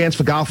 is a chance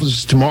for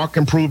golfers to mark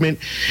improvement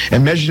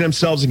and measure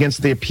themselves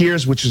against their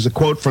peers, which is a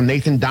quote from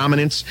Nathan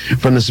Dominance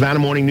from the Savannah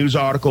Morning News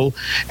article.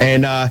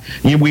 And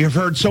we have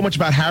heard so much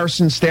about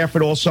Harrison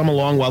Stafford all summer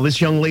long. While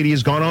this young lady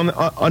has gone on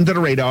under the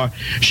radar,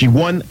 she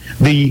won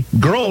the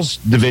girls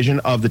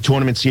division of the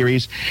tournament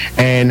series.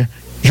 And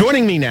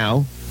joining me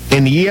now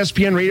in the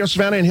ESPN Radio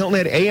Savannah and Hilton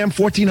Head AM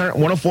 1400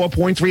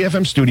 104.3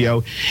 FM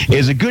studio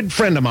is a good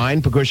friend of mine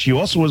because she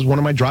also was one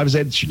of my driver's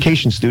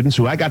education students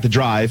who I got to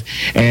drive,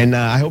 and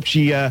I hope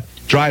she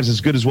drives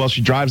as good as well.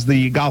 She drives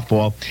the golf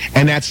ball,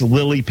 and that's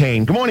Lily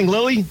Payne. Good morning,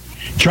 Lily.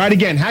 Try it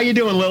again. How you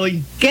doing,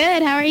 Lily?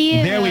 Good. How are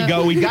you? There we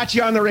go. We got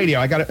you on the radio.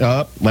 I got it.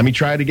 Let me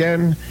try it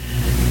again.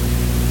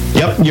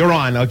 Yep, you're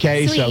on.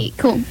 Okay, Sweet.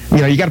 So Cool. You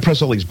know you got to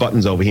press all these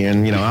buttons over here,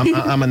 and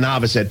I'm a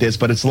novice at this,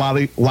 but it's a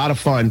lot of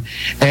fun,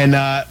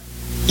 and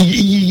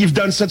you've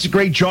done such a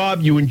great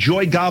job. You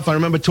enjoy golf. I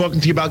remember talking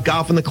to you about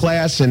golf in the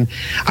class, and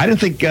I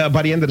didn't think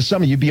by the end of the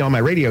summer you'd be on my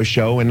radio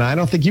show, and I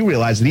don't think you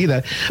realized it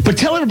either. But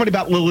tell everybody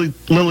about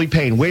Lily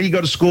Payne. Where do you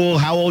go to school,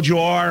 how old you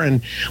are,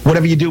 and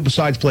whatever you do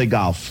besides play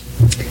golf.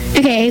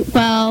 Okay,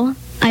 well,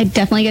 I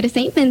definitely go to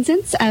St.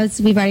 Vincent's,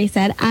 as we've already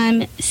said.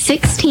 I'm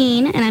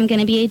 16, and I'm going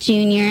to be a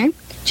junior,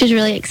 which is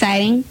really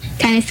exciting.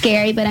 Kind of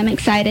scary, but I'm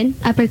excited.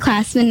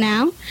 Upperclassman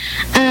now.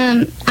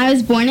 I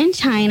was born in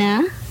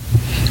China,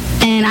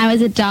 and I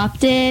was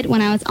adopted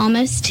when I was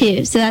almost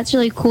 2, so that's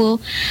really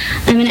cool.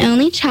 I'm an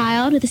only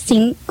child with a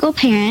single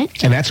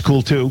parent. And that's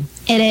cool, too.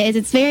 It is.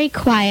 It's very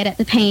quiet at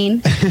the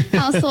Payne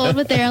household,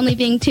 with there only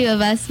being 2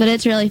 of us, but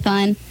it's really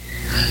fun.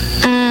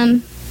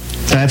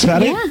 That's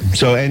about it.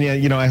 So,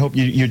 and I hope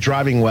you're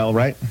driving well,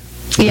 right?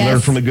 You Yes. learn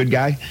from a good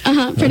guy?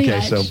 Pretty okay,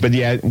 much. so, but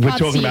yeah, we're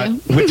talking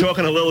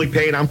to Lily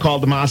Payne. I'm Karl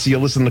DeMasi. You're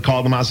listening to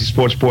Karl DeMasi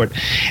Sports Report,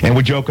 and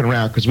we're joking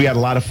around because we had a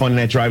lot of fun in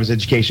that driver's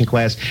education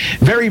class.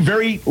 Very,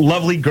 very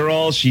lovely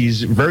girl.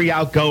 She's very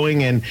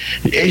outgoing, and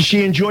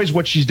she enjoys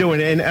what she's doing.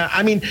 And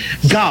I mean,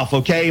 golf,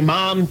 okay?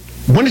 Mom,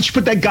 when did you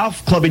put that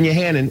golf club in your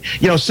hand? And,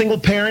 single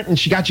parent, and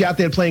she got you out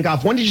there playing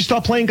golf. When did you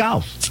start playing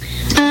golf?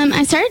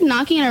 I started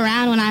knocking it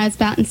around when I was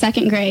about in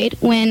 2nd grade,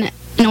 when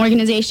an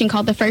organization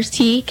called the First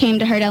Tee came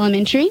to Hurd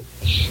Elementary.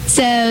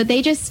 So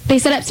they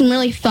set up some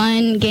really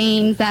fun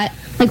games that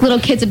little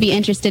kids would be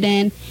interested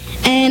in,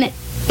 and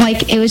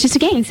it was just a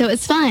game, so it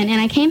was fun.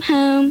 And I came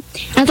home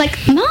and I was like,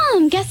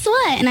 Mom, guess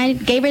what? And I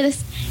gave her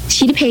this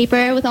sheet of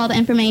paper with all the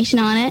information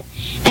on it,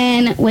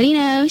 and what do you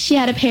know, she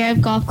had a pair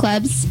of golf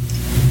clubs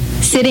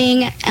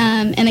sitting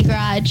in a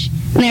garage,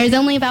 and there was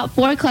only about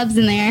 4 clubs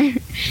in there,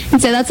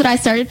 and so that's what I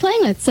started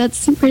playing with. So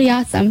it's pretty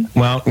awesome.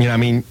 Well,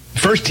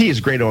 First Tee is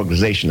a great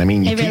organization. I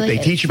mean, they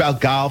teach you about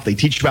golf, they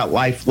teach you about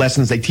life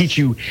lessons, they teach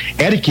you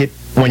etiquette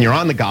when you're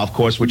on the golf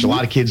course, which a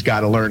lot of kids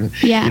got to learn,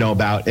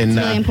 about. And, it's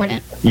really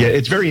important. Yeah,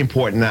 it's very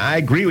important. I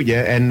agree with you.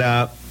 And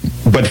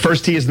but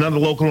First Tee is another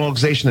local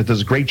organization that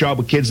does a great job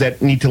with kids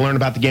that need to learn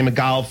about the game of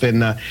golf.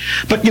 And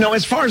but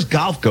as far as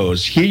golf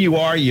goes, here you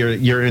are,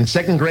 you're in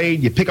 2nd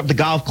grade, you pick up the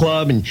golf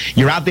club, and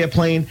you're out there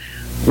playing.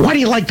 Why do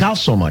you like golf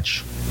so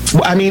much?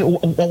 I mean,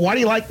 what do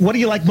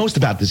you like most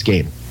about this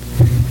game?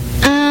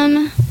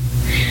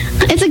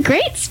 It's a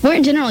great sport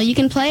in general. You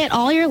can play it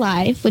all your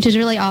life, which is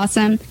really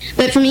awesome.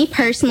 But for me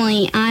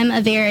personally, I'm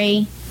a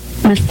very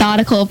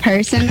methodical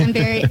person. I'm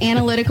very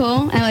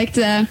analytical. I like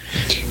to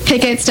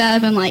pick at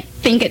stuff and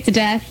think it to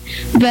death.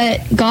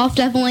 But golf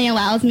definitely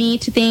allows me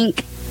to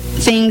think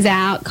things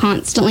out,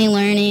 constantly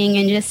learning,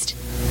 and it's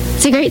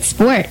a great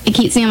sport. It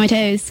keeps me on my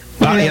toes.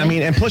 I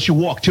mean, and plus you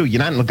walk too.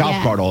 You're not in the golf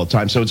cart all the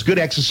time, so it's good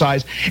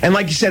exercise. And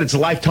like you said, it's a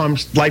lifetime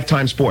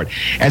sport.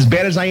 As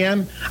bad as I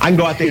am, I can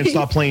go out there and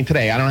start playing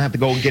today. I don't have to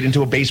go get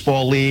into a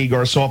baseball league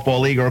or a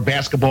softball league or a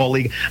basketball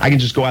league. I can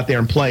just go out there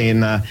and play.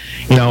 And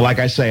like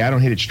I say, I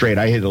don't hit it straight.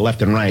 I hit it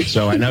left and right.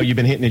 So I know you've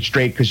been hitting it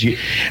straight because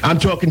I'm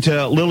talking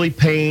to Lily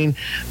Payne,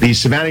 the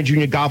Savannah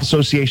Junior Golf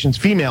Association's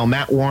female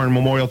Matt Warren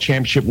Memorial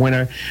Championship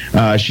winner.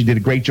 She did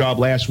a great job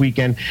last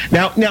weekend.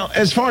 Now,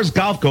 as far as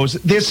golf goes,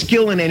 there's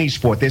skill in any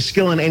sport. There's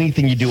skill in anything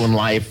you do in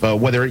life,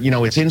 whether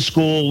it's in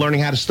school, learning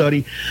how to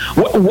study.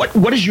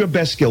 What is your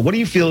best skill? What do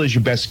you feel is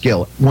your best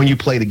skill when you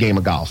play the game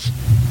of golf?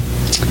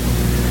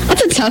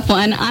 That's a tough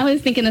one. I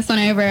was thinking this one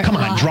over. Come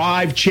on,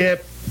 drive,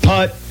 chip,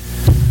 putt.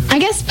 I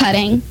guess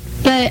putting,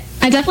 but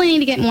I definitely need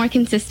to get more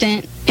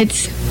consistent.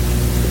 It's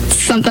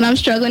something I'm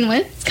struggling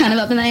with. It's kind of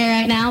up in the air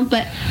right now,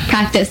 but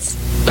practice.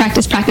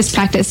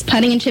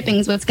 Putting and chipping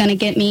is what's going to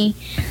get me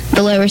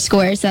the lower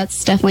scores.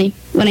 That's definitely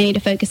what I need to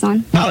focus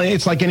on. Well,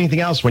 it's like anything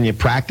else. When you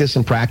practice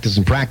and practice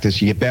and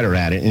practice, you get better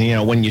at it.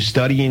 And, when you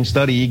study and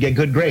study, you get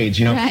good grades.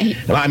 Right.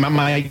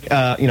 My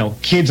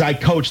kids I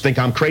coach think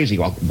I'm crazy.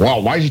 Well,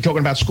 why is he talking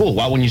about school?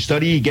 Well, when you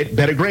study, you get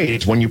better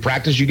grades. When you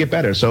practice, you get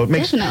better. So it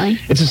makes Definitely.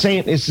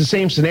 It's the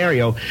same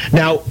scenario.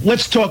 Now,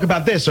 let's talk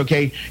about this,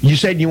 okay? You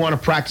said you want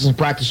to practice and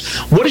practice.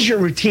 What is your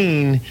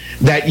routine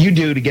that you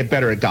do to get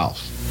better at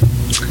golf?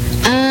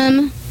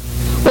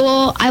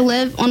 Well, I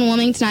live on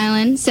Wilmington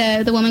Island,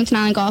 so the Wilmington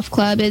Island Golf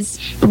Club is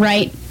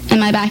right in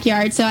my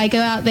backyard. So I go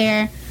out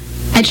there.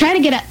 I try to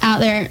get out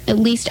there at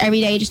least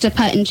every day just to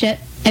putt and chip.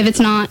 If it's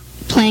not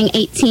playing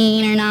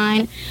 18 or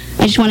 9,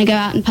 I just want to go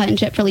out and putt and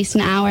chip for at least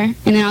an hour, and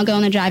then I'll go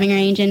on the driving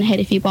range and hit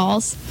a few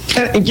balls.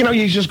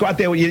 You just go out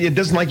there. It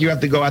doesn't like you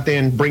have to go out there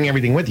and bring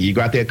everything with you. You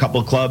go out there a couple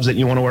of clubs that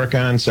you want to work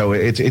on, so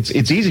it's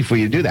easy for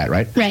you to do that,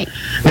 right? Right.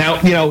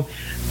 Now,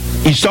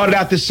 You started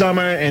out this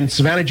summer, and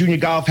Savannah Junior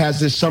Golf has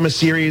this summer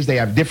series. They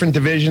have different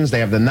divisions. They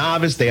have the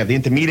novice, they have the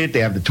intermediate, they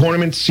have the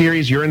tournament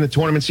series. You're in the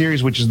tournament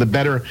series, which is the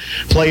better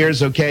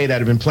players, okay, that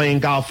have been playing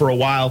golf for a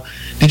while.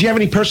 Did you have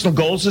any personal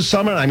goals this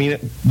summer? I mean,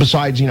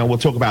 besides, we'll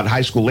talk about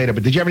high school later,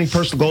 but did you have any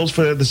personal goals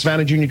for the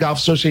Savannah Junior Golf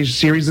Association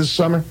series this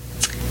summer?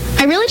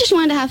 I really just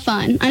wanted to have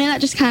fun. I know that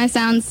just kind of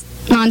sounds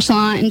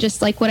nonchalant and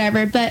just like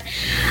whatever, but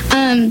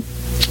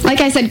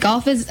like I said,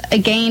 golf is a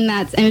game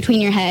that's in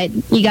between your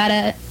head. You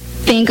gotta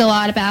think a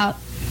lot about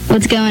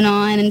what's going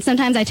on, and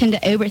sometimes I tend to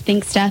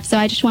overthink stuff, so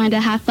I just wanted to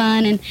have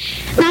fun and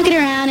knock it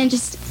around and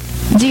just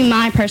do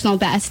my personal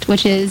best,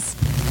 which is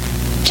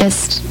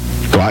just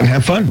go out and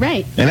have fun.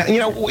 Right. And,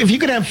 if you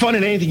could have fun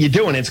in anything you're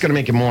doing, it's going to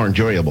make it more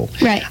enjoyable.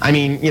 Right. I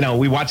mean,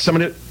 we watch some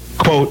of the,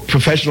 quote,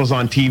 professionals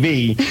on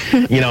TV,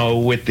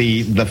 with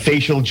the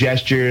facial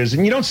gestures,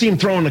 and you don't see them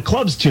throwing the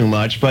clubs too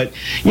much, but,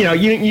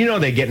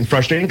 they're getting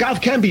frustrated. And golf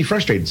can be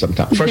frustrated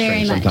sometimes.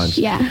 Very much,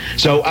 yeah.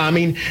 So, I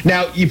mean,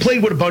 now, you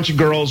played with a bunch of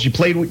girls. You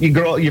played with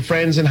your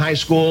friends in high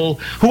school.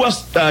 Who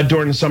else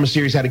during the summer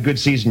series had a good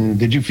season,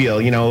 did you feel?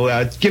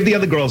 Give the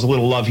other girls a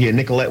little love here.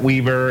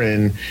 Nicolette-Weaver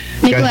and...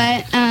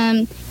 Nicolette,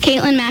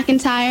 Caitlin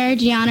McIntyre,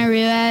 Gianna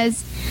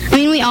Ruiz. I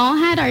mean, we all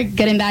had our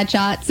good and bad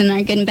shots and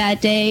our good and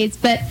bad days,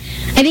 but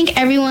I think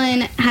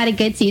everyone had a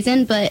good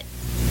season, but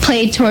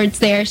played towards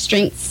their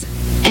strengths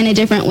in a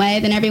different way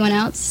than everyone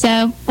else.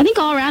 So I think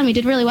all around we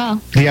did really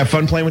well. Do you have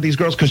fun playing with these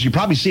girls? Because you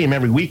probably see them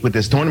every week with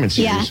this tournament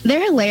series. Yeah,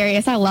 they're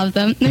hilarious. I love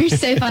them. They're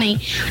so funny.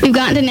 We've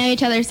gotten to know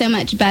each other so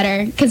much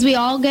better because we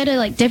all go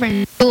to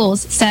different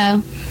schools.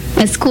 So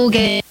it's cool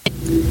to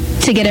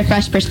get a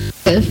fresh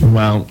perspective.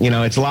 Well,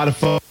 it's a lot of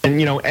fun. And,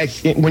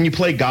 when you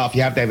play golf,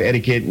 you have to have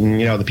etiquette.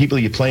 And, the people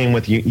you're playing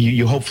with,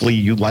 you hopefully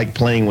you like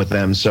playing with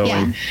them. So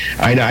yeah.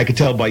 I know I could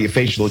tell by your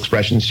facial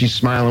expressions. She's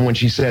smiling when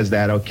she says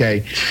that,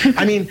 okay.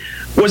 I mean,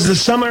 was the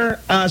summer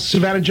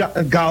Savannah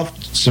Junior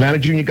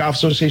Golf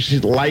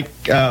Association like,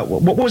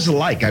 what was it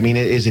like? I mean,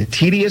 is it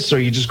tedious, or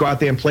you just go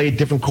out there and play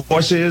different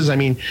courses? I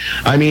mean,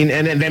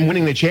 and then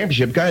winning the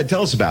championship. Go ahead,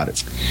 tell us about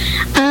it.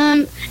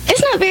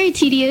 It's not very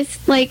tedious.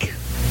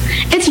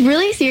 It's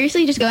really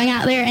seriously just going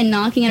out there and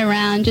knocking it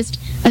around. Just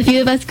a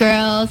few of us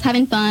girls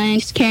having fun,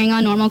 just carrying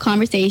on normal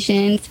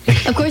conversations.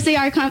 Of course, they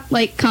are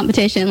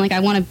competition. I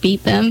want to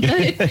beat them, but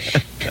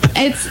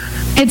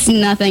it's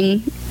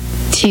nothing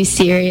too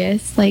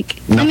serious. I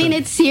mean,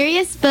 it's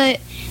serious, but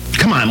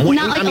come on,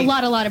 not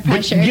a lot of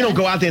pressure. You don't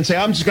go out there and say,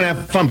 I'm just going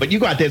to have fun, but you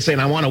go out there saying,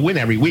 I want to win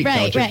every week.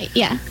 Right,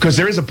 yeah. Because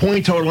there is a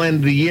point total end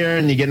of the year,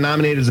 and you get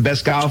nominated as the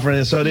best golfer,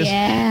 and so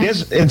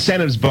there's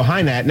incentives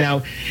behind that.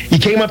 Now, you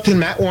came up to the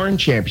Matt Warren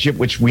Championship,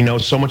 which we know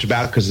so much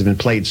about because it's been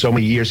played so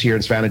many years here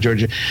in Savannah,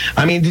 Georgia.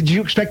 I mean, did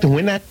you expect to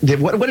win that?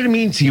 What did it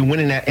mean to you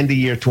winning that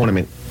end-of-year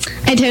tournament?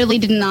 I totally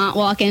did not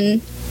walk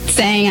in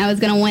saying I was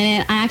going to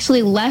win it. I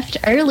actually left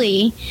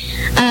early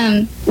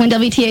when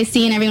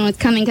WTOC and everyone was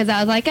coming because I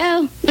was like,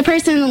 oh, the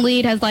person in the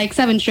lead has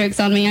 7 strokes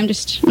on me. I'm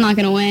just not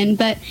going to win.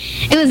 But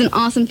it was an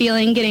awesome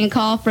feeling getting a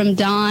call from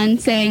Dawn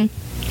saying,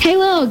 hey,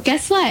 Will,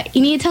 guess what?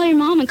 You need to tell your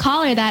mom and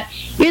call her that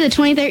you're the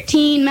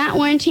 2013 Matt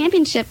Warren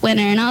Championship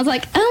winner. And I was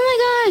like, oh,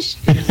 my gosh.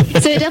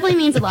 So it definitely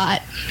means a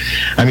lot.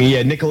 I mean,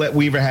 yeah,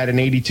 Nicolette-Weaver had an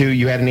 82.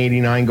 You had an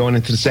 89 going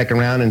into the second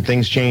round, and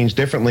things changed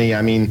differently.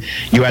 I mean,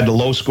 you had the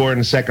low score in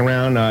the second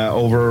round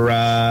over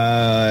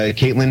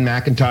Caitlin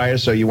McIntyre,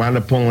 so you wound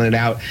up pulling it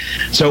out.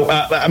 So,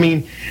 I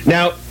mean,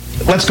 now...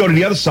 let's go to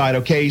the other side,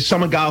 okay?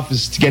 Summer golf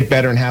is to get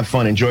better and have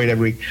fun, enjoy it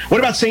every week. What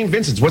about St.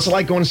 Vincent's? What's it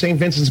like going to St.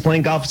 Vincent's,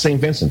 playing golf at St.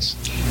 Vincent's?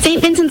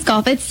 St. Vincent's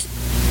golf, it's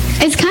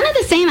kind of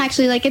the same,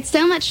 actually. It's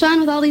so much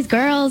fun with all these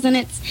girls, and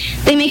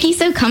they make you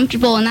so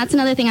comfortable, and that's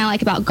another thing I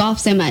like about golf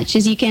so much,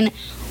 is you can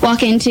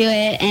walk into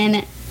it and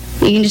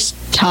you can just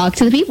talk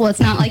to the people.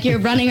 It's not like you're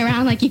running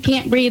around like you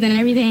can't breathe and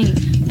everything,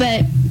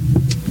 but...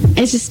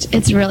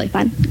 it's really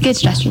fun. Good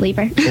stress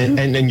reliever.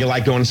 and you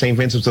like going to St.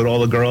 Vincent's with all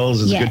the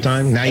girls? It's a good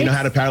time? Now you know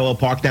how to parallel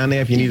park down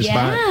there if you need a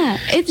spot? Yeah,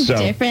 it's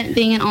different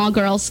being an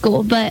all-girls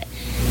school, but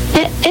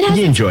it has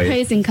its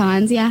pros and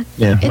cons, yeah.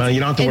 Yeah, well, you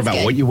don't have to worry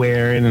about what you're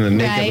wearing and the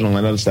makeup and all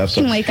that other stuff.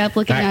 So. You can wake up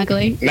looking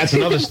ugly. That's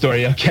another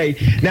story, okay.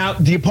 Now,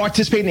 do you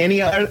participate in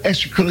any other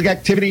extracurricular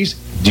activities?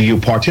 Do you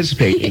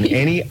participate in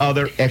any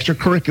other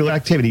extracurricular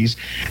activities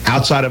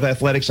outside of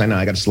athletics? I know,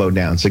 I got to slow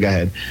down, so go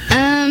ahead.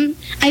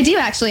 I do,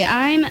 actually.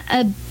 I'm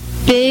a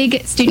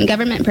big student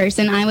government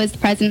person. I was the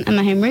president of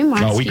my homeroom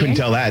last year. Oh, we couldn't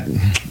tell that.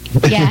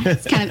 Yeah,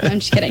 it's kind of, I'm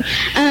just kidding.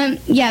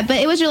 Yeah, but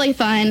it was really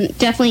fun.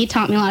 Definitely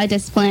taught me a lot of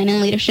discipline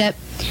and leadership.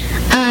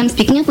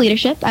 Speaking of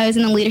leadership, I was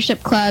in the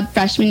leadership club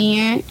freshman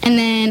year, and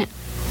then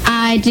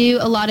I do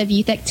a lot of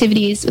youth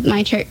activities with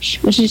my church,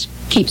 which just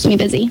keeps me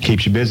busy.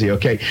 Keeps you busy,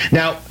 okay.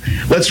 Now,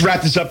 let's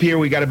wrap this up here.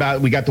 We got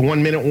the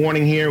 1 minute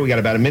warning here. We got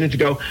about a minute to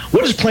go.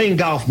 What does playing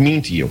golf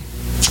mean to you?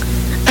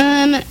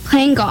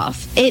 Playing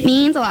golf, it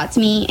means a lot to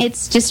me.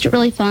 It's just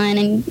really fun,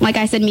 and like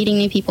I said, meeting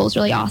new people is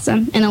really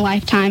awesome in a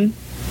lifetime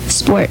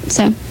sport.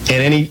 So,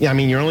 and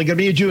you're only going to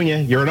be a junior.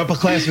 You're an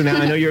upperclassman now.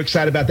 I know you're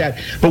excited about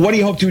that. But what do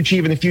you hope to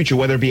achieve in the future,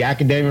 whether it be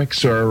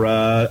academics or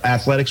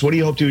athletics? What do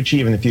you hope to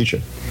achieve in the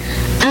future?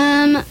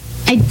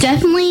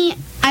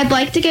 I I'd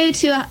like to go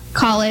to a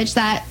college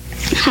that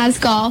has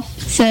golf,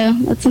 so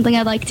that's something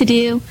I'd like to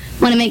do.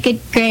 Want to make good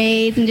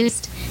grades and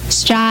just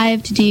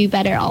strive to do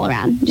better all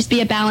around. Just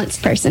be a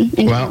balanced person.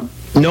 Well,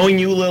 knowing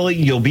you, Lily,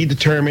 you'll be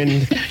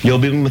determined, you'll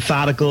be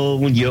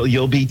methodical,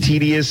 you'll be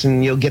tedious,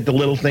 and you'll get the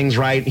little things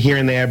right here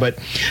and there. But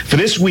for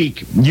this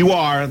week, you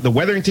are the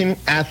Wetherington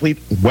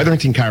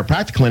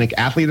Chiropractic Clinic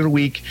Athlete of the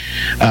Week,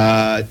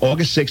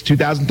 August 6,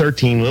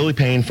 2013. Lily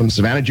Payne from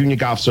Savannah Junior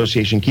Golf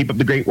Association. Keep up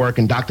the great work.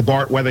 And Dr.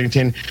 Bart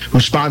Wetherington, who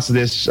sponsored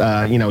this,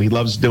 he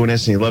loves doing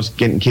this, and he loves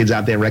getting kids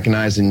out there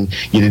recognized. And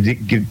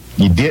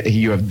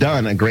you have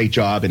done a great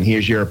job. And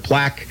here's your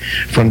plaque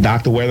from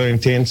Dr.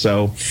 Wetherington.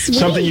 So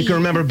something you can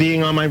remember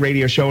being on my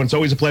radio show, and it's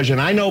always a pleasure.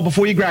 And I know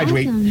before you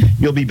graduate,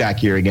 you'll be back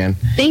here again.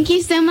 Thank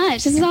you so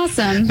much. This is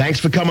awesome. Thanks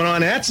for coming on.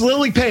 That's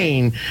Lily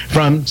Payne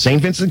from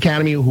St. Vincent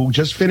Academy, who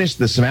just finished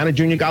the Savannah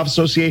Junior Golf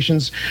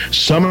Association's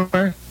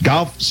Summer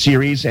Golf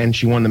Series, and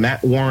she won the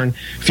Matt Warren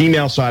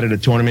female side of the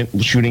tournament,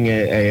 shooting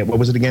what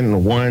was it again? A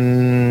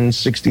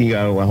 160,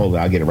 hold on,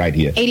 I'll get it right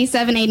here.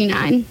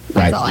 87-89.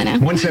 That's all I know.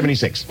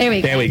 176. There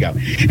we go. There we go.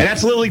 And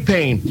that's Lily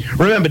Payne.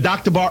 Remember,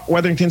 Dr. Bart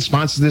Wetherington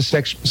sponsors this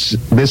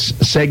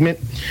segment.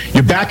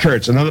 Your back hurts.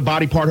 Another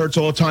body part hurts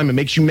all the time. It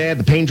makes you mad.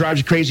 The pain drives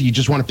you crazy. You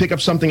just want to pick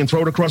up something and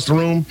throw it across the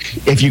room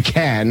if you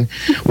can.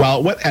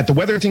 Well, at the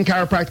Wetherington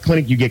Chiropractic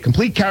Clinic, you get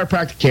complete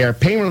chiropractic care,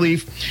 pain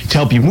relief to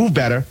help you move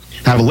better,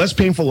 have a less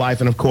painful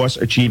life, and, of course,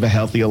 achieve a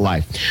healthier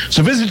life.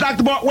 So visit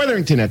Dr. Bart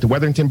Wetherington at the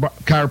Wetherington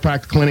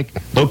Chiropractic Clinic,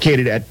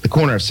 located at the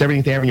corner of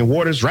 70th Avenue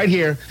Waters, right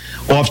here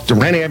off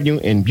Durant Avenue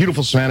in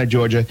beautiful Savannah,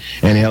 Georgia,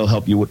 and he'll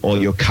help you with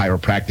all your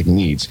chiropractic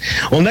needs.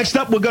 Well, next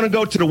up, we're going to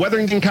go to the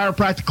Wetherington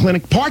Chiropractic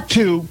Clinic, Part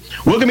 2.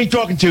 We're going to be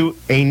talking to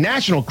a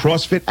national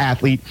CrossFit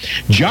athlete,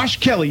 Josh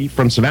Kelley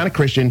from Savannah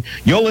Christian.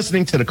 You're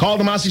listening to the Karl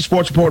DeMasi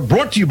Sports Report,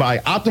 brought to you by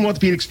Optimum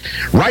Orthopedics,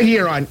 right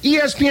here on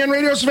ESPN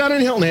Radio Savannah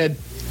and Hilton Head,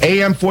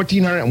 AM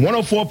 1400 and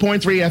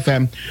 104.3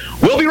 FM.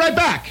 We'll be right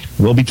back.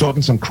 We'll be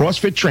talking some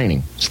CrossFit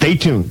training. Stay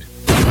tuned.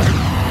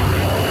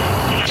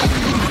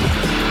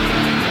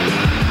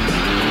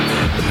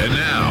 And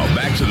now,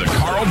 back to the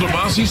Karl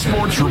DeMasi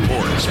Sports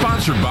Report,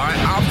 sponsored by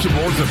Optimum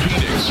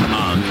Orthopedics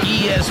on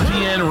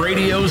ESPN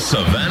Radio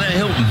Savannah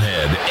Hilton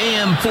Head,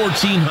 AM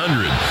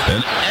 1400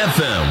 and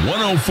FM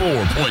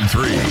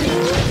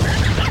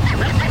 104.3.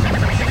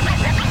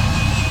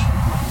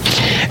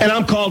 And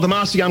I'm Karl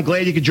DeMasi. I'm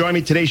glad you could join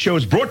me. Today's show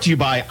is brought to you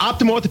by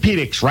Optimum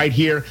Orthopedics, right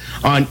here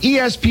on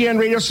ESPN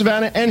Radio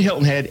Savannah and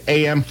Hilton Head,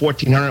 AM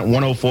 1400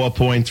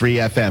 104.3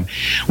 FM.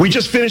 We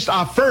just finished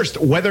our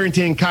first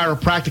Wetherington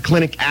Chiropractic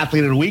Clinic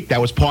Athlete of the Week. That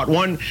was part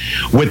 1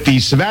 with the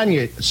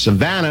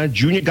Savannah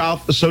Junior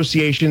Golf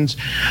Association's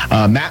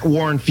Matt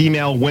Warren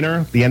female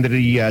winner, the end of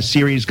the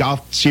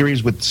golf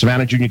series with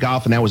Savannah Junior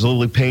Golf, and that was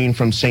Lily Payne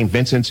from St.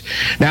 Vincent's.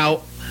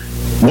 Now,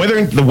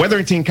 the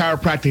Wetherington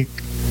Chiropractic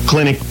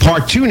Clinic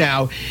Part 2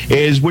 now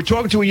is we're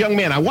talking to a young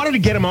man. I wanted to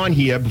get him on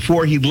here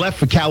before he left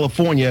for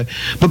California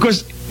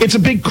because it's a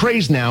big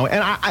craze now,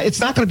 and it's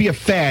not going to be a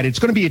fad. It's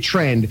going to be a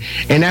trend,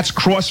 and that's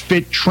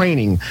CrossFit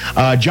training.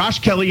 Josh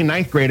Kelley, a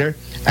 9th grader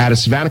out of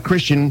Savannah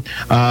Christian,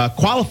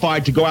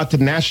 qualified to go out to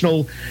the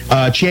national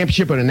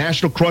championship or the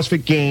National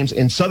CrossFit Games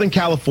in Southern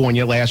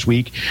California last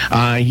week.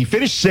 He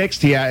finished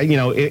 6th.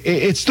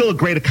 It's still a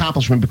great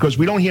accomplishment because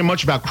we don't hear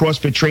much about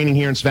CrossFit training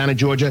here in Savannah,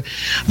 Georgia.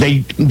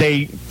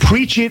 They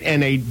preach it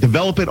and they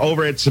develop it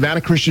over at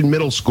Savannah Christian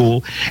Middle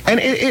School, and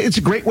it's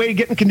a great way to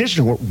get in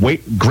conditioning.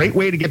 Great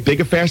way to get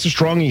bigger, faster,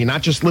 stronger. You're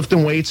not just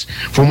lifting weights,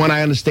 from what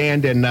I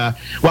understand. And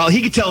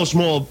he could tell us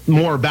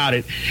more about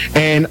it.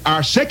 And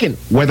our second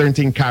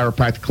Wetherington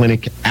Chiropractic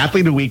Clinic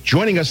Athlete of the Week,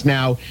 joining us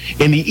now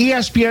in the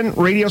ESPN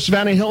Radio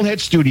Savannah Hilton Head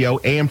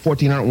studio, AM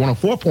 1400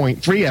 104.3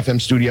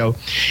 FM studio,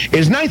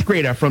 is 9th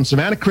grader from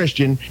Savannah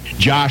Christian,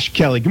 Josh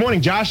Kelley. Good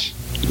morning, Josh.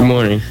 Good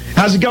morning.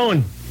 How's it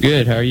going?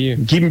 Good. How are you?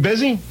 Keeping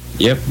busy?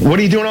 Yep. What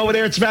are you doing over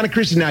there at Savannah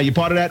Christian now? You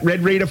part of that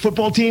Red Raider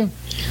football team?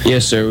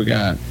 Yes, sir. We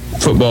got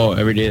football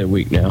every day of the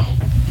week now.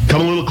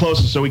 Come a little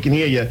closer so we can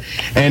hear you.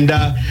 And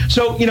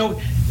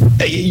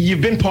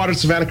you've been part of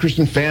Savannah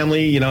Christian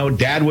family.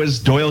 Dad was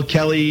Doyle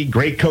Kelley,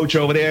 great coach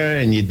over there,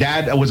 and your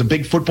dad was a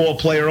big football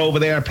player over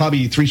there,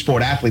 probably a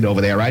 3-sport athlete over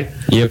there, right?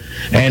 Yep.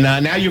 And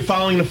now you're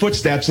following the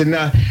footsteps. And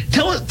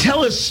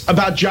tell us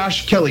about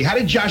Josh Kelley. How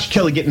did Josh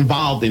Kelley get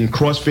involved in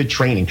CrossFit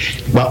training?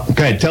 Well,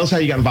 go ahead. Tell us how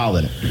you got involved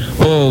in it.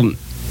 Well,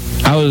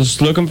 I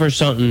was looking for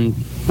something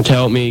to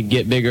help me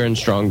get bigger and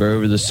stronger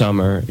over the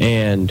summer,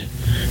 and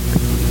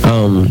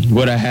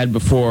what I had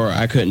before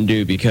I couldn't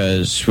do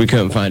because we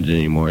couldn't find it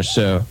anymore.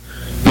 So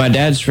my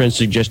dad's friend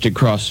suggested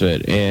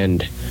CrossFit,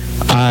 and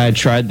I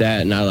tried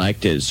that and I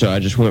liked it, so I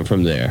just went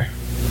from there.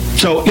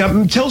 So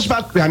tell us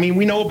about,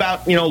 we know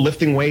about,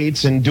 lifting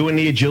weights and doing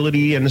the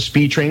agility and the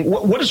speed training.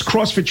 What is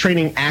CrossFit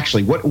training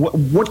actually?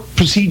 What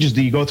procedures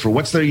do you go through?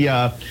 What's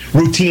the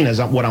routine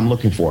is what I'm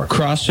looking for?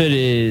 CrossFit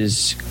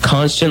is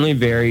constantly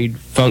varied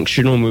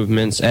functional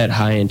movements at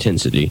high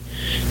intensity.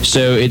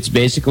 So it's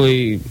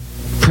basically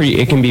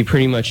it can be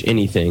pretty much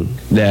anything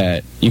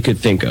that you could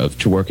think of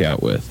to work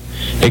out with.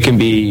 It can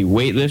be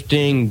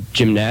weightlifting,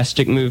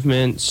 gymnastic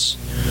movements,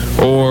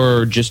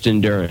 or just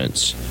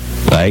endurance.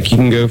 Like, you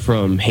can go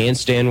from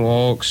handstand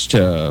walks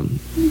to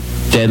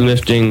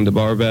deadlifting the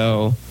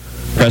barbell,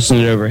 pressing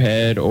it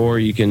overhead, or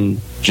you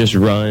can just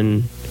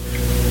run.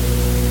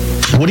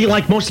 What do you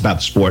like most about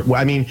the sport?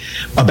 I mean,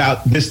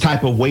 about this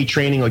type of weight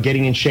training or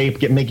getting in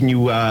shape, making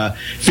you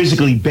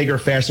physically bigger,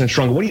 faster, and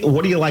stronger.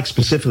 What do you like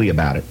specifically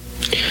about it?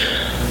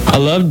 I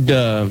love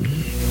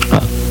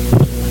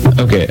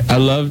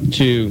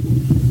to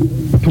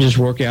just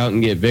work out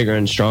and get bigger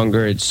and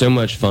stronger. It's so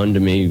much fun to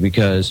me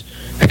because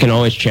I can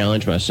always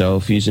challenge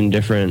myself using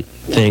different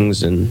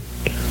things and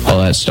all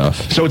that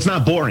stuff. So it's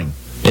not boring?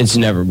 It's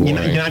never boring.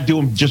 You're not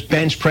doing just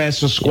bench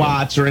press or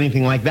squats or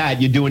anything like that.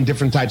 You're doing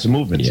different types of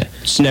movements. Yeah,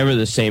 it's never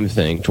the same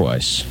thing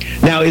twice.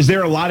 Now, is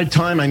there a lot of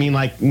time? I mean,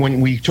 like when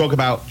we talk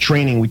about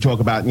training, we talk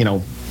about,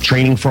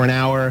 training for an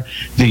hour.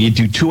 Do you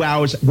do 2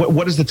 hours?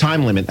 What is the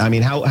time limit? I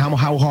mean, how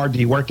hard do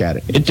you work at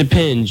it? It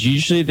depends.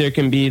 Usually there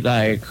can be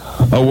like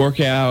a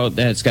workout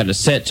that's got a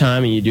set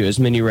time and you do as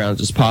many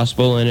rounds as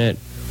possible in it.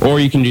 Or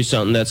you can do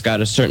something that's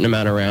got a certain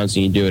amount of rounds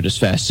and you do it as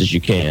fast as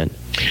you can.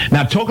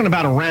 Now, talking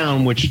about a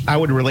round, which I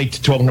would relate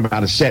to talking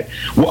about a set,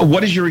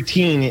 what is your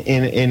routine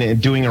in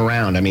doing a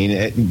round? I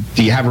mean,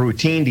 do you have a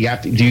routine? Do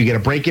you get a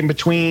break in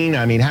between?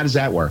 I mean, how does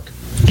that work?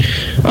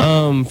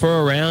 For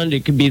a round,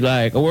 it could be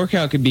like, a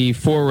workout could be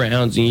 4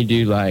 rounds and you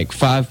do like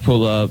 5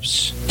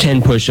 pull-ups,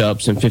 10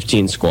 push-ups, and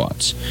 15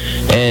 squats.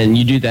 And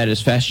you do that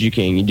as fast as you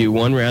can. You do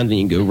 1 round, then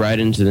you go right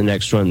into the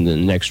next one,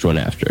 then the next one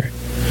after.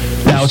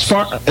 Now,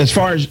 as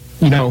far as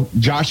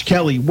Josh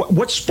Kelley,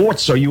 what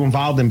sports are you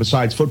involved in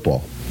besides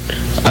football?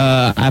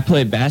 I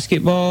play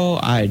basketball.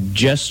 I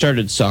just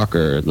started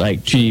soccer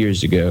like 2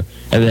 years ago,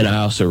 and then I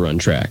also run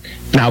track.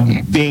 Now,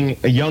 being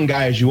a young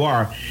guy as you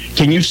are,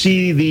 can you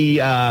see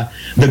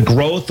the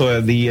growth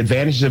or the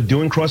advantages of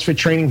doing CrossFit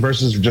training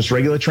versus just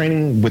regular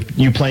training with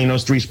you playing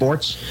those 3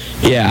 sports?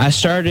 Yeah, I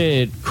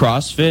started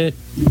CrossFit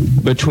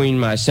between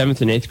my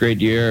 7th and 8th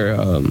grade year.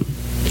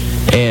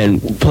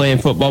 And playing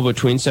football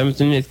between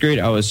 7th and 8th grade,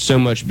 I was so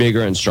much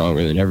bigger and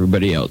stronger than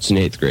everybody else in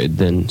 8th grade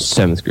than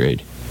 7th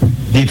grade.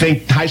 Do you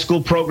think high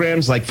school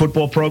programs, like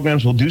football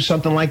programs, will do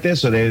something like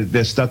this, or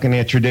they're stuck in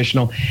their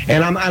traditional?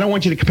 And I don't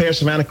want you to compare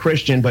Savannah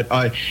Christian, but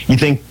you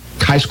think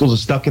high schools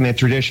are stuck in their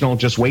traditional,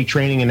 just weight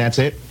training, and that's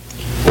it?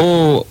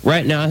 Well,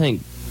 right now I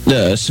think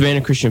the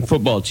Savannah Christian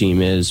football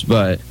team is,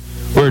 but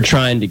we're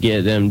trying to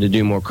get them to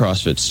do more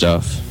CrossFit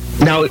stuff.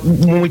 Now,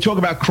 when we talk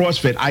about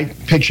CrossFit, I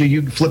picture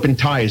you flipping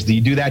tires. Do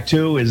you do that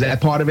too? Is that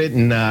part of it?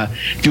 And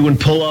doing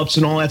pull-ups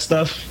and all that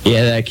stuff?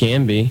 Yeah, that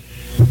can be.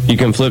 You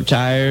can flip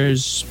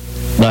tires,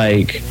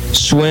 like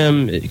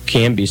swim. It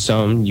can be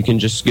some. You can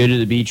just go to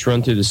the beach,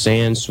 run through the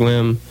sand,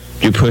 swim,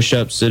 do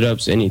push-ups,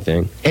 sit-ups,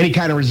 anything. Any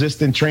kind of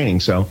resistant training.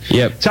 So,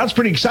 yep. Sounds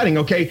pretty exciting.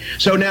 Okay,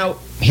 so now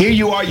here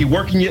you are. You're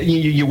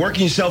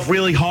working yourself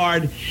really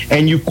hard,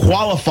 and you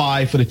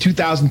qualify for the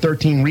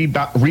 2013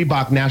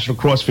 Reebok National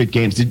CrossFit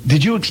Games.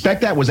 Did you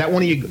expect that? Was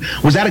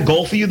that a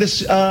goal for you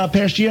this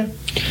past year?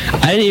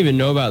 I didn't even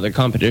know about the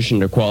competition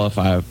to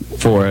qualify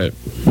for it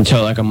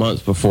until like a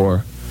month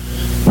before.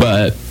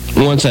 But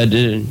once I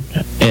did,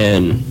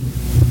 and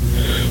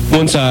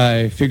once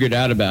I figured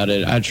out about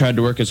it, I tried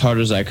to work as hard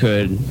as I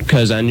could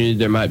because I knew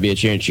there might be a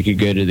chance you could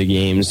go to the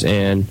games.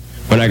 And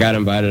when I got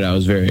invited, I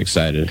was very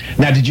excited.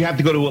 Now, did you have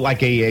to go to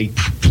like a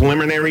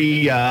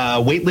preliminary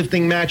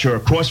weightlifting match or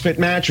a CrossFit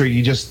match, or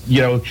you just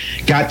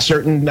got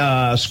certain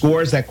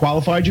scores that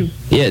qualified you?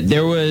 Yeah,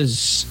 there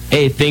was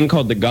a thing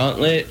called the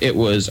Gauntlet. It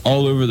was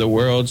all over the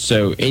world,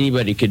 so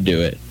anybody could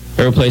do it.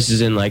 There were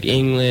places in like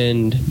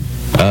England,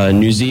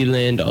 New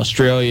Zealand,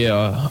 Australia,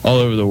 all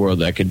over the world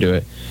that could do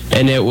it.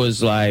 And it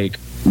was like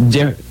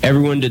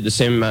everyone did the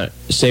same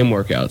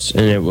workouts,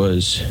 and it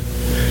was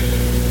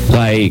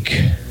like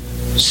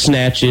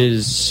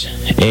snatches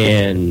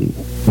and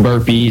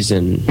burpees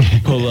and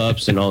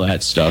pull-ups and all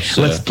that stuff.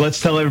 So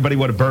let's tell everybody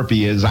what a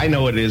burpee is. I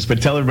know it is,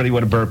 but tell everybody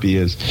what a burpee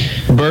is.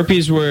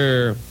 Burpees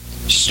were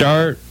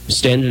start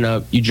standing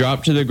up, you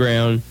drop to the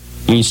ground,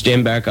 and you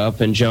stand back up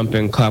and jump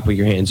and clap with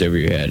your hands over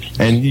your head.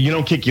 And you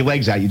don't kick your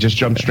legs out. You just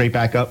jump straight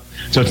back up.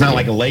 So it's not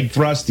like a leg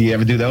thrust. Do you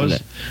ever do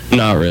those?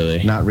 Not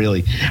really. Not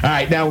really. All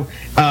right. Now,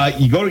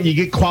 you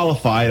get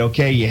qualified,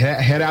 okay? You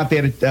head out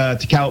there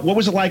to Cal. What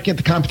was it like at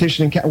the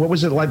competition? What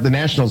was it like the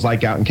Nationals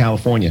like out in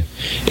California?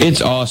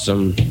 It's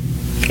awesome.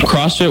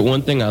 CrossFit,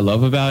 one thing I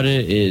love about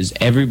it is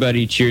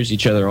everybody cheers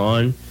each other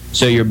on.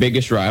 So your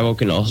biggest rival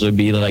can also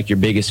be like your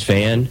biggest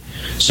fan.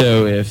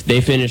 So if they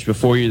finish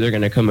before you, they're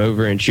going to come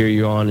over and cheer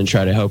you on and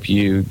try to help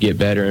you get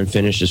better and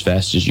finish as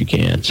fast as you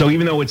can. So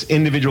even though it's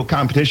individual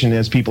competition,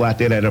 there's people out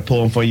there that are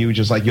pulling for you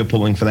just like you're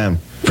pulling for them?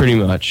 Pretty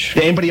much.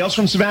 Did anybody else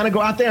from Savannah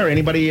go out there? Or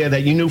anybody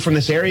that you knew from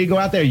this area go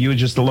out there? You were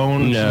just the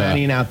lone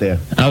Savannian out there?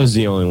 I was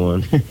the only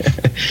one.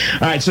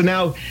 All right, so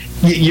now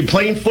you're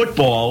playing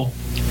football.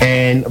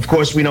 And, of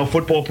course, we know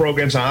football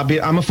programs.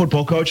 I'm a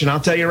football coach, and I'll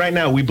tell you right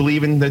now, we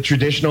believe in the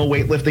traditional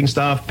weightlifting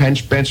stuff,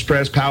 bench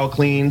press, power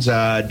cleans,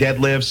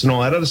 deadlifts, and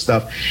all that other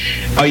stuff.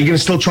 Are you going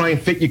to still try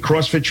and fit your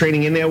CrossFit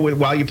training in there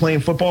while you're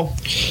playing football?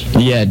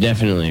 Yeah,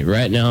 definitely.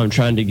 Right now, I'm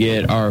trying to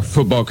get our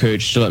football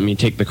coach to let me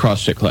take the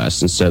CrossFit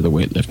class instead of the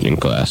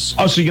weightlifting class.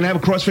 Oh, so you're going to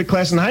have a CrossFit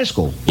class in high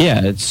school?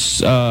 Yeah, it's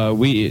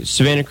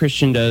Savannah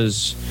Christian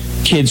does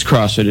kids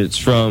CrossFit.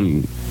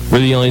 We're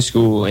the only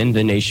school in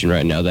the nation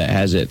right now that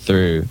has it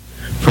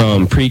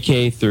from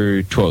pre-K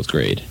through 12th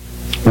grade.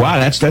 Wow,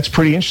 that's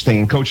pretty interesting.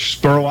 And Coach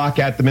Spurlock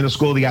at the middle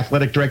school, the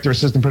athletic director,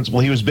 assistant principal,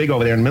 he was big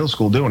over there in middle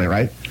school doing it,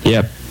 right?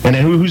 Yep. And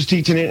then who's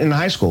teaching it in the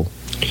high school?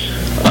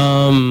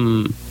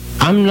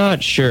 I'm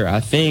not sure. I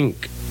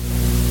think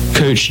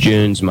Coach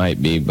Jones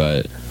might be,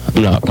 but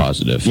I'm not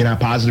positive. You're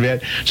not positive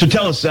yet? So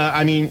tell us,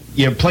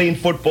 you're playing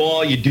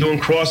football, you're doing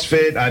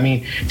CrossFit.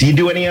 Do you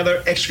do any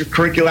other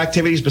extracurricular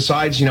activities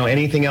besides,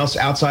 anything else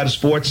outside of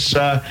sports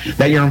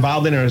that you're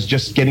involved in, or is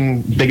just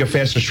getting bigger,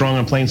 faster, stronger,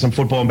 and playing some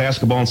football and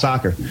basketball and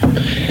soccer?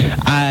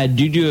 I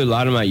do a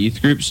lot of my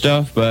youth group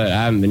stuff, but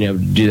I haven't been able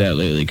to do that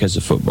lately because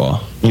of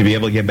football. You'll be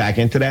able to get back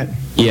into that?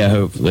 Yeah,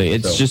 hopefully.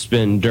 It's just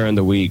been during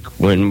the week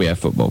when we have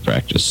football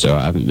practice, so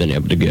I haven't been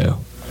able to go.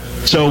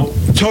 So,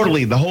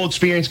 totally, the whole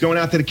experience going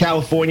out to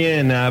California,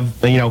 and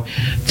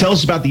tell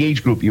us about the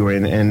age group you were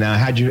in, and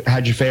how'd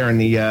you fare in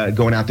the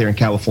going out there in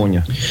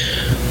California?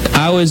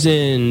 I was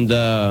in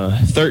the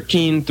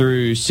 13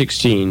 through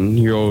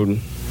 16-year-old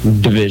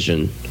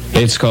division.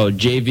 It's called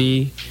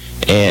JV,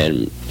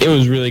 and it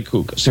was really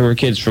cool because there were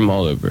kids from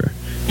all over.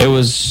 There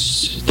were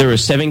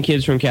 7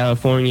 kids from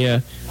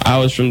California. I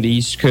was from the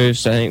East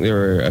Coast. I think there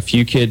were a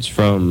few kids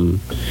from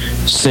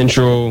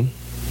Central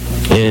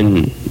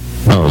and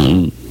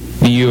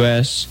the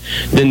U.S.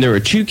 Then there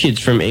were 2 kids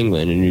from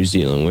England and New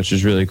Zealand, which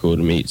was really cool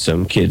to meet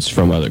some kids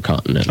from other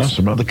continents. Oh,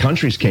 some other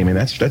countries came in.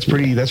 That's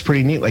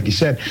pretty neat, like you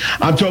said.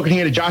 I'm talking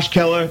here to Josh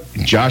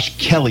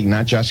Kelley,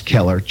 not Josh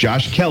Keller.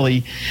 Josh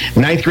Kelley,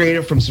 9th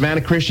grader from Savannah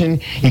Christian.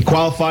 He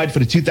qualified for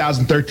the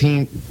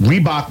 2013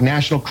 Reebok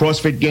National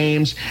CrossFit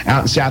Games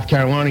out in South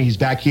Carolina. He's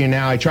back here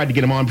now. I tried to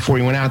get him on before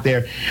he went out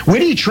there. Where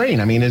do you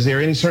train? Is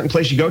there any certain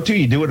place you go to?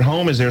 You do it at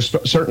home? Is there a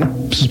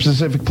certain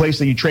specific place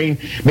that you train?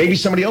 Maybe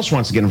somebody else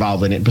wants to get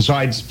involved in it besides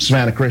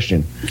Savannah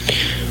Christian.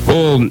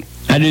 Well,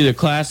 I do the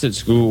class at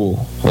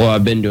school. Well,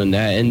 I've been doing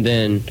that. And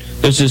then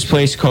there's this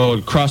place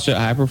called CrossFit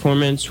High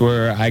Performance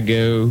where I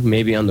go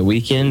maybe on the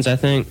weekends, I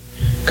think,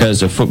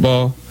 because of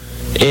football.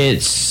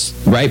 It's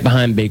right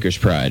behind Baker's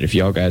Pride, if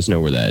y'all guys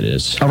know where that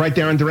is. Oh, right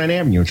there on Durant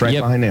Avenue. It's right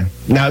behind there.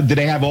 Now, do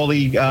they have all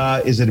the,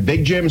 is it a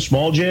big gym,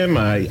 small gym,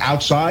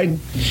 outside?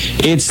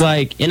 It's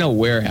like in a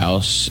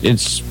warehouse.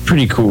 It's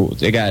pretty cool.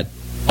 They got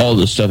all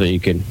the stuff that you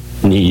could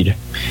need.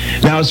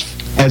 Now,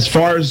 as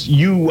far as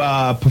you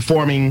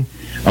performing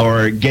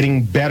or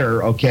getting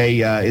better,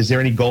 is there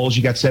any goals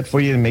you got set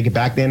for you to make it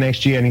back there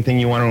next year? Anything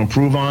you want to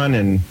improve on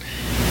and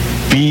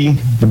be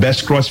the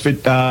best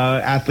CrossFit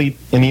athlete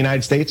in the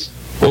United States?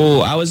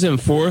 Well, I was in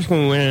 4th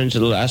when we went into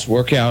the last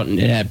workout, and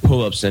it had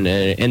pull-ups in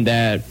it, and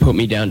that put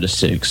me down to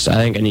 6. I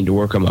think I need to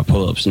work on my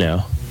pull-ups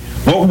now.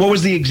 What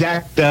was the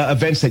exact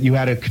events that you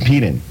had to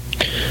compete in?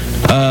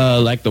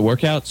 Like the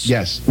workouts?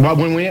 Yes. Well,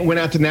 when we went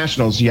out to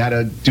nationals, you had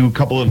to do a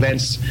couple of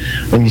events,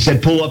 and you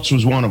said pull-ups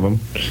was one of them.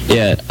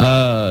 Yeah.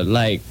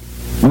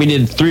 We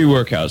did 3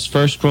 workouts.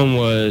 First one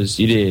was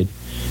you did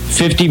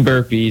 50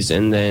 burpees,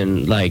 and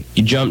then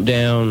you jump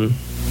down.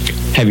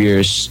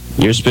 You're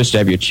supposed to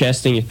have your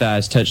chest and your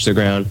thighs touch the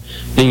ground.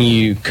 Then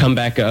you come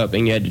back up,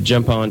 and you had to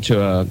jump onto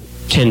a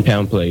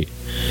 10-pound plate.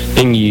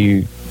 Then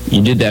you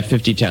did that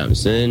 50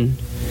 times. Then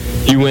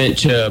you went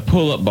to a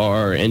pull-up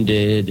bar and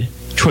did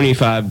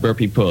 25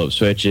 burpee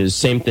pull-ups, which is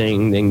same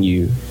thing. Then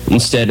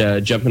instead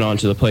of jumping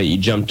onto the plate, you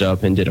jumped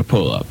up and did a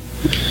pull-up.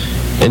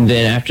 And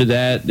then after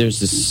that,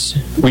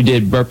 we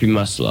did burpee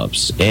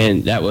muscle-ups,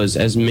 and that was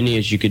as many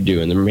as you could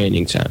do in the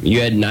remaining time.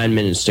 You had 9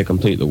 minutes to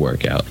complete the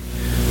workout.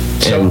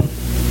 So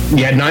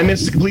you had 9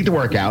 minutes to complete the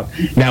workout.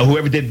 Now,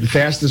 whoever did the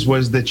fastest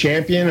was the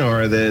champion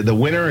or the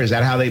winner? Is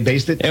that how they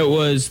based it? It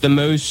was the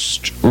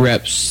most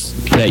reps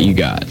that you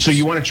got. So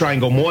you want to try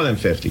and go more than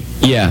 50?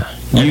 Yeah.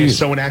 Is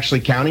someone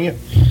actually counting it?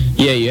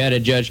 Yeah, you had a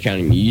judge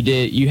counting.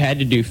 You had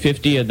to do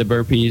 50 of the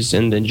burpees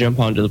and then jump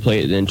onto the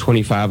plate, and then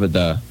 25 of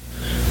the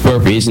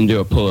burpees and do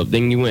a pull-up.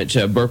 Then you went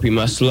to burpee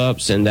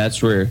muscle-ups, and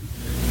that's where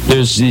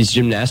there's these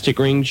gymnastic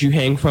rings you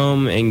hang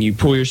from, and you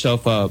pull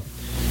yourself up.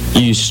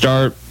 You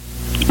start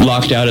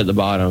locked out at the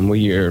bottom where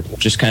you're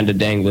just kind of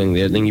dangling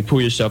there. Then you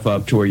pull yourself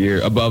up to where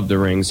you're above the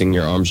rings and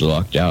your arms are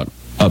locked out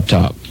up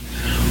top.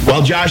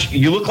 Well, Josh,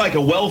 you look like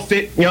a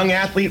well-fit young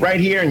athlete right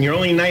here, and you're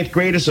only 9th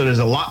grader, so there's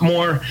a lot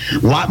more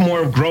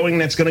growing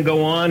that's going to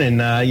go on,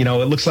 and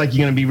it looks like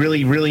you're going to be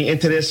really, really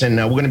into this, and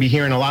we're going to be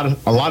hearing a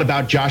lot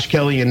about Josh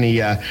Kelley and the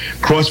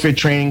CrossFit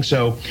training.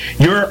 So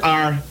you're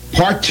our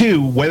Part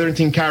 2,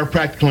 Wetherington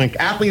Chiropractic Clinic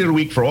Athlete of the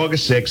Week for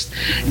August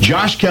 6th.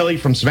 Josh Kelley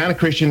from Savannah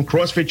Christian,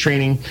 CrossFit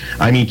Training.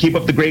 I mean, keep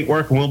up the great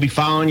work, and we'll be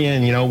following you.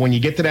 And, when you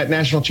get to that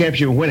national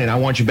championship and win it, I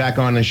want you back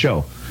on the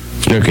show.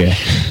 Okay.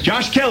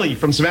 Josh Kelley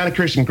from Savannah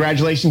Christian,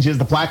 congratulations. Here's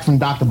the plaque from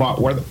Dr. Bart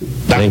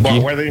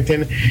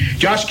Wetherington.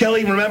 Josh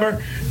Kelley,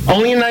 remember,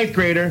 only a 9th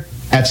grader.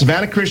 At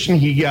Savannah Christian,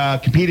 he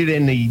competed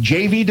in the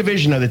JV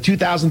division of the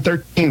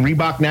 2013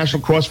 Reebok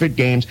National CrossFit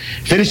Games,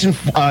 finished in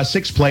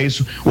 6th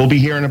place. We'll be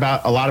hearing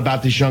a lot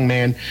about this young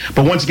man.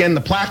 But once again,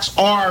 the plaques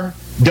are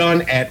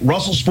done at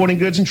Russell Sporting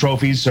Goods and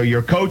Trophies. So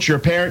you're a coach, you're a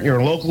parent, you're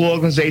a local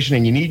organization,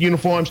 and you need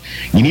uniforms,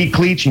 you need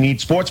cleats, you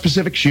need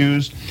sports-specific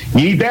shoes,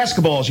 you need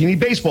basketballs, you need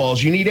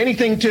baseballs, you need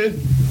anything to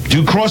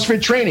do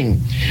CrossFit training.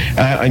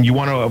 And you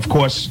want to, of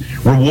course,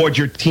 reward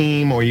your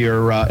team or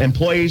your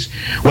employees.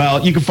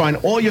 Well, you can find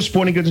all your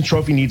sporting goods and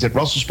trophy needs at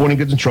Russell Sporting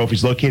Goods and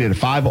Trophies, located at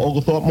 5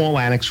 Oglethorpe Mall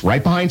Annex,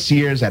 right behind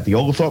Sears at the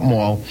Oglethorpe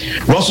Mall.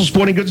 Russell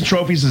Sporting Goods and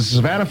Trophies is a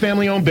Savannah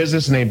family-owned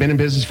business, and they've been in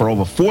business for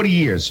over 40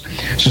 years.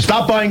 So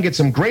stop by and get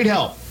some great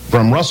help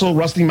from Russell,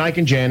 Rusty, Mike,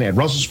 and Jen at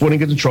Russell Sporting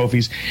Goods and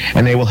Trophies,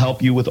 and they will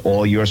help you with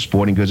all your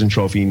sporting goods and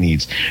trophy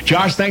needs.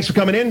 Josh, thanks for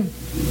coming in.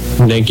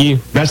 Thank you.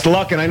 Best of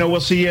luck, and I know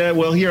we'll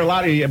hear a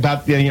lot of you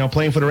about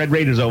playing for the Red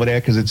Raiders over there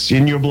because it's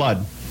in your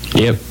blood.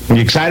 Yep. Are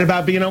you excited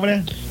about being over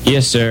there?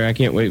 Yes, sir. I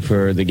can't wait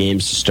for the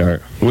games to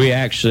start. We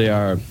actually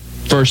are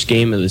first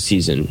game of the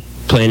season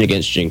playing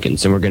against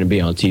Jenkins, and we're going to be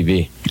on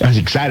TV. I was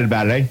excited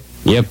about it, eh?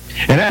 Yep.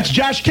 And that's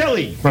Josh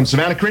Kelley from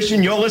Savannah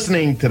Christian. You're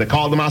listening to the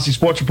Karl DeMasi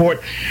Sports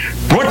Report,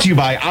 brought to you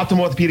by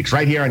Optimal Orthopedics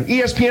right here on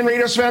ESPN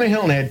Radio Savannah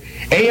Hilton Head,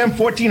 AM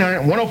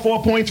 1400,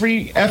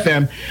 104.3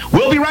 FM.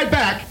 We'll be right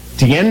back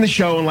to end the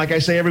show, and like I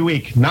say every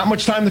week, not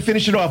much time to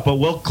finish it off, but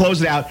we'll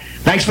close it out.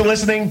 Thanks for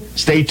listening.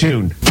 Stay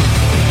tuned.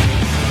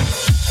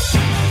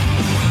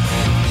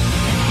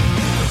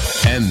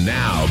 And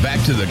now,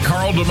 back to the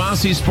Karl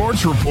DeMasi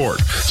Sports Report,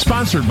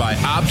 sponsored by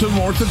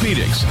Optimal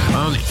Orthopedics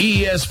on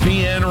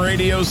ESPN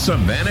Radio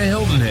Savannah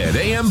Hilton Head,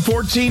 AM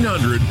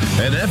 1400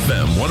 and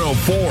FM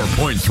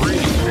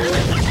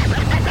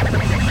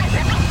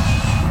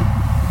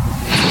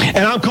 104.3.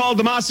 And I'm Karl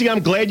DeMasi.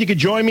 I'm glad you could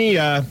join me.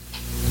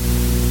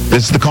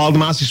 This is the Karl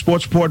DeMasi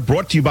Sports Report,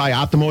 brought to you by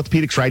Optimal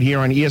Orthopedics right here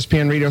on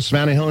ESPN Radio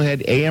Savannah Hilton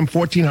Head, AM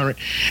 1400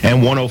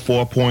 and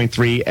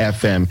 104.3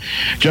 FM.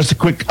 Just a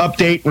quick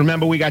update.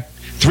 Remember, we got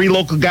 3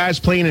 local guys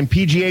playing in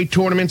PGA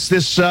tournaments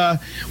this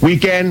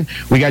weekend.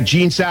 We got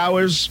Gene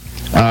Sowers.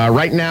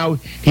 Right now,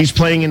 he's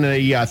playing in the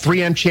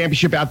 3M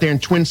Championship out there in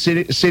Twin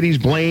Cities,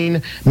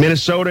 Blaine,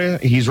 Minnesota.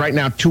 He's right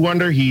now 2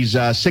 under. He's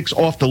 6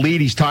 off the lead.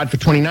 He's tied for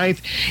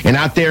 29th. And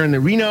out there in the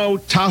Reno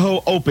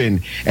Tahoe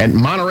Open at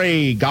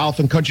Monterey Golf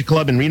and Country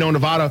Club in Reno,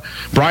 Nevada,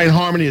 Brian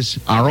Harmon is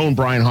our own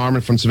Brian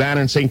Harmon from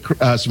Savannah and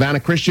Savannah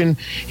Christian.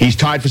 He's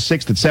tied for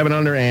 6th at 7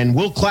 under. And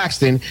Will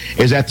Claxton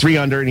is at 3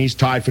 under, and he's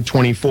tied for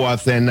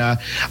 24th. And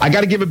I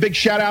got to give a big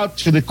shout-out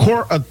to the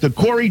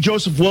Corey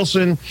Joseph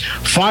Wilson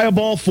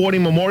Fireball 40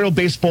 Memorial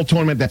Baseball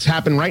Tournament that's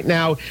happened right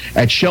now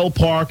at Shell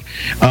Park.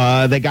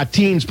 They got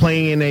teams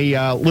playing in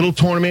a little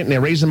tournament, and they're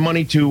raising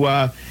money to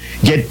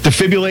get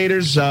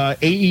defibrillators,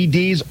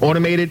 AEDs,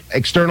 automated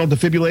external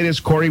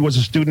defibrillators. Corey was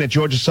a student at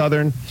Georgia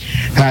Southern,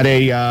 had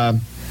a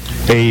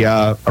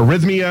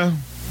arrhythmia,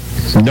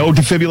 no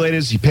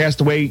defibrillators. He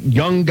passed away.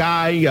 Young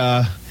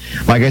guy,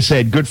 like I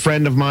said, good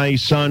friend of my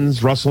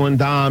sons, Russell and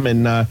Dom,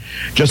 and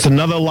just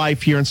another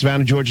life here in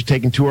Savannah, Georgia,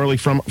 taken too early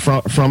from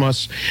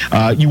us.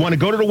 You want to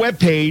go to the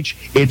webpage.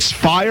 It's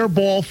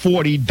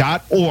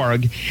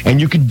fireball40.org, and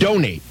you can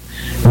donate.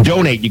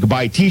 You can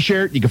buy a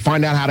T-shirt. You can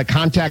find out how to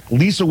contact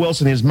Lisa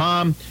Wilson, his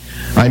mom.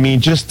 I mean,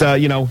 just,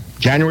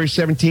 January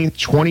 17th,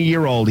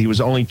 20-year-old. He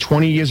was only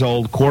 20 years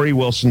old. Corey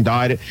Wilson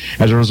died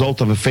as a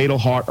result of a fatal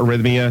heart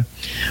arrhythmia.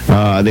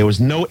 There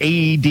was no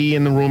AED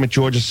in the room at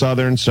Georgia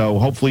Southern, so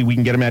hopefully we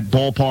can get him at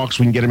ballparks.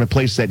 We can get him at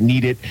places that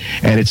need it,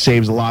 and it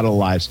saves a lot of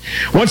lives.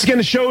 Once again,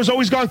 the show has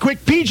always gone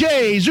quick.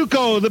 PJ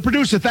Zuko, the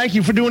producer, thank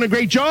you for doing a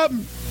great job.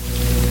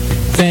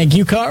 Thank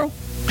you, Karl.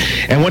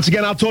 And once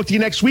again, I'll talk to you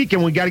next week,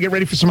 and we got to get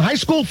ready for some high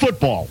school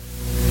football.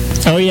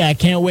 Oh, yeah, I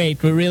can't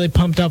wait. We're really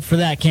pumped up for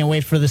that. Can't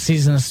wait for the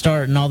season to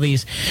start and all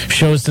these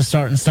shows to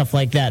start and stuff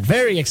like that.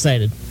 Very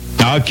excited.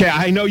 Okay,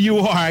 I know you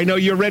are. I know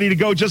you're ready to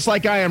go just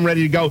like I am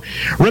ready to go.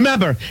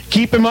 Remember,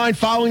 keep in mind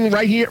following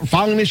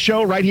this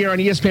show right here on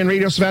ESPN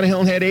Radio Savannah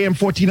Hilton Head, AM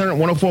 1400,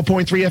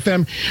 104.3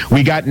 FM.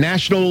 We got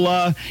national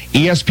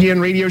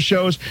ESPN radio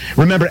shows.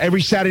 Remember,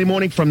 every Saturday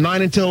morning from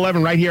 9 until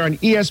 11 right here on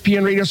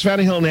ESPN Radio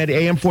Savannah Hilton Head,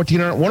 AM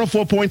 1400,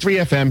 104.3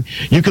 FM.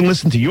 You can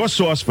listen to your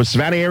source for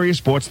Savannah area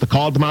sports, the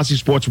Karl DeMasi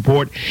Sports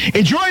Report.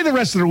 Enjoy the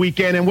rest of the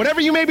weekend, and whatever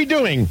you may be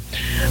doing,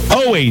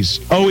 always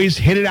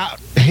hit it out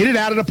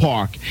of the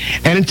park.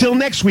 And until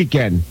next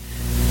weekend,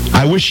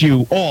 I wish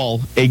you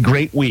all a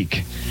great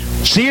week.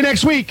 See you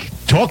next week.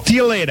 Talk to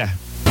you later.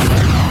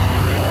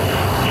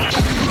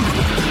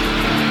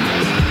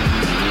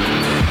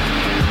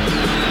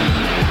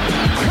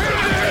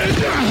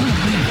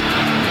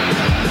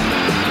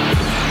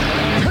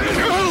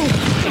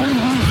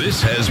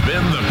 This has been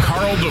again, the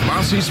Karl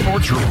DeMasi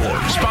Sports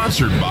Report,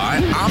 sponsored by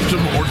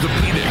Optum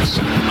Orthopedics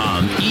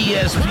on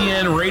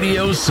ESPN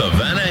Radio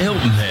Savannah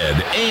Hilton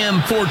Head, AM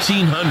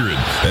 1400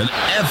 and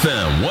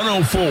FM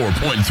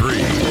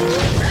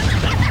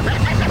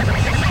 104.3.